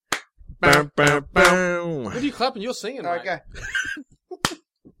 Bam. Bam, bam, bam. What are you clapping? You're singing, Alright, mate. go.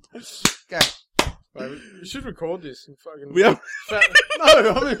 Go. Mate, we should record this and fucking... We are. Fat... No,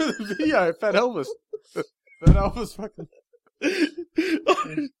 I mean with the video. Fat Elvis. Fat Elvis fucking...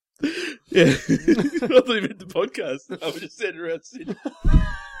 Yeah. I thought you meant the podcast. I was just sitting around sitting.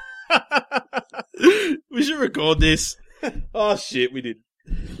 We should record this. Oh shit, we did.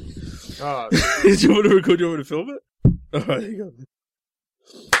 Oh, Do you want to record? Do you want me to film it? Alright, hang on.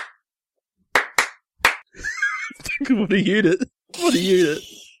 What a unit. What a unit.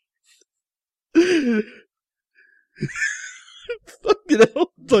 Fucking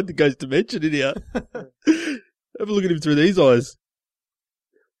hell. It's like the ghost dimension in here. Have a look at him through these eyes.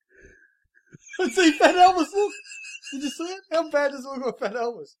 See Fat Elvis, look. Did you see it? How bad does it look like Fat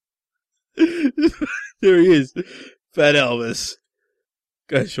Elvis? There he is. Fat Elvis.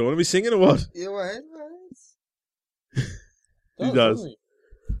 Go, Sean, are we singing or what? Yeah, wait. He does.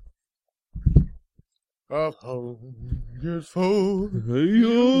 Of home, good food.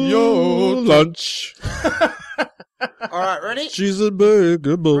 Your lunch. Alright, ready? She's a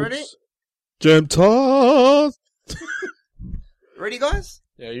burger box. Ready? Jam toss. Ready, guys?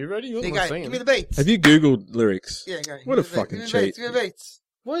 yeah, you ready? You're There you not go. singing. Give me the beats. Have you Googled lyrics? Yeah, go. What a Give me the fucking beats. Give me the beats. cheat. Give me the beats.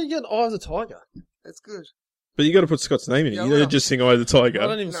 Why are you getting Eye of the Tiger? That's good. But you got to put Scott's name in it. Yeah, You well. don't just sing Eye of the I Tiger.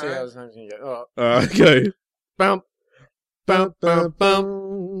 don't even No. see how his name's going to go. Go. Bum, bum, bum,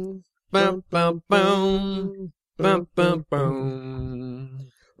 bum, bum, bum, bum, bum, bum, bum.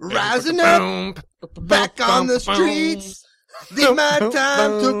 Rising up, back on the streets. Did my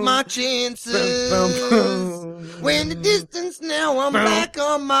time, took my chances. When the distance now, I'm back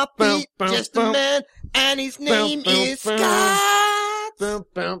on my feet. Just a man, and his name is Scott.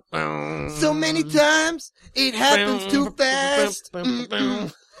 So many times, it happens too fast.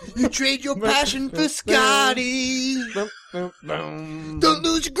 You trade your passion for Scotty. Don't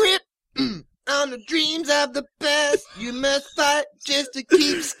lose your grip on the dreams of the past. You must fight just to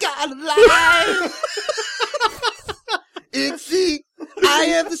keep Scott alive. It's the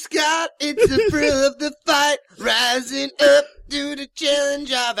eye of the Scott. It's the thrill of the fight. Rising up to the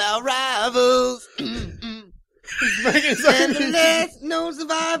challenge of our rivals. And the last known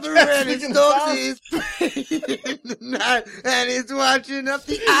survivor and his dogs is in the night. And he's watching up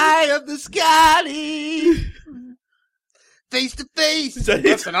the eye of the Scotty. Face to face.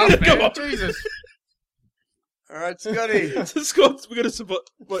 That's enough, man. Jesus. Alright, Scotty. Scott's going to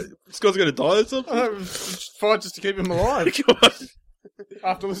Scott's going to die or something? Fight just to keep him alive Come on.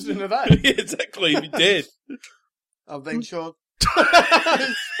 after listening to that. Yeah, exactly. He'd be dead. I've been shot.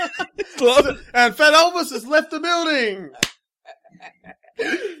 And Fat Elvis has left the building.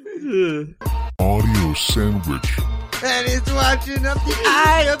 Audio sandwich. And he's watching up the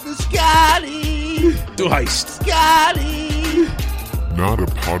eye of the Scotty. Deist. Scotty. Not a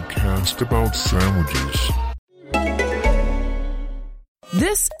podcast about sandwiches.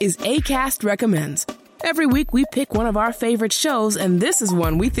 This is Acast Recommends. Every week we pick one of our favorite shows, and this is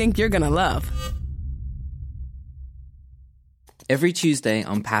one we think you're gonna love. Every Tuesday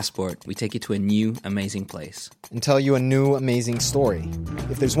on Passport, we take you to a new, amazing place. And tell you a new, amazing story.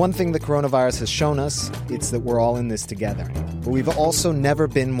 If there's one thing the coronavirus has shown us, it's that we're all in this together. But we've also never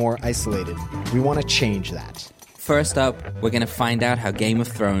been more isolated. We want to change that. First up, we're going to find out how Game of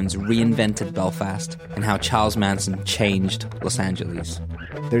Thrones reinvented Belfast and how Charles Manson changed Los Angeles.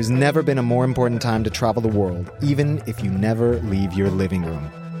 There's never been a more important time to travel the world, even if you never leave your living room.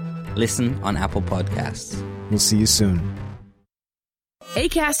 Listen on Apple Podcasts. We'll see you soon.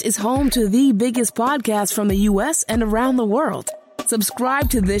 Acast is home to the biggest podcasts from the U.S. and around the world. Subscribe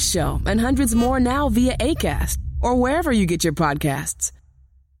to this show and hundreds more now via Acast or wherever you get your podcasts.